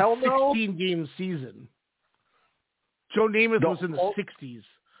 I think 16-game season. Joe Namath was in the 60s.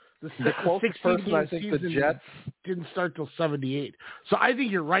 The closest person, I think, the Jets didn't start till 78. So I think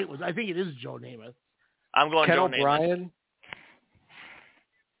you're right. I think it is Joe Namath. I'm going Ken Joe O'Brien.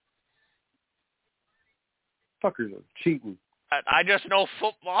 Namath. Fuckers are cheating. I just know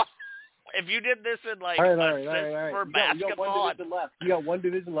football. If you did this in like all right. for basketball, you got one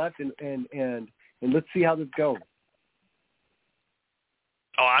division left, and let's see how this goes.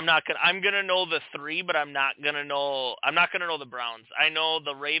 Oh, I'm gonna know the 3, but I'm not gonna know the Browns. I know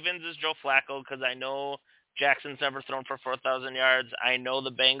the Ravens is Joe Flacco because I know Jackson's never thrown for 4,000 yards. I know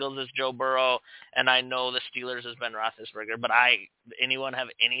the Bengals is Joe Burrow, and I know the Steelers has Ben Roethlisberger. But anyone have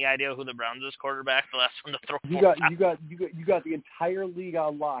any idea who the Browns is quarterback? The last one to throw. You got the entire league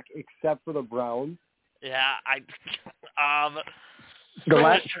on lock except for the Browns. Yeah,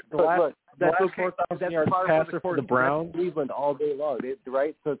 that's okay. 4,000 yards passer for the Browns. Cleveland all day long,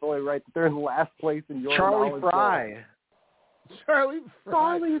 right? So it's only right that they're in last place in your Charlie Fry.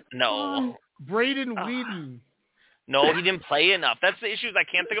 No. Braden Whedon. No, he didn't play enough. That's the issue. I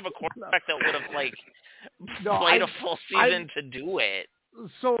can't think of a quarterback that would have played a full season to do it.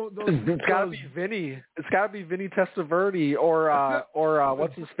 It's got to be Vinny. It's got to be Vinny Testaverde or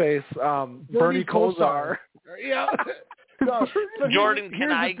what's his face, Bernie Kosar. Yeah. Jordan,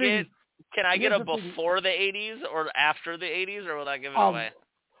 can I get a before the 80s or after the 80s, or will that give it away?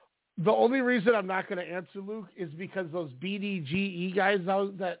 The only reason I'm not going to answer, Luke, is because those BDGE guys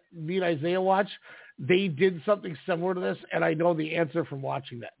that me and Isaiah watch, they did something similar to this, and I know the answer from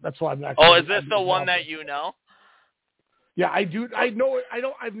watching that. That's why I'm not. Is this the one that you know? Yeah, I do. I know it.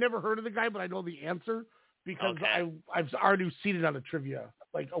 I've never heard of the guy, but I know the answer because I've already seen it on the trivia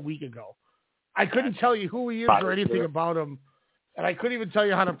like a week ago. I couldn't tell you who he is or anything about him, and I couldn't even tell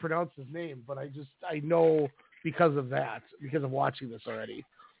you how to pronounce his name. But I know because of that, because of watching this already.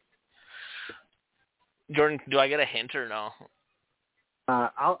 Jordan, do I get a hint or no?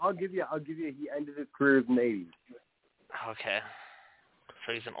 I'll give you. He ended his career in the 80s. Okay,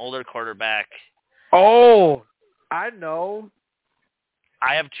 so he's an older quarterback. Oh, I know.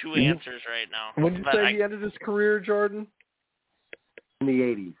 I have two answers right now. When did you say he ended his career, Jordan? In the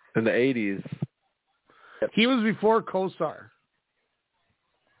 80s. In the 80s. He was before Kosar.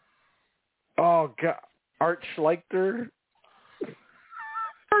 Oh God, Art Schleicher.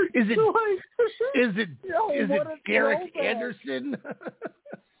 Is it Derek Anderson?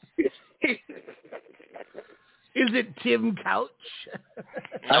 Is it Tim Couch?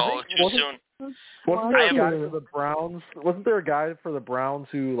 No, too soon. Wasn't there a guy for the Browns? Wasn't there a guy for the Browns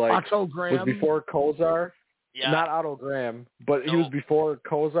who was before Kosar? Yeah. Not Otto Graham, but he was before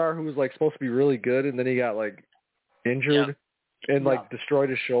Kosar, who was supposed to be really good, and then he got injured and destroyed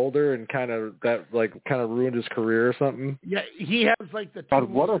his shoulder, and kind of ruined his career or something. Yeah, he has the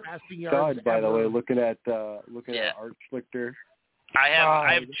what a passing yards stud, by ever. the way. Looking at Art Schlichter.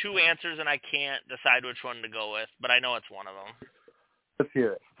 I have two answers, and I can't decide which one to go with, but I know it's one of them. Let's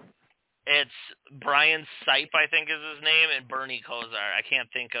hear it. It's Brian Sipe, I think is his name, and Bernie Kosar. I can't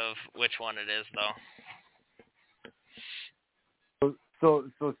think of which one it is, though. So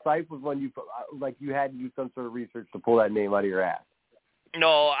Sipe was one you had to do some sort of research to pull that name out of your ass.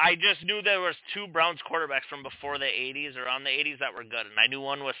 No, I just knew there was two Browns quarterbacks from before the 80s or on the 80s that were good, and I knew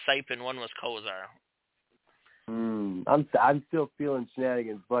one was Sipe and one was Kosar. I'm still feeling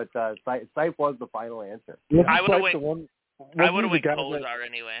shenanigans, but Sipe was the final answer. I would have went Kosar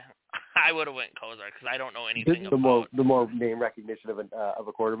anyway. I would have went Kosar because I don't know anything about the more name recognition of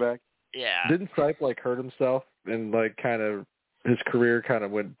a quarterback. Yeah. Didn't Sipe hurt himself and kind of his career kind of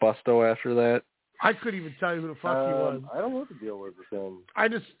went busto after that? I couldn't even tell you who the fuck he was. I don't know what the deal was with him.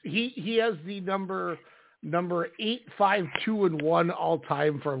 He has the number 852-1 all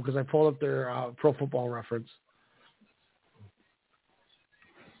time for him because I pulled up their Pro Football Reference.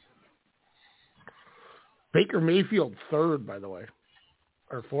 Baker Mayfield third, by the way,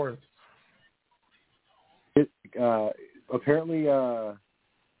 or fourth. Apparently,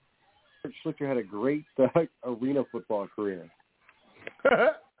 Schlichter had a great arena football career.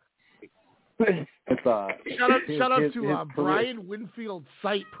 Shout out to Brian Winfield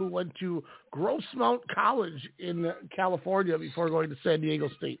Sipe, who went to Grossmount College in California before going to San Diego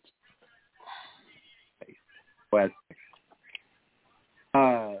State. West.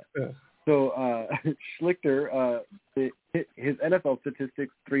 So Schlichter, his NFL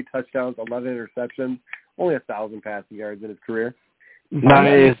statistics: 3 touchdowns, 11 interceptions, only 1,000 passing yards in his career.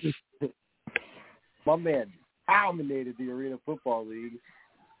 Nice. My man dominated the Arena Football League.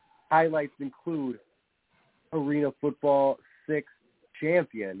 Highlights include Arena Football 6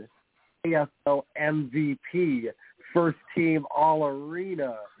 champion, AFL MVP, first team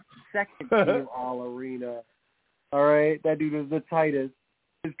All-Arena, second team All-Arena. All right, that dude is the tightest.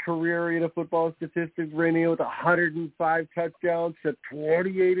 His career Arena Football statistics ranging with 105 touchdowns to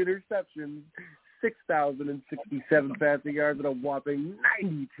 28 interceptions, 6,067 passing yards, and a whopping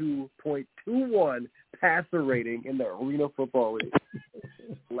 92.21 passer rating in the Arena Football League.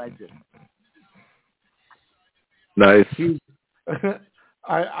 Legend. Nice. You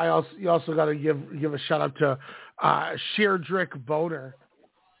also got to give a shout out to Sherdrick Boner,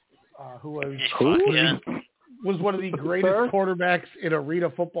 who was one of the greatest quarterbacks in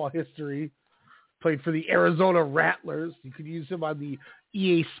Arena Football history. Played for the Arizona Rattlers. You could use him on the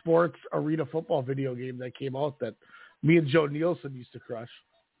EA Sports Arena Football video game that came out that me and Joe Nielsen used to crush.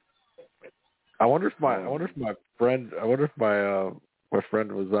 I wonder if my friend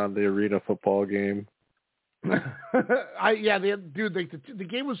was on the Arena Football game. The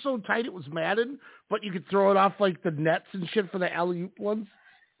game was so tight it was Madden, but you could throw it off the nets and shit for the alley-oop ones.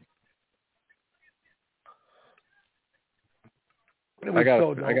 I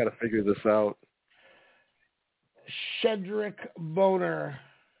gotta figure this out. Shedrick Boner.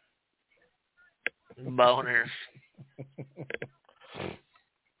 Boners.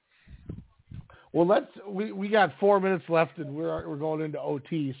 Well, we got 4 minutes left, and we're going into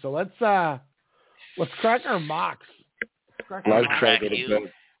OT. So let's crack our mocks. I'm gonna try to go to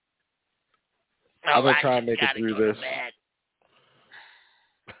bed. I'm gonna try and make it through this.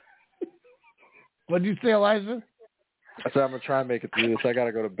 What did you say, Elijah? I said I'm gonna try and make it through this. I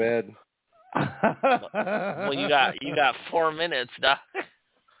gotta go to bed. Well, you got 4 minutes, Doc.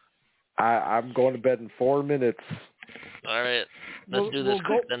 I'm going to bed in 4 minutes. All right, let's do this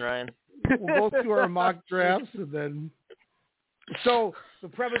quick then, Ryan. We'll go through our mock drafts, and then. So the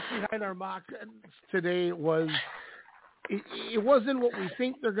premise behind our mock today was it wasn't what we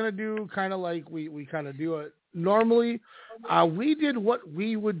think they're going to do, kind of like we kind of do it normally. We did what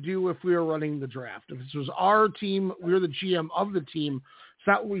we would do if we were running the draft. If this was our team, we were the GM of the team. It's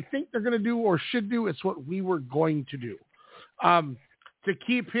not what we think they're going to do or should do. It's what we were going to do. To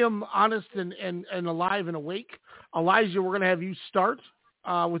keep him honest and alive and awake, Elijah, we're going to have you start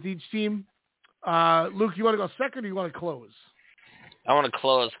with each team. Luke, you want to go second or you want to close? I want to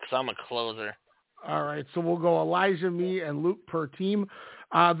close because I'm a closer. All right, so we'll go Elijah, me, and Luke per team.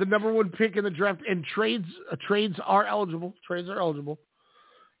 The number one pick in the draft, and trades are eligible. Trades are eligible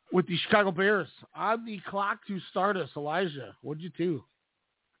with the Chicago Bears on the clock to start us. Elijah, what'd you do?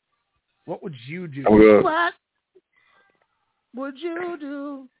 What would you do? What would you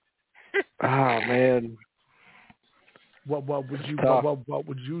do? Oh man. What would you what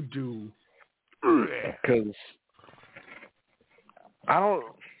would you do? Because I don't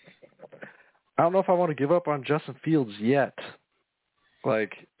know if I want to give up on Justin Fields yet.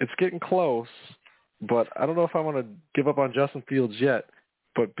 Like, it's getting close, but I don't know if I want to give up on Justin Fields yet.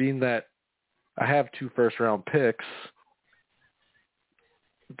 But being that I have 2 first-round picks,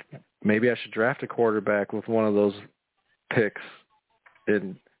 maybe I should draft a quarterback with one of those picks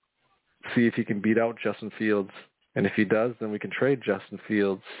and see if he can beat out Justin Fields. And if he does, then we can trade Justin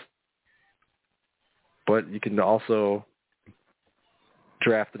Fields. But you can also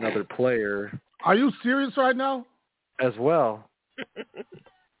draft another player. Are you serious right now? As well.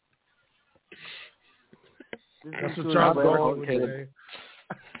 That's what Charles Barkley would say.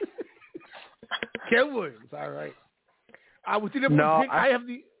 Ken Williams, all right. With the number one pick, I have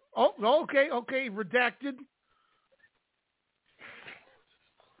the. Oh, okay, redacted.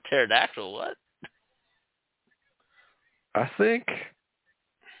 Pterodactyl, what? I think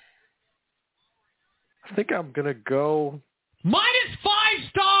I'm gonna go -5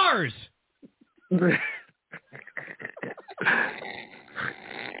 stars.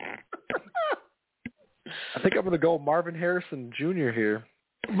 I think I'm gonna go Marvin Harrison Jr. here.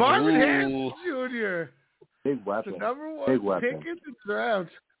 Marvin Harrison Jr. Big weapon. The number one pick in the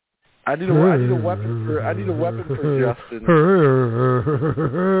draft. I need a weapon for Justin.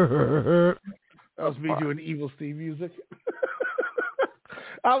 That was me doing evil Steve music.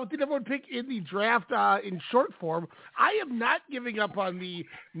 With the number one pick in the draft in short form, I am not giving up on the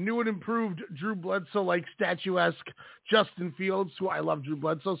new and improved Drew Bledsoe, like statuesque Justin Fields, who I love Drew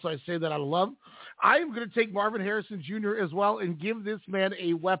Bledsoe, so I say that out of love. I am going to take Marvin Harrison Jr. as well and give this man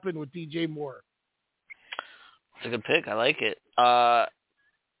a weapon with DJ Moore. It's a good pick. I like it.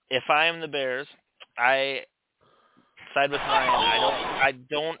 If I am the Bears, I side with Ryan. I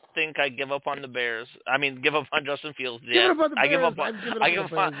don't think I give up on the Bears. I mean, give up on Justin Fields. Yeah, I give up on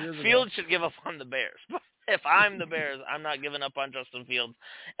Fields should give up on the Bears. But if I'm the Bears, I'm not giving up on Justin Fields,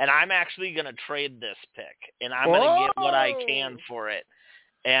 and I'm actually going to trade this pick, and I'm going to get what I can for it.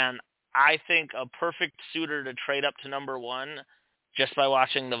 And I think a perfect suitor to trade up to number one, just by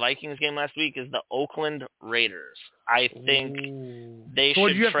watching the Vikings game last week, is the Oakland Raiders. I think they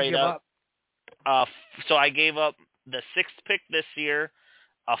should trade up. So I gave up the 6th pick this year,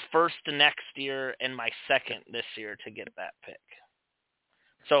 a 1st next year, and my 2nd this year to get that pick.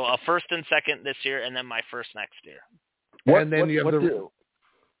 So a 1st and 2nd this year, and then my 1st next year. What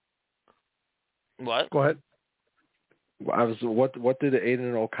did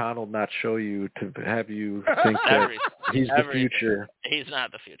Aiden O'Connell not show you to have you think that he's the future? He's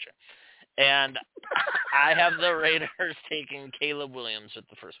not the future. And I have the Raiders taking Caleb Williams with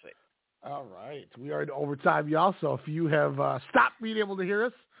the 1st pick. All right. We are in overtime, y'all. So if you have stopped being able to hear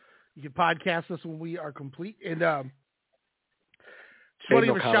us, you can podcast us when we are complete. And just want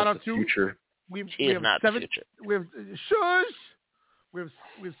to give a shout out to we have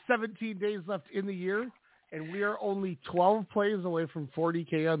 17 days left in the year, and we are only 12 plays away from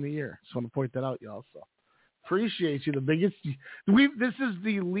 40K on the year. Just want to point that out, y'all. So appreciate you. This is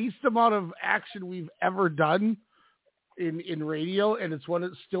the least amount of action we've ever done in radio, and it's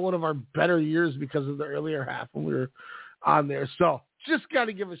still one of our better years because of the earlier half when we were on there. So just got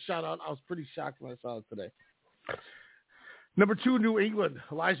to give a shout out. I was pretty shocked when I saw it today. Number 2, New England.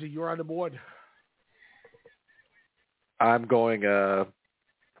 Elijah, you're on the board. I'm going.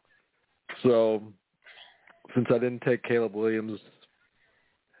 So since I didn't take Caleb Williams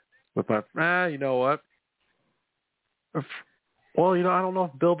with my, you know what? Well, I don't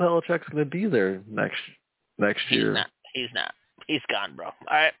know if Bill Belichick's going to be there next year. He's not. He's gone, bro. All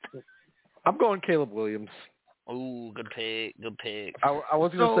right. I'm going Caleb Williams. Ooh, good pick. Good pick. I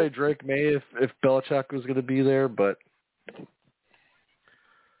was going to say Drake May if Belichick was going to be there, but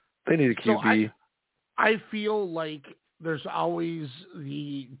they need a QB. So I feel like there's always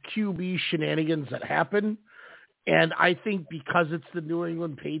the QB shenanigans that happen, and I think because it's the New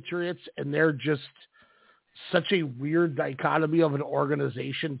England Patriots and they're just such a weird dichotomy of an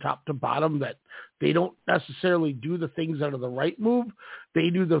organization top to bottom that they don't necessarily do the things that are the right move. They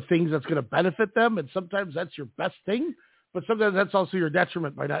do the things that's going to benefit them, and sometimes that's your best thing, but sometimes that's also your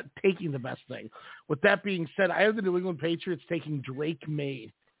detriment by not taking the best thing. With that being said, I have the New England Patriots taking Drake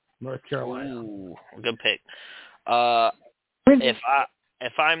May, North Carolina. Ooh, good pick. If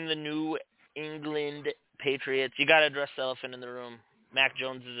I'm the New England Patriots, you got to address the elephant in the room. Mac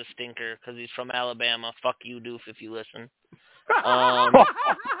Jones is a stinker because he's from Alabama. Fuck you, Doof, if you listen.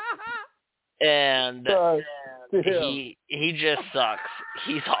 And he just sucks.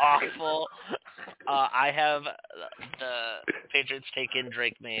 He's awful. I have the Patriots taking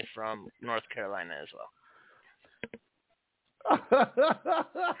Drake May from North Carolina as well.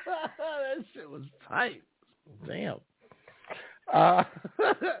 That shit was tight. Damn.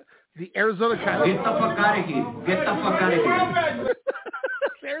 The Arizona Cardinals. Get the fuck out of here. Get the fuck out of here.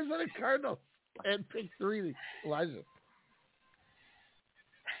 Arizona Cardinals and pick 3, Elijah.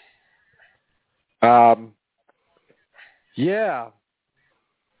 Yeah.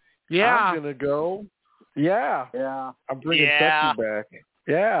 I'm gonna go. Yeah. I'm bringing Sexy back.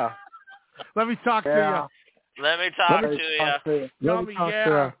 Yeah. Let me talk to you. Let me talk to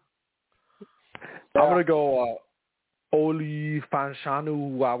you. I'm gonna go Oli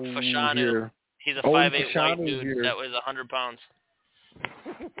Fashanu here. He's a 5'8" white dude that weighs 100 pounds.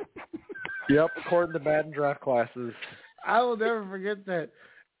 Yep, according to Madden draft classes. I will never forget that.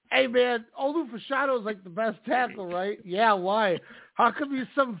 Hey, man, Olu Fashanu is like the best tackle, right? Yeah, why? How come he's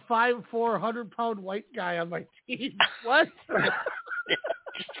some 5'4", 100-pound white guy on my team? What? Just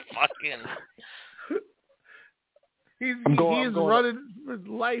fucking. He is running for his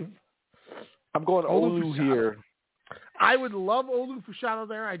life. I'm going Olu here. I would love Olu Fashanu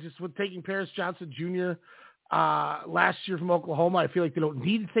there. I just with taking Paris Johnson Jr. Last year from Oklahoma, I feel like they don't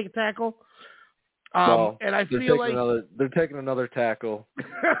need to take a tackle. And I feel like they're taking another tackle.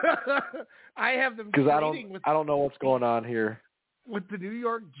 I have them because I don't know what's going on here with the New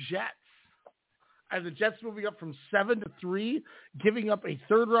York Jets. I have the Jets moving up from 7 to 3, giving up a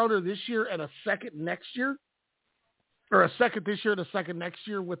 3rd rounder this year and a 2nd next year, or a 2nd this year and a 2nd next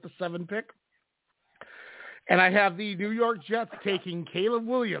year with the 7 pick. And I have the New York Jets taking Caleb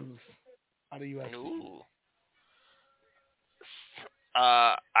Williams out of USC. Ooh.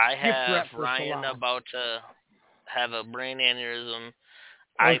 I have Ryan about to have a brain aneurysm.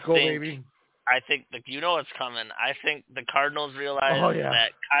 Let's go, baby. I think you know what's coming. I think the Cardinals realize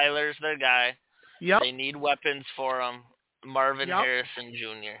that Kyler's their guy. Yep. They need weapons for him. Marvin Harrison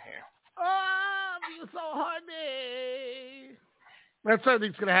Jr. here. Oh, you're so horny. That's what I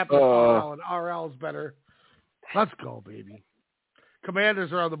think's going to happen to RL, and RL's better. Let's go, baby.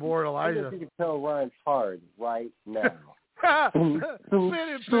 Commanders are on the board, Elijah. You can tell Ryan's hard right now.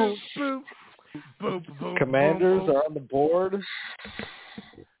 Commanders are on the board.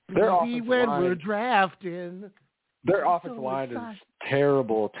 Their offensive line, we're drafting. Their offensive line is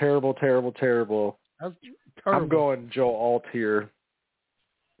terrible. That's terrible. I'm going Joe Alt here.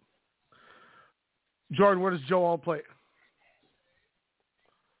 Jordan, where does Joe Alt play?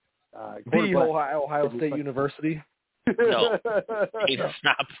 The Ohio State University. No, he does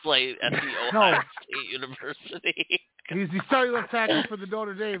not play at the Ohio State University. He's the starting left tackle for the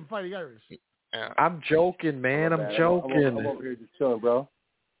Notre Dame Fighting Irish. Yeah. I'm joking, man. I'm joking. I'm over here just chilling, bro.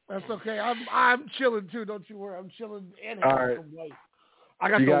 That's okay. I'm chilling too. Don't you worry. I'm chilling and having some white. I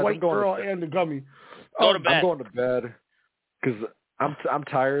got the white girl and the gummy. Go to bed. I'm going to bed because I'm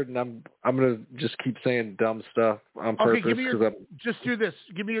tired and I'm gonna just keep saying dumb stuff on purpose. Okay, just do this.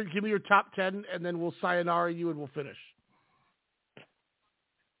 Give me your top 10, and then we'll sayonara you and we'll finish.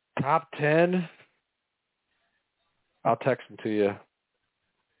 Top 10. I'll text them to you.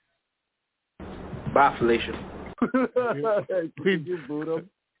 Bye, Felicia. Did you boot him?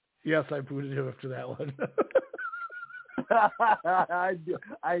 Yes, I booted him after that one.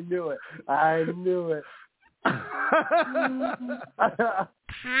 I knew it.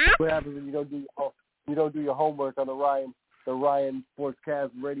 What happens when you don't do your homework on the Ryan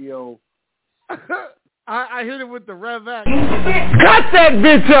SportsCast Radio? I hit him with the Rev X. Cut that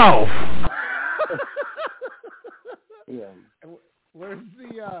bitch off!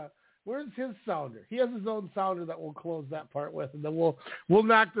 Where's his sounder? He has his own sounder that we'll close that part with, and then we'll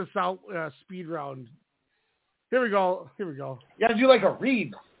knock this out speed round. Here we go. You gotta do like a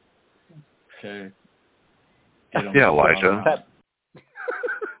read. Okay. Yeah, Elijah.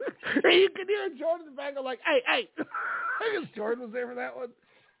 You can hear Jordan in the back. I'm like, hey. I guess Jordan was there for that one.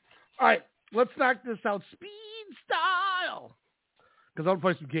 All right, let's knock this out speed style. Because I want to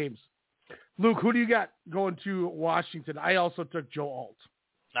play some games. Luke, who do you got going to Washington? I also took Joe Alt.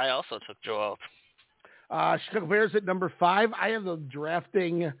 I also took Joe Alt. Chicago Bears at number 5. I have them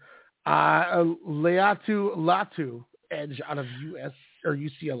drafting Leatu Latu edge out of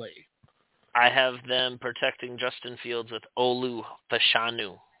UCLA. I have them protecting Justin Fields with Olu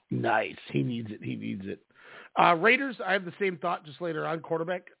Fashanu. Nice. He needs it. Raiders, I have the same thought just later on.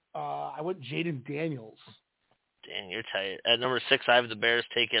 Quarterback, I went Jaden Daniels. Dang, you're tight. At number 6, I have the Bears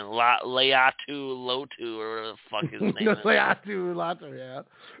taking Leatu Lotu, or whatever the fuck his name is. Leatu Latu,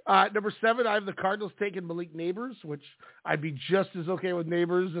 yeah. Number 7, I have the Cardinals taking Malik Neighbors, which I'd be just as okay with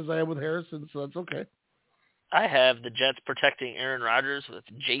Neighbors as I am with Harrison, so that's okay. I have the Jets protecting Aaron Rodgers with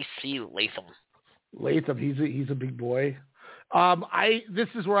J.C. Latham. He's a big boy. This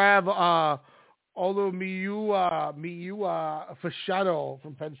is where I have Olumiyu Fashano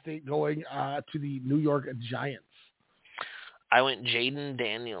from Penn State going to the New York Giants. I went Jaden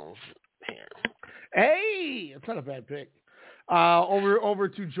Daniels here. Hey, it's not a bad pick. Over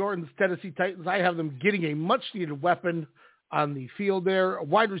to Jordan's Tennessee Titans. I have them getting a much-needed weapon on the field there. A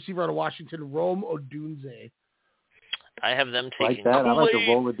wide receiver out of Washington, Rome Odunze. I have them taking like that. I like to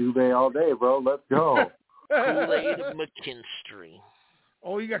roll a Dubé all day, bro. Let's go. Kool-Aid McKinstry.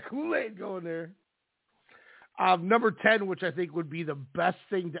 Oh, you got Kool-Aid going there. Number 10, which I think would be the best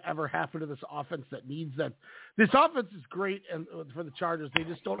thing to ever happen to this offense that needs that. This offense is great, and for the Chargers, they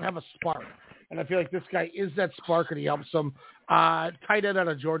just don't have a spark. And I feel like this guy is that spark, and he helps them. Tight end out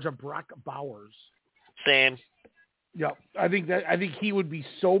of Georgia, Brock Bowers. Same. Yeah, I think he would be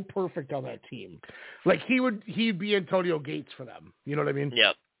so perfect on that team. Like he'd be Antonio Gates for them. You know what I mean?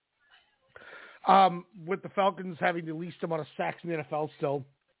 Yep. With the Falcons having the least amount of sacks in the NFL still,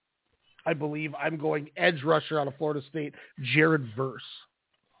 I believe I'm going edge rusher out of Florida State, Jared Verse.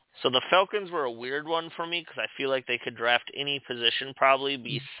 So the Falcons were a weird one for me because I feel like they could draft any position probably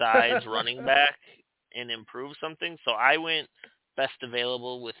besides running back and improve something. So I went best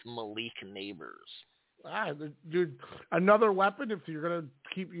available with Malik Neighbors. Dude, another weapon if you're going to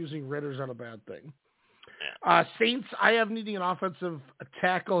keep using Ritter's not a bad thing. Yeah. Saints, I have needing an offensive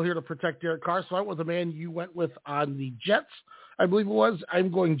tackle here to protect Derek Carr, so I went with the man you went with on the Jets, I believe it was.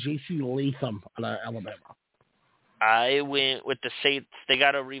 I'm going J.C. Latham out of Alabama. I went with the Saints. They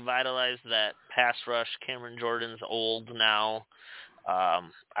got to revitalize that pass rush. Cameron Jordan's old now.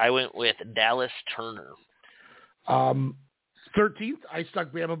 I went with Dallas Turner. 13th, I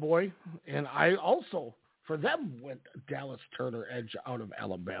stuck Bama Boy, and I also, for them, went Dallas Turner edge out of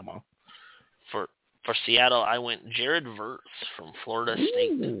Alabama. For Seattle, I went Jared Verse from Florida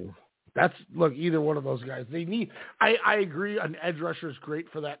State. Look, either one of those guys. They need. I agree. An edge rusher is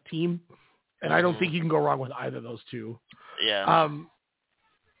great for that team, and I don't think you can go wrong with either of those two. Yeah.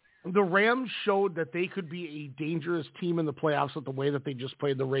 The Rams showed that they could be a dangerous team in the playoffs with the way that they just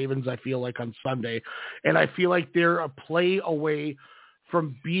played the Ravens, I feel like, on Sunday. And I feel like they're a play away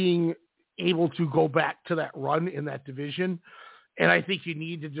from being able to go back to that run in that division. And I think you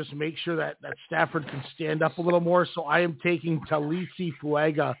need to just make sure that Stafford can stand up a little more. So I am taking Talisi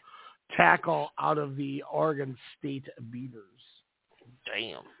Fuega, tackle out of the Oregon State Beavers.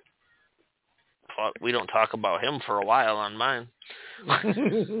 Damn. We don't talk about him for a while on mine.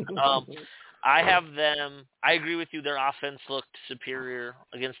 I have them. I agree with you. Their offense looked superior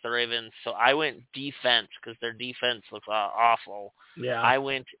against the Ravens, so I went defense because their defense looks awful. Yeah. I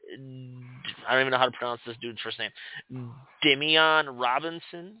went. I don't even know how to pronounce this dude's first name. Demian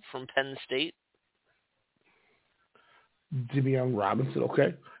Robinson from Penn State. Demian Robinson.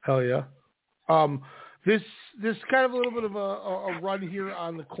 Okay. Hell yeah. This kind of a little bit of a run here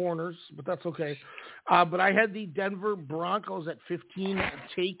on the corners, but that's okay. But I had the Denver Broncos at 15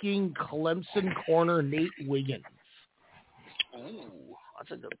 taking Clemson corner Nate Wiggins. Ooh,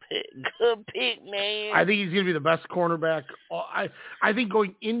 that's a good pick. Good pick, man. I think he's going to be the best cornerback. I think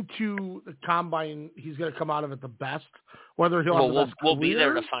going into the combine, he's going to come out of it the best. Whether he'll have the best we'll be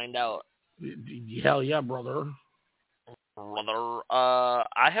there to find out. Hell yeah, brother.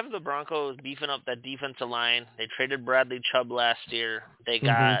 I have the Broncos beefing up that defensive line. They traded Bradley Chubb last year. They've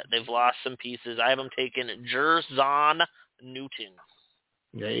lost some pieces. I have them taking Jerzon Newton.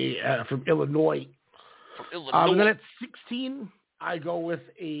 Yeah, from Illinois. And then at 16, I go with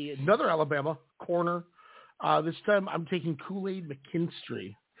another Alabama corner. This time I'm taking Kool-Aid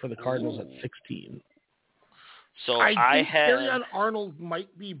McKinstry for the Cardinals at 16. So I think Terrion Arnold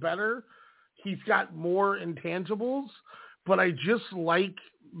might be better. He's got more intangibles, but I just like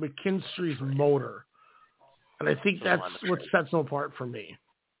McKinstry's motor. And I think that's what sets him apart for me.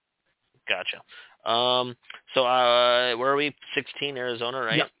 Gotcha. So where are we? 16, Arizona,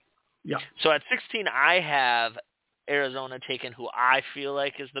 right? Yeah. So at 16, I have Arizona taking who I feel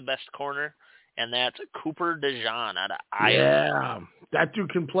like is the best corner, and that's Cooper DeJean out of Iowa. Yeah, that dude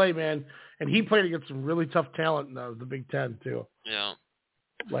can play, man. And he played against some really tough talent in the Big Ten, too. Yeah.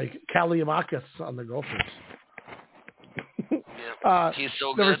 Like Kaliamakis on the Gophers. He's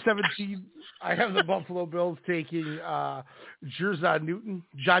so number good. 17, I have the Buffalo Bills taking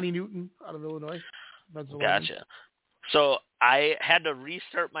Johnny Newton out of Illinois. Gotcha. So I had to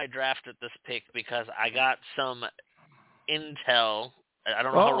restart my draft at this pick because I got some intel. I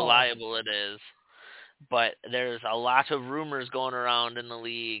don't know how reliable it is, but there's a lot of rumors going around in the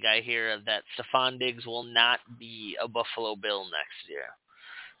league. I hear that Stephon Diggs will not be a Buffalo Bill next year.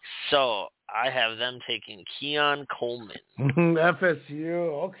 So I have them taking Keon Coleman.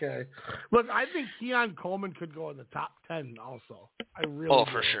 FSU, okay. Look, I think Keon Coleman could go in the top 10 also. I really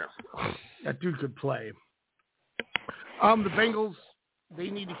do. For sure. That dude could play. The Bengals,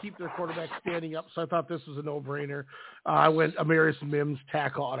 they need to keep their quarterback standing up, so I thought this was a no-brainer. I went Amarius Mims,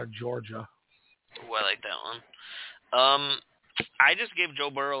 tackle out of Georgia. Oh, I like that one. I just gave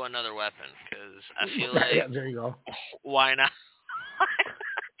Joe Burrow another weapon because I feel like... Yeah, there you go. Why not?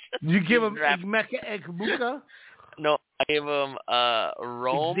 You give him Emeka Egbuka? No, I gave him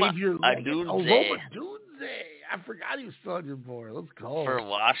Rome Odunze. Rome Odunze. I forgot he was still on your board. Let's go. For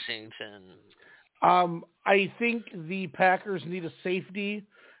Washington. I think the Packers need a safety,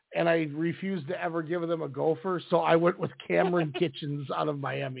 and I refuse to ever give them a gopher, so I went with Cameron Kitchens out of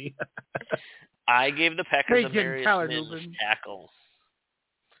Miami. I gave the Packers a Amarius Mims tackle.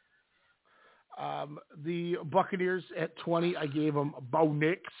 The Buccaneers at 20, I gave them Bo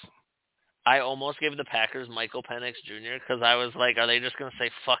Nix. I almost gave the Packers Michael Penix Jr. because I was like, are they just going to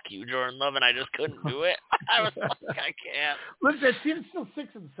say, fuck you, Jordan Love? And I just couldn't do it. I was like, I can't. Look, that team's still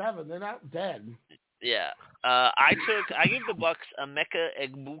 6-7. They're not dead. Yeah. I gave the Bucs Emeka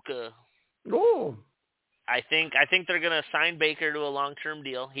Egbuka. Oh. I think they're going to sign Baker to a long-term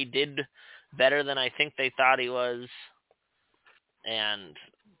deal. He did better than I think they thought he was. And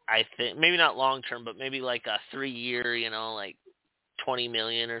I think maybe not long-term, but maybe like a 3-year, like $20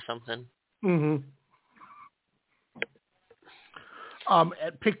 million or something. Mm-hmm.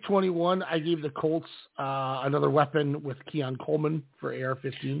 At pick 21, I gave the Colts another weapon with Keon Coleman for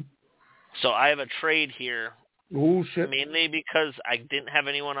AR-15. So I have a trade here. Oh, shit. Mainly because I didn't have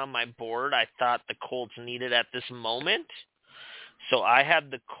anyone on my board I thought the Colts needed at this moment. So I had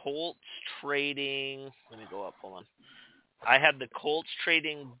the Colts trading. Let me go up. Hold on. I had the Colts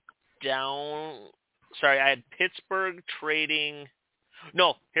trading down. Sorry, I had Pittsburgh trading.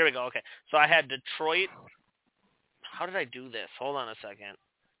 No, here we go. Okay. So I had Detroit. How did I do this? Hold on a second.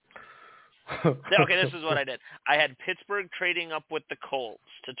 Okay, this is what I did. I had Pittsburgh trading up with the Colts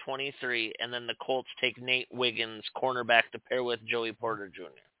to 23, and then the Colts take Nate Wiggins, cornerback, to pair with Joey Porter Jr.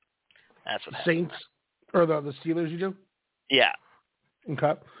 That's what happened. Saints, or the Steelers you do? Yeah.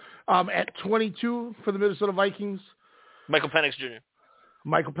 Okay. At 22 for the Minnesota Vikings. Michael Penix Jr.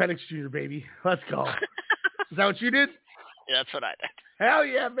 Michael Penix Jr., baby. Let's go. Is that what you did? Yeah, that's what I did. Hell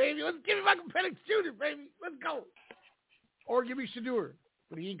yeah, baby. Let's give me Michael Penix Jr., baby. Let's go. Or give me Shador.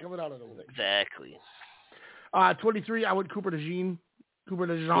 But he ain't coming out of the way. Exactly. 23, I went Cooper DeJean.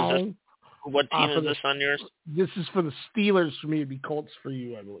 What team is this on yours? This is for the Steelers for me. It'd be Colts for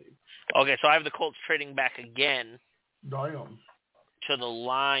you, I believe. Okay, so I have the Colts trading back again. Damn. To the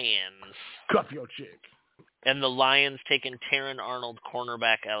Lions. Cuff your chick. And the Lions taking Terran Arnold,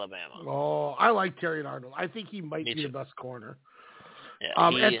 cornerback, Alabama. Oh, I like Terran Arnold. I think he might be the best corner.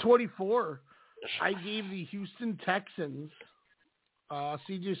 Yeah, at 24, I gave the Houston Texans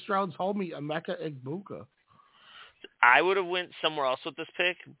C.J. Stroud's homie, Emeka Egbuka. I would have went somewhere else with this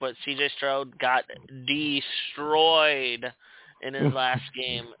pick, but C.J. Stroud got destroyed in his last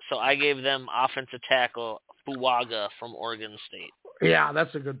game, so I gave them offensive tackle Fuaga from Oregon State. Yeah,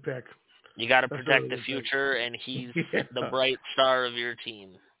 that's a good pick. You got to protect the future, and he's the bright star of your team.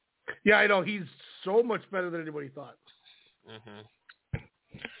 Yeah, I know. He's so much better than anybody thought. Mm-hmm.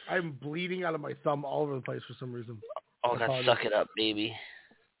 I'm bleeding out of my thumb all over the place for some reason. Oh, God, suck it up, baby.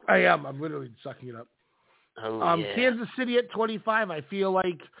 I am. I'm literally sucking it up. Oh, yeah. Kansas City at 25. I feel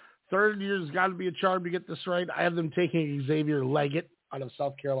like third year's got to be a charm to get this right. I have them taking Xavier Leggett out of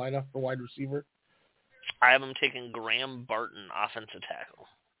South Carolina for wide receiver. I have him taking Graham Barton, offensive tackle.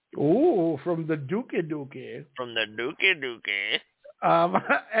 Ooh, from the Duke. From the Duke.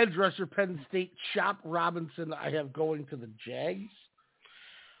 Edge rusher, Penn State, Chop Robinson, I have going to the Jags.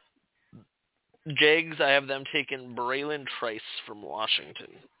 Jags, I have them taking Braylon Trice from Washington.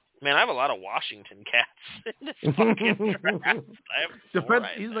 Man, I have a lot of Washington cats in this fucking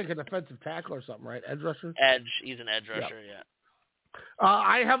draft. He's like a defensive tackle or something, right? Edge rusher? He's an edge rusher, yeah.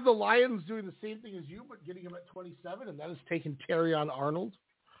 I have the Lions doing the same thing as you, but getting him at 27, and that is taking Terrion Arnold.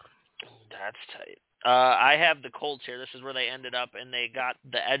 That's tight. I have the Colts here. This is where they ended up, and they got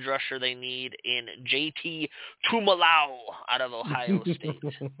the edge rusher they need in JT Tumalau out of Ohio State.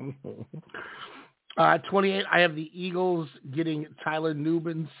 28, I have the Eagles getting Tyler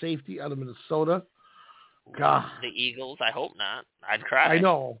Nubin, safety out of Minnesota. God. The Eagles? I hope not. I'd cry. I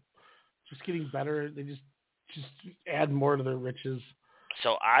know. Just getting better. They just add more to their riches.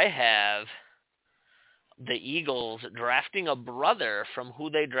 So I have the Eagles drafting a brother from who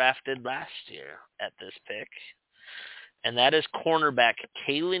they drafted last year at this pick, and that is cornerback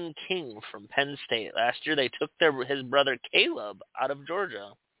Kalen King from Penn State. Last year they took his brother Caleb out of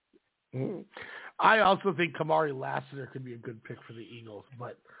Georgia. I also think Kamari Lassiter could be a good pick for the Eagles,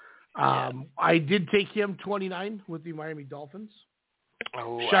 but I did take him 29 with the Miami Dolphins.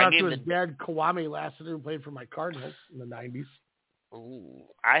 Shout out to his dad, Kwame Lassiter, who played for my Cardinals in the 90s. Ooh,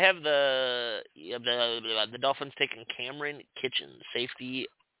 I have the Dolphins taking Cameron Kitchens, safety,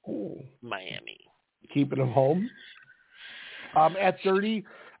 Miami. Keeping him home. At 30,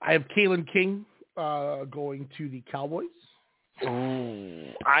 I have Kalen King going to the Cowboys.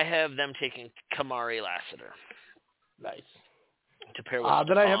 Ooh, I have them taking Kamari Lassiter. Nice. To pair with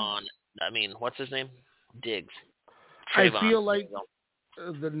what's his name? Diggs. Trayvon. I feel like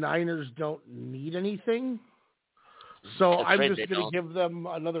the Niners don't need anything. So I'm just going to give them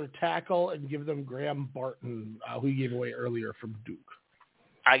another tackle and give them Graham Barton, who he gave away earlier from Duke.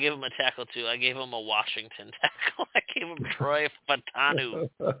 I gave him a tackle, too. I gave him a Washington tackle. I gave him Troy Fatanu.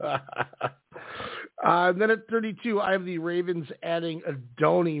 Then at 32, I have the Ravens adding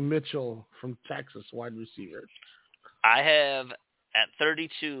Adonai Mitchell from Texas, wide receiver. I have, at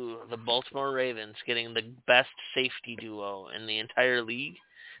 32, the Baltimore Ravens getting the best safety duo in the entire league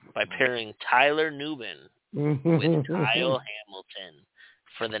by pairing Tyler Nubin with Kyle Hamilton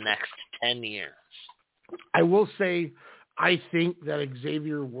for the next 10 years. I will say, I think that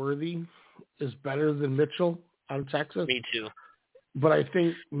Xavier Worthy is better than Mitchell out of Texas. Me too. But I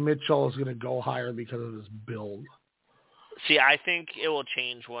think Mitchell is going to go higher because of his build. See, I think it will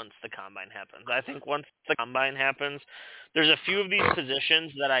change once the combine happens. I think once the combine happens, there's a few of these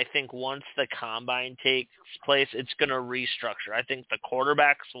positions that I think once the combine takes place, it's going to restructure. I think the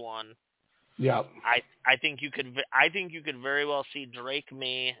quarterback's one. Yeah. I think you could very well see Drake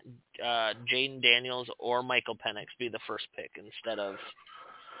May, Jaden Daniels, or Michael Penix be the first pick instead of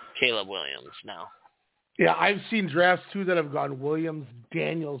Caleb Williams now. Yeah, I've seen drafts too that have gone Williams,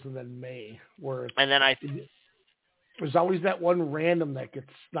 Daniels, and then May. And then there's always that one random that gets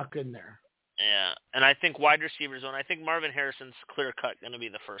stuck in there. Yeah, and I think wide receivers one. I think Marvin Harrison's clear cut going to be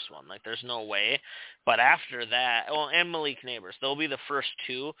the first one. Like, there's no way. But after that, and Malik Neighbors, they'll be the first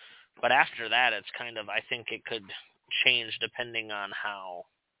two. But after that, it's kind of, I think it could change depending on how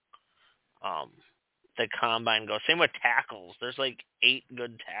the combine goes. Same with tackles. There's like 8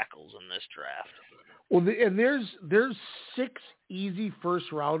 good tackles in this draft. Well, and there's 6 easy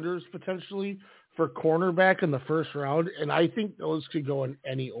first rounders potentially for cornerback in the first round, and I think those could go in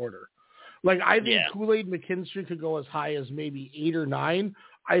any order. Like, I think Kool-Aid McKinstry could go as high as maybe 8 or 9.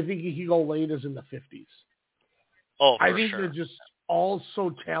 I think he could go late as in the 50s. Oh, I think they're just all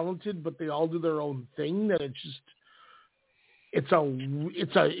so talented, but they all do their own thing that it's going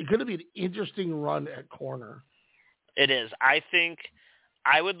to be an interesting run at corner. It is. I think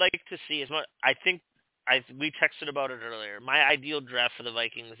I would like to see as much. We texted about it earlier. My ideal draft for the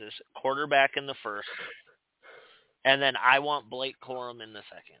Vikings is quarterback in the first, and then I want Blake Corum in the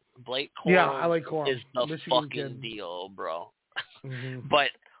second. Blake Corum, I like Corum. Is the Michigan fucking deal, bro. Mm-hmm. But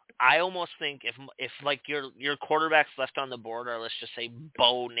I almost think if like your quarterbacks left on the board are, let's just say,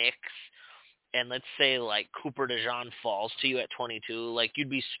 Bo Nix, and let's say like Cooper DeJean falls to you at 22, like, you'd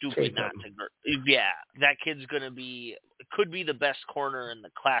be stupid not to. Yeah, that kid's could be the best corner in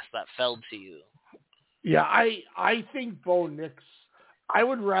the class that fell to you. Yeah, I think Bo Nix. I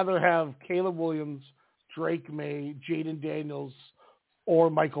would rather have Caleb Williams, Drake May, Jaden Daniels,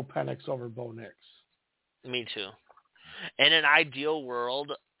 or Michael Penix over Bo Nix. Me too. In an ideal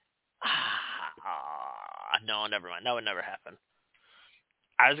world, no, never mind. That would never happen.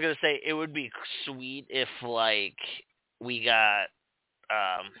 I was going to say it would be sweet if, like, we got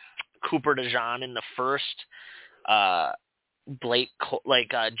Cooper DeJean in the first,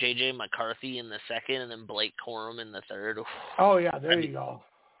 J.J. McCarthy in the second, and then Blake Corum in the third. Oh, yeah, there you go.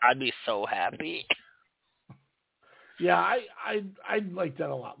 I'd be so happy. Yeah, I'd like that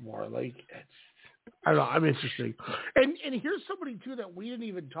a lot more. Like, I don't know, I'm interesting. And here's somebody, too, that we didn't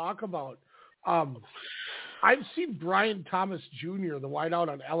even talk about. I've seen Brian Thomas Jr., the wideout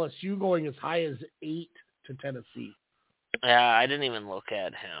on LSU, going as high as 8 to Tennessee. Yeah, I didn't even look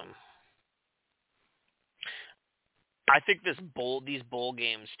at him. I think these bowl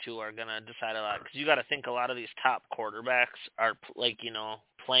games, too, are going to decide a lot. Because you got to think a lot of these top quarterbacks are,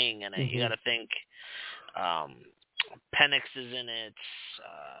 playing in it. Mm-hmm. You got to think Penix is in it.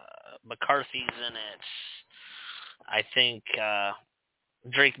 McCarthy's in it. I think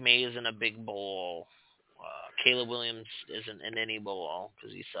Drake May is in a big bowl. Caleb Williams isn't in any bowl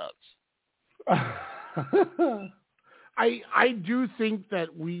because he sucks. I do think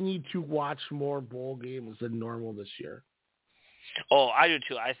that we need to watch more bowl games than normal this year. Oh, I do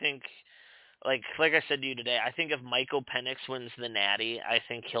too. I think, like I said to you today, I think if Michael Penix wins the Natty, I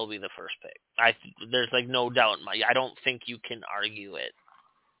think he'll be the first pick. There's no doubt in I don't think you can argue it.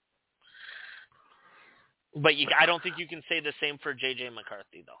 But I don't think you can say the same for J.J.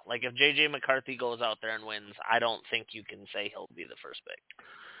 McCarthy, though. Like, if J.J. McCarthy goes out there and wins, I don't think you can say he'll be the first pick.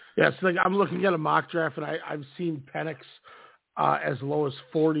 Yes, I'm looking at a mock draft, and I've seen Penix as low as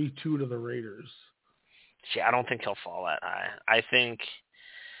 42 to the Raiders. See, I don't think he'll fall that high. I think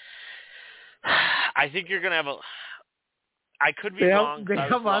you're going to have I could be wrong. They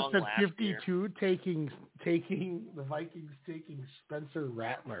have us at 52 taking the Vikings taking Spencer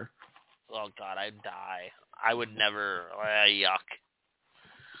Rattler. Oh, God, I'd die. I would never. Yuck.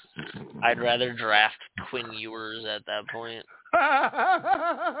 I'd rather draft Quinn Ewers at that point.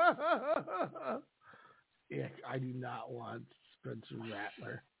 Yeah, I do not want Spencer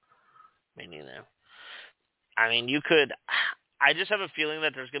Rattler. Me neither. I mean, you could. I just have a feeling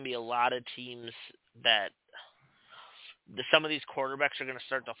that there's going to be a lot of teams that some of these quarterbacks are going to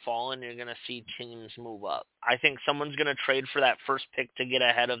start to fall, and you're going to see teams move up. I think someone's going to trade for that first pick to get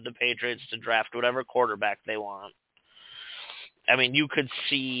ahead of the Patriots to draft whatever quarterback they want. I mean, you could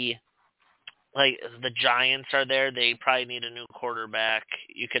see, like, the Giants are there. They probably need a new quarterback.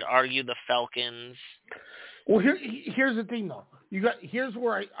 You could argue the Falcons. Well, here's the thing, though. Here's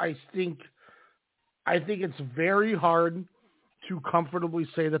where I think it's very hard to comfortably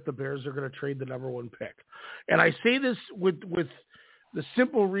say that the Bears are going to trade the number one pick. And I say this with the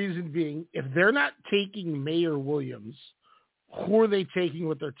simple reason being, if they're not taking May or Williams, who are they taking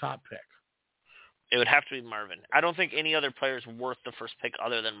with their top pick? It would have to be Marvin. I don't think any other player is worth the first pick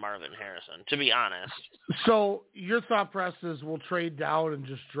other than Marvin Harrison, to be honest. So your thought process is we'll trade down and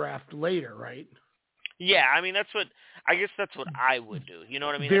just draft later, right? Yeah, I mean, I guess that's what I would do. You know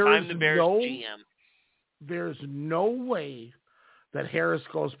what I mean? If I'm the Bears GM. There's no way that Harris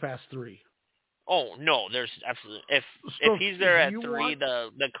goes past 3. Oh, no, there's absolutely. If he's there at 3,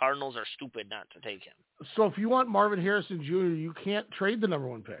 the Cardinals are stupid not to take him. So if you want Marvin Harrison Jr., you can't trade the number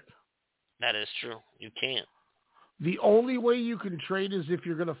one pick. That is true. You can't. The only way you can trade is if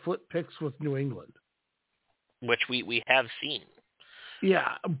you're going to flip picks with New England. Which we have seen.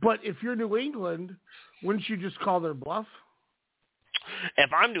 Yeah, but if you're New England, wouldn't you just call their bluff?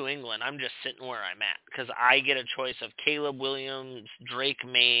 If I'm New England, I'm just sitting where I'm at because I get a choice of Caleb Williams, Drake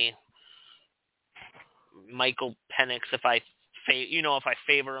May, Michael Penix. If I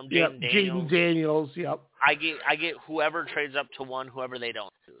favor him, Jaden Daniels. Yep. I get whoever trades up to 1, whoever they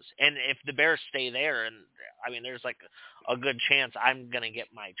don't choose. And if the Bears stay there, and I mean, there's like a good chance I'm gonna get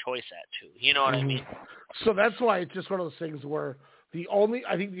my choice at 2. You know what I mean? So that's why it's just one of those things where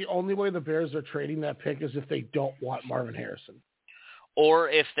I think the only way the Bears are trading that pick is if they don't want Marvin Harrison. Or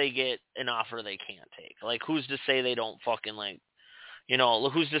if they get an offer they can't take. Like, who's to say they don't fucking, like, you know,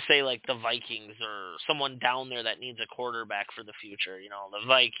 who's to say, like, the Vikings or someone down there that needs a quarterback for the future, you know, the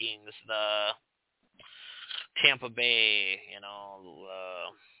Vikings, the Tampa Bay, you know,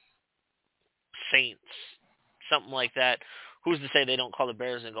 Saints, something like that. Who's to say they don't call the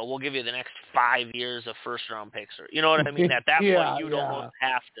Bears and go, we'll give you the next 5 years of first-round picks? Or, you know what I mean? At that point, you don't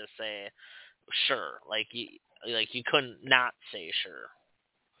have to say, sure. Like you couldn't not say sure.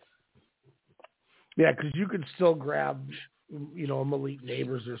 Yeah, because you could still grab, you know, Malik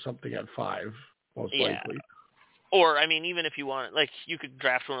Neighbors or something at 5, most likely. Or, I mean, even if you want, like, you could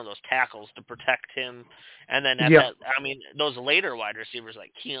draft one of those tackles to protect him. And then that, I mean, those later wide receivers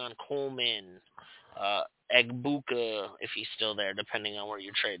like Keon Coleman, Egbuka, if he's still there, depending on where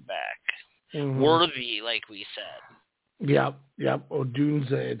you trade back. Mm-hmm. Worthy, like we said. Yep.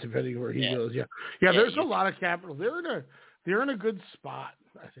 Odunze, depending where he goes. Yeah. There's a lot of capital. They're in a good spot,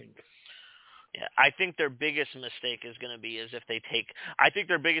 I think. Yeah, I think their biggest mistake is going to be if they take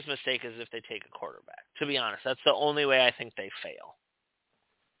a quarterback. To be honest, that's the only way I think they fail.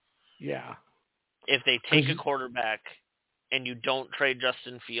 Yeah. If they take a quarterback and you don't trade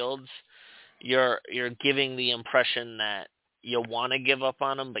Justin Fields, you're giving the impression that you want to give up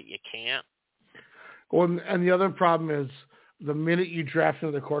on him, but you can't. Well, and the other problem is the minute you draft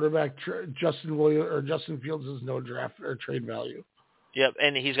another quarterback, Justin Fields has no draft or trade value. Yep,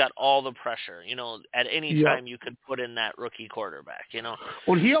 and he's got all the pressure. At any time you could put in that rookie quarterback.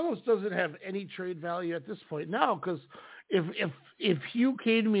 Well, he almost doesn't have any trade value at this point now, because if Hugh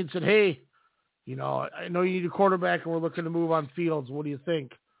came to me and said, "Hey, I know you need a quarterback and we're looking to move on Fields. What do you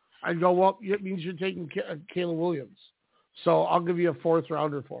think?" I'd go, "Well, it means you're taking Caleb Williams, so I'll give you a 4th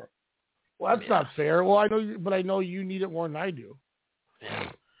rounder for him." Well, that's not fair. Well, I know you need it more than I do.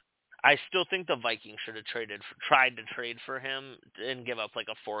 Yeah. I still think the Vikings should have tried to trade for him and give up like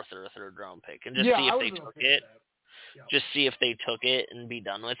a 4th or a 3rd round pick and just see if they took it. Yeah. Just see if they took it and be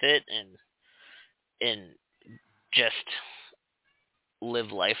done with it and just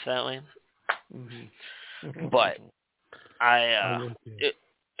live life that way. Mm-hmm. But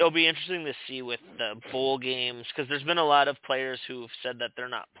it'll be interesting to see with the bowl games, because there's been a lot of players who've said that they're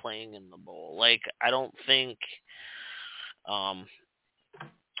not playing in the bowl. I don't think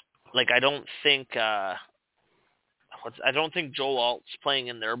Joe Alt's playing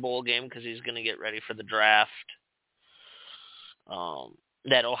in their bowl game because he's going to get ready for the draft.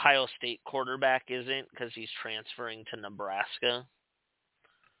 That Ohio State quarterback isn't, because he's transferring to Nebraska.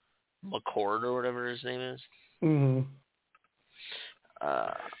 McCord or whatever his name is. Mm-hmm.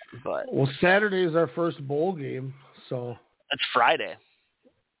 Well, Saturday is our first bowl game, so it's Friday.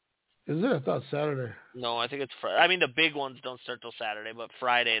 Is it? I thought Saturday. No, I think it's Friday. I mean, the big ones don't start till Saturday, but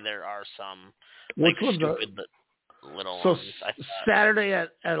Friday there are some stupid little ones. So Saturday at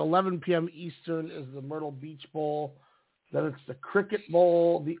 11 p.m. Eastern is the Myrtle Beach Bowl. Then it's the Cricket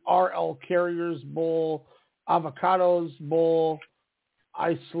Bowl, the RL Carriers Bowl, Avocados Bowl,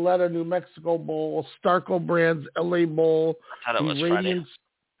 Isleta, New Mexico Bowl, Starco Brands LA Bowl, the Radiance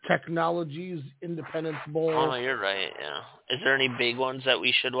Technologies Independence Bowl. Oh, you're right, yeah. Is there any big ones that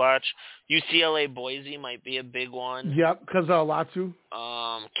we should watch? UCLA Boise might be a big one. Yep, because Latu.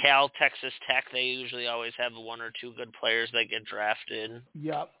 Cal, Texas Tech, they usually always have 1 or 2 good players that get drafted.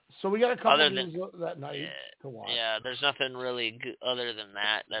 Yep. So we got a couple of games that night to watch. Yeah, there's nothing really good other than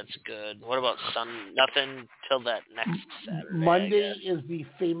that that's good. What about nothing till that next Saturday? Monday is the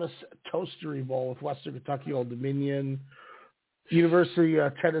famous Toastery Bowl with Western Kentucky, Old Dominion, University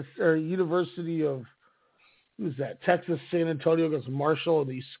of who's that? Texas San Antonio against Marshall,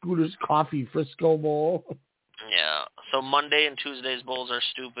 the Scooters Coffee Frisco Bowl. Yeah. So Monday and Tuesday's bowls are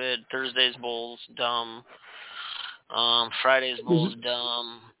stupid. Thursday's bowls dumb. Friday's bowls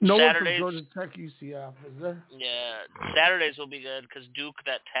dumb. No Saturdays, one from Georgia Tech UCF, is there? Yeah. Saturdays will be good because Duke,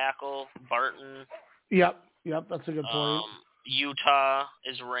 that tackle, Barton. Yep, that's a good point. Utah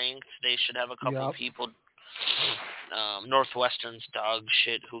is ranked. They should have a couple people. Northwestern's dog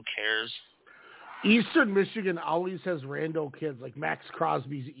shit. Who cares? Eastern Michigan always has rando kids, like Max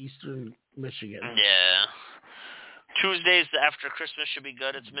Crosby's Eastern Michigan. Yeah. Tuesdays after Christmas should be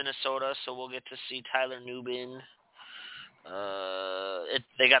good. It's Minnesota, so we'll get to see Tyler Nubin.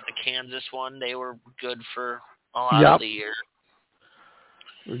 They got the Kansas one. They were good for a lot of the year.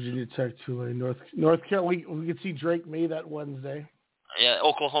 Virginia Tech, Tulane, North Carolina. We can see Drake May that Wednesday. Yeah,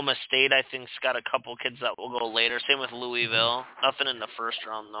 Oklahoma State, I think, has got a couple kids that will go later. Same with Louisville. Nothing in the first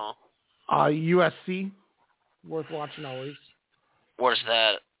round, though. USC, worth watching always. Where's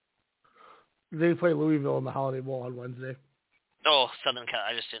that? They play Louisville in the Holiday Bowl on Wednesday. Oh, Southern Cal.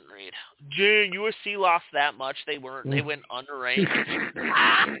 I just didn't read. Dude, USC lost that much. They went unranked.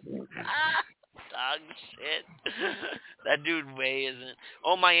 Dog shit. That dude Way isn't.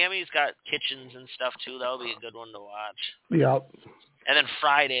 Oh, Miami's got Kitchens and stuff too. That'll be a good one to watch. Yep. And then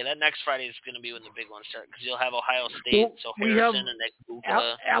that next Friday is going to be when the big ones start, because you'll have Ohio State, so Harrison and Nick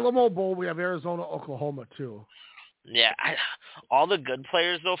Buka. Alamo Bowl, we have Arizona, Oklahoma too. Yeah, all the good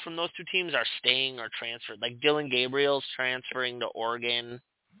players, though, from those two teams are staying or transferred. Like Dylan Gabriel's transferring to Oregon.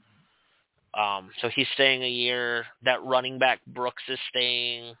 So he's staying a year. That running back Brooks is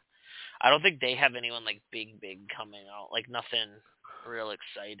staying. I don't think they have anyone like big coming out. Like nothing real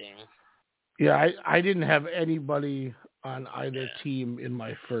exciting. Yeah, I didn't have anybody on either team in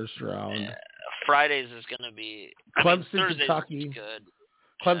my first round. Yeah. Fridays is going to be Clemson, Kentucky. Good.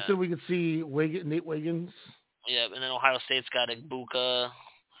 Clemson, we could see Nate Wiggins. Yeah, and then Ohio State's got Igbuka,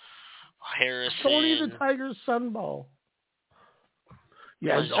 Harrison. Tony the Tigers Sun Bowl.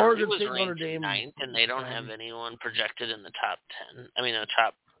 Yeah, Oregon State, Notre Dame 9th, and they don't have anyone projected in the top 10. I mean, the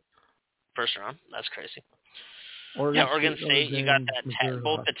top First round. That's crazy. Oregon State. You got that.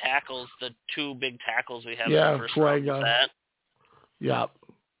 Both the tackles, the two big tackles we have in the first round. Fuega. Yeah.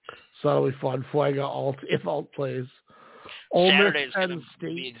 So that'll be fun. Fuega, if Alt plays. Saturday's going to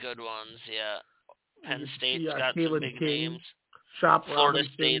be good ones, yeah. Penn State's got some big names. Florida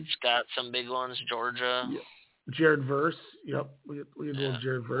State's got some big ones. Georgia. Yeah. Jared Verse. Yep. We had a little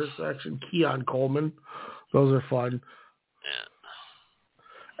Jared Verse action. Keon Coleman. Those are fun.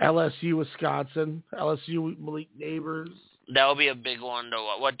 Yeah. LSU, Wisconsin. LSU, Malik Neighbors. That will be a big one to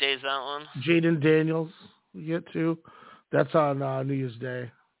watch. What day is that one? Jaden Daniels we get to. That's on New Year's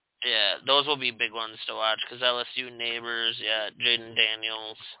Day. Yeah, those will be big ones to watch because LSU Neighbors, Jaden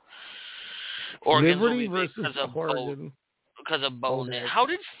Daniels. Oregon Liberty will be big versus Oregon. Because of Bo Nix. How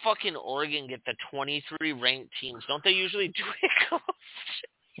did fucking Oregon get the 23 ranked teams? Don't they usually do it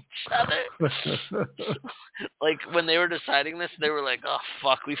each other? Like, when they were deciding this, they were like, oh,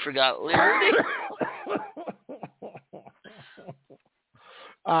 fuck, we forgot Liberty.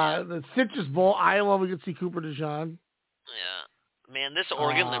 The Citrus Bowl, Iowa, we can see Cooper DeJean. Yeah. Man, this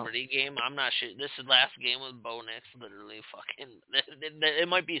Oregon-Liberty game, I'm not sure. This last game with Bo Nix, literally fucking... It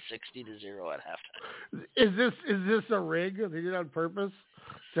might be 60-0 at halftime. Is this a rig? They did it on purpose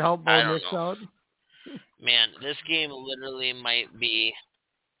to help Bo Nix out? Man, this game literally might be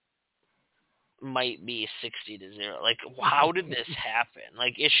 60-0. Like, how did this happen?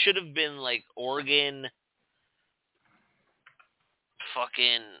 Like, it should have been, like, Oregon...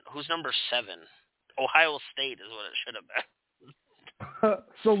 Fucking... Who's number 7? Ohio State is what it should have been.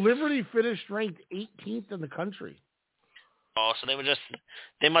 So Liberty finished ranked 18th in the country. Oh, so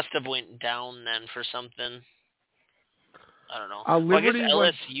they must have went down then for something. I don't know. I guess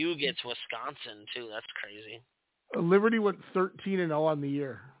LSU gets Wisconsin too. That's crazy. Liberty went 13-0 on the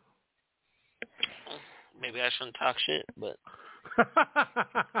year. Maybe I shouldn't talk shit, but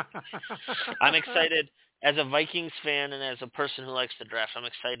I'm excited. As a Vikings fan and as a person who likes to draft, I'm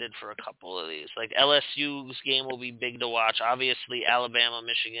excited for a couple of these. Like, LSU's game will be big to watch. Obviously, Alabama,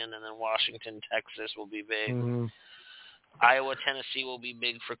 Michigan, and then Washington, Texas will be big. Mm-hmm. Iowa, Tennessee will be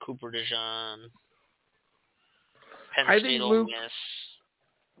big for Cooper DeJean. Penn State, Ole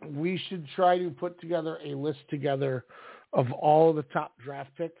Miss. We should try to put together a list of all the top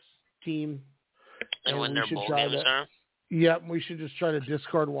draft picks, team. And when their bowl games are? Yeah, we should just try to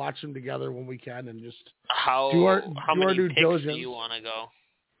Discord watch them together when we can and just how many picks do you want to go?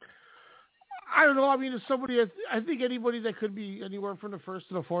 I don't know. I mean, if somebody, I think anybody that could be anywhere from the first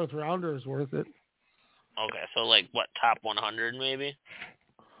to the fourth rounder is worth it. Okay, so like what, top 100 maybe?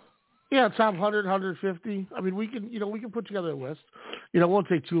 Yeah, top 100, 150. I mean, we can put together a list. It won't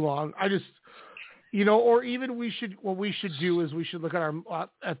take too long. I just, or even what we should do is we should look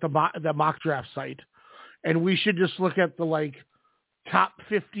at the mock draft site. And we should just look at the, top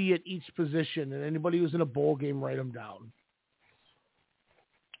 50 at each position, and anybody who's in a bowl game, write them down.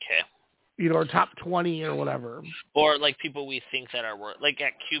 Okay. Or top 20 or whatever. Or, people we think that are worth... Like,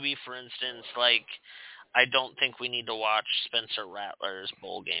 at QB, for instance, I don't think we need to watch Spencer Rattler's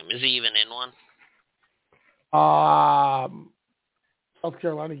bowl game. Is he even in one? South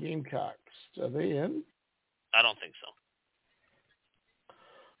Carolina Gamecocks. Are they in? I don't think so.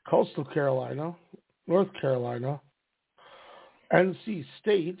 Coastal Carolina. North Carolina, NC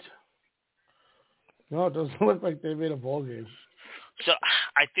State. No, it doesn't look like they made a bowl game. So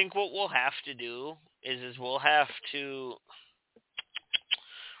I think what we'll have to do is we'll have to.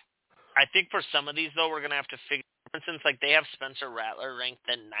 I think for some of these though, we're gonna have to figure. For instance, they have Spencer Rattler ranked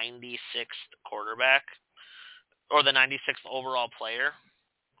the 96th quarterback or the 96th overall player.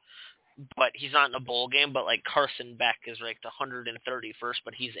 But he's not in a bowl game, but Carson Beck is ranked 131st,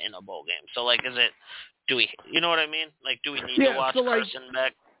 but he's in a bowl game. So you know what I mean? Do we need to watch Carson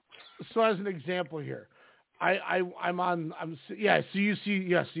Beck? So as an example here, so you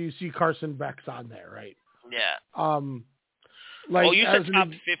see Carson Beck's on there, right? Yeah. You said top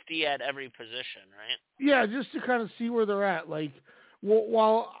 50 at every position, right? Yeah, just to kind of see where they're at.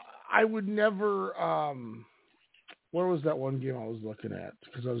 While I would never, where was that one game I was looking at?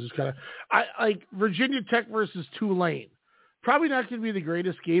 Because I was just kind of... Virginia Tech versus Tulane. Probably not going to be the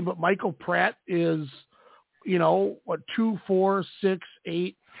greatest game, but Michael Pratt is, 2, 4, 6,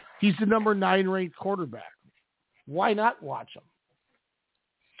 8. He's the number 9 ranked quarterback. Why not watch him?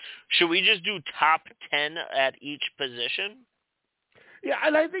 Should we just do top 10 at each position? Yeah,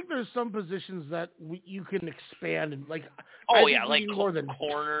 and I think there's some positions that you can expand and more than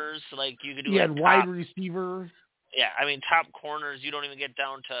corners. You could do and wide receiver. Yeah, I mean, top corners, you don't even get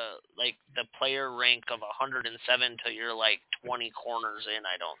down to, the player rank of 107 till you're, 20 corners in,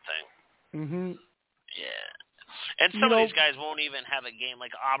 I don't think. Mm-hmm. Yeah. And some of these guys won't even have a game.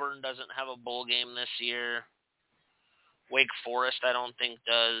 Like Auburn doesn't have a bowl game this year. Wake Forest, I don't think,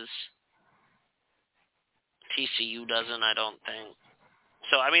 does. TCU doesn't, I don't think.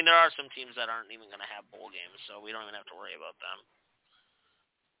 So, I mean, there are some teams that aren't even going to have bowl games, so we don't even have to worry about them.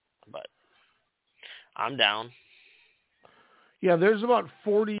 But I'm down. Yeah, there's about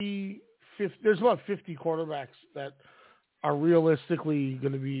 50 quarterbacks that are realistically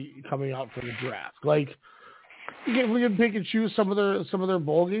going to be coming out for the draft. Like, if we can pick and choose some of their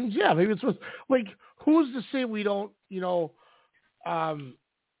bowl games, yeah, maybe it's like, who's to say we don't,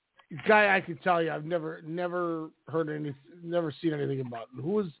 guy I could tell you I've never heard any, never seen anything about.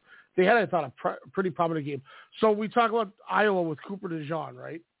 They had, I thought, a pretty prominent game. So we talk about Iowa with Cooper DeJean,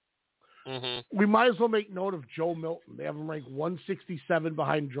 right? Mm-hmm. We might as well make note of Joe Milton. They have him ranked 167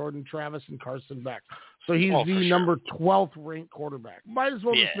 behind Jordan Travis and Carson Beck. So he's the number 12th ranked quarterback. Might as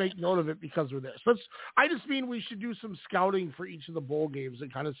well just make note of it because we're there. So I just mean we should do some scouting for each of the bowl games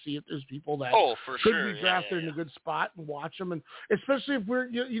and kind of see if there's people that could be drafted in a good spot and watch them. And especially if we're,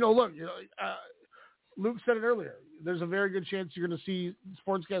 Luke said it earlier. There's a very good chance you're going to see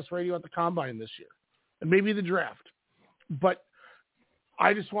SportsCast Radio at the Combine this year and maybe the draft. But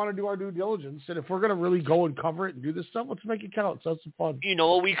I just want to do our due diligence, and if we're going to really go and cover it and do this stuff, let's make it count. So that's some fun. You know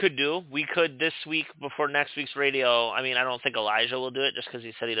what we could do? We could this week before next week's radio. I mean, I don't think Elijah will do it just because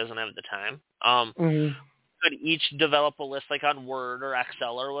he said he doesn't have the time. Could each develop a list like on Word or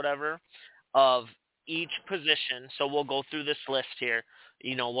Excel or whatever of each position. So we'll go through this list here.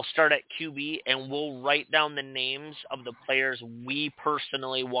 We'll start at QB, and we'll write down the names of the players we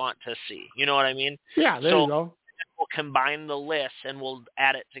personally want to see. You know what I mean? Yeah, there you go. We'll combine the lists and we'll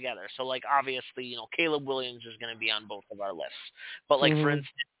add it together. So, like, obviously, Caleb Williams is going to be on both of our lists. But, like, for instance,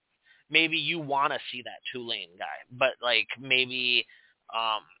 maybe you want to see that Tulane guy. But, like, maybe,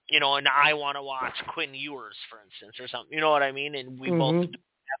 and I want to watch Quinn Ewers, for instance, or something. You know what I mean? And we both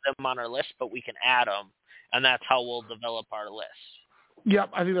have them on our list, but we can add them. And that's how we'll develop our list.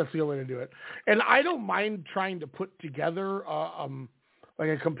 Yep, I think that's the only way to do it. And I don't mind trying to put together, like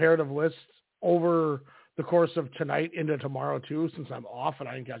a comparative list over the course of tonight into tomorrow too, since I'm off and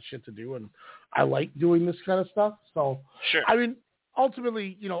I ain't got shit to do, and I like doing this kind of stuff. So, I mean,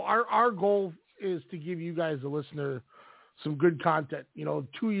 ultimately, our goal is to give you guys, the listener, some good content.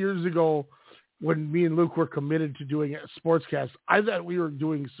 2 years ago, when me and Luke were committed to doing a sportscast, I thought we had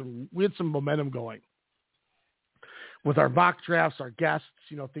some momentum going with our mock drafts, our guests,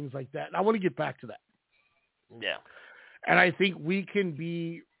 things like that. And I want to get back to that. Yeah. And I think we can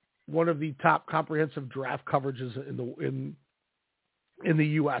be one of the top comprehensive draft coverages in the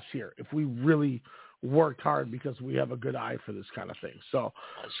U.S. here if we really worked hard, because we have a good eye for this kind of thing. So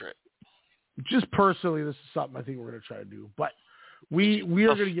that's right. Just personally, this is something I think we're going to try to do. But we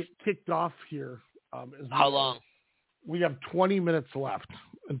are going to get kicked off here. How long? We have 20 minutes left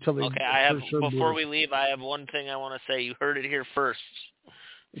until they. Okay, before we leave, I have one thing I want to say. You heard it here first.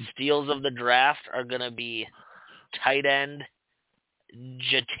 Steals of the draft are going to be tight end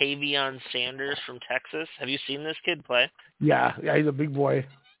Jatavion Sanders from Texas. Have you seen this kid play? Yeah, he's a big boy.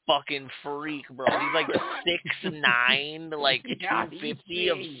 Fucking freak, bro. He's like 6'9", like 250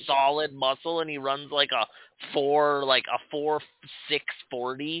 of solid muscle, and he runs like a 4.6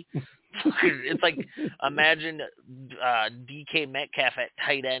 40. It's like, imagine DK Metcalf at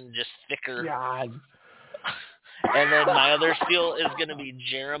tight end, just thicker. God. And then my other steal is going to be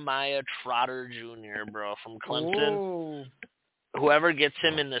Jeremiah Trotter Jr., bro, from Clemson. Whoa. Whoever gets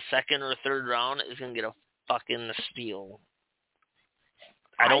him in the second or third round is going to get a fucking steal.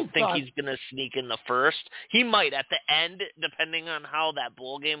 I don't think he's going to sneak in the first. He might at the end, depending on how that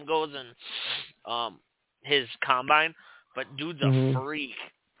bowl game goes and his combine. But dude's a freak.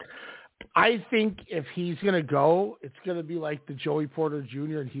 I think if he's going to go, it's going to be like the Joey Porter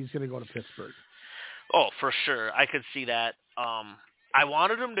Jr., and he's going to go to Pittsburgh. Oh, for sure. I could see that. I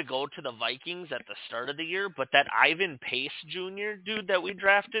wanted him to go to the Vikings at the start of the year, but that Ivan Pace Jr. dude that we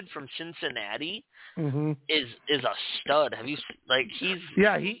drafted from Cincinnati is a stud. Have you he's?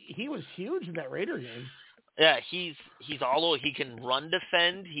 Yeah, he was huge in that Raider game. Yeah, he's all. He can run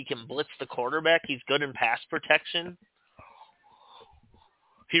defend. He can blitz the quarterback. He's good in pass protection.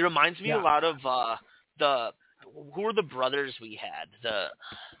 He reminds me a lot of who were the brothers we had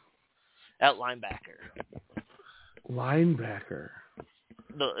at linebacker.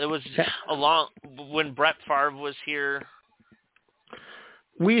 It was when Brett Favre was here.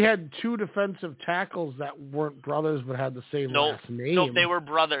 We had two defensive tackles that weren't brothers but had the same last name. No, they were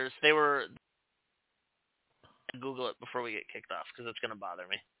brothers. They were. Google it before we get kicked off because it's going to bother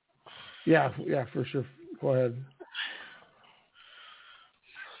me. Yeah, for sure. Go ahead.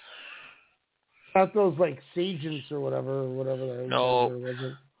 Not those like Sagents or whatever that No.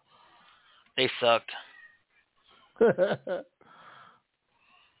 wasn't. They sucked.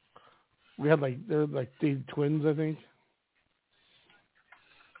 We had they're the twins, I think.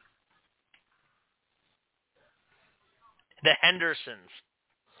 The Hendersons.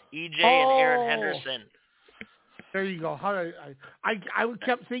 EJ and Aaron Henderson. There you go. How did I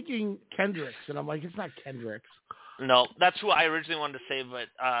kept thinking Kendricks, and I'm like, it's not Kendricks. No, that's who I originally wanted to say, but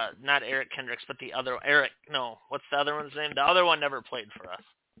not Eric Kendricks, but the other Eric. No, what's the other one's name? The other one never played for us.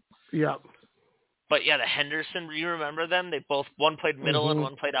 Yeah. But yeah, the Henderson. You remember them? They one played middle and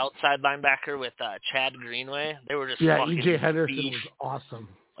one played outside linebacker with Chad Greenway. They were just fucking EJ Henderson beef. was awesome.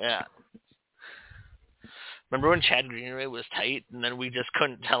 Yeah. Remember when Chad Greenway was tight, and then we just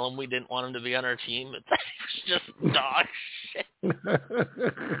couldn't tell him we didn't want him to be on our team? It was just dog shit.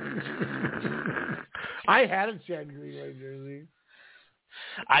 I had a Chad Greenway jersey.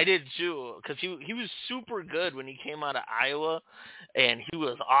 I did too, because he was super good when he came out of Iowa, and he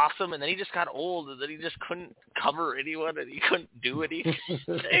was awesome. And then he just got old, and then he just couldn't cover anyone, and he couldn't do anything.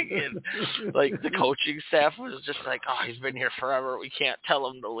 And like the coaching staff was just like, "Oh, he's been here forever. We can't tell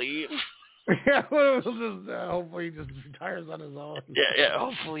him to leave." Yeah, hopefully he just retires on his own. Yeah.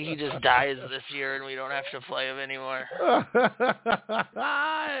 Hopefully he just dies this year, and we don't have to play him anymore. Hell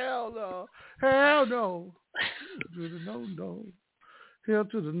no! Hell no! To the no. Hell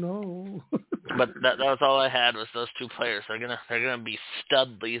to the no. But that was all I had was those two players. They're gonna be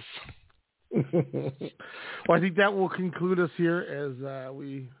studlies. Well, I think that will conclude us here, as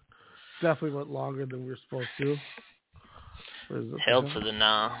we definitely went longer than we were supposed to. Hell to the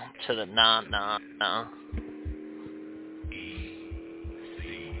no. To the no.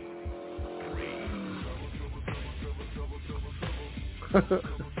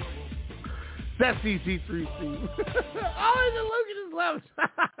 That's EC3C. Oh, and Logan is left.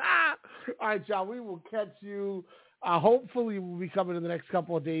 All right, y'all. We will catch you. Hopefully, we'll be coming in the next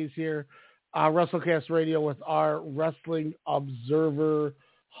couple of days here. WrestleCast Radio with our Wrestling Observer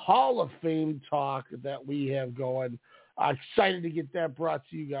Hall of Fame talk that we have going. Excited to get that brought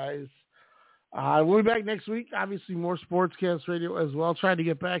to you guys. We'll be back next week. Obviously, more SportsCast Radio as well. Trying to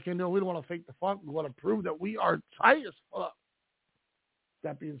get back into it. We don't want to fake the funk. We want to prove that we are tight as fuck.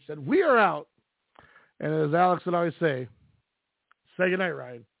 That being said, we are out. And as Alex would always say goodnight,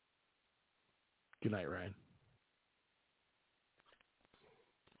 Ryan. Good night, Ryan.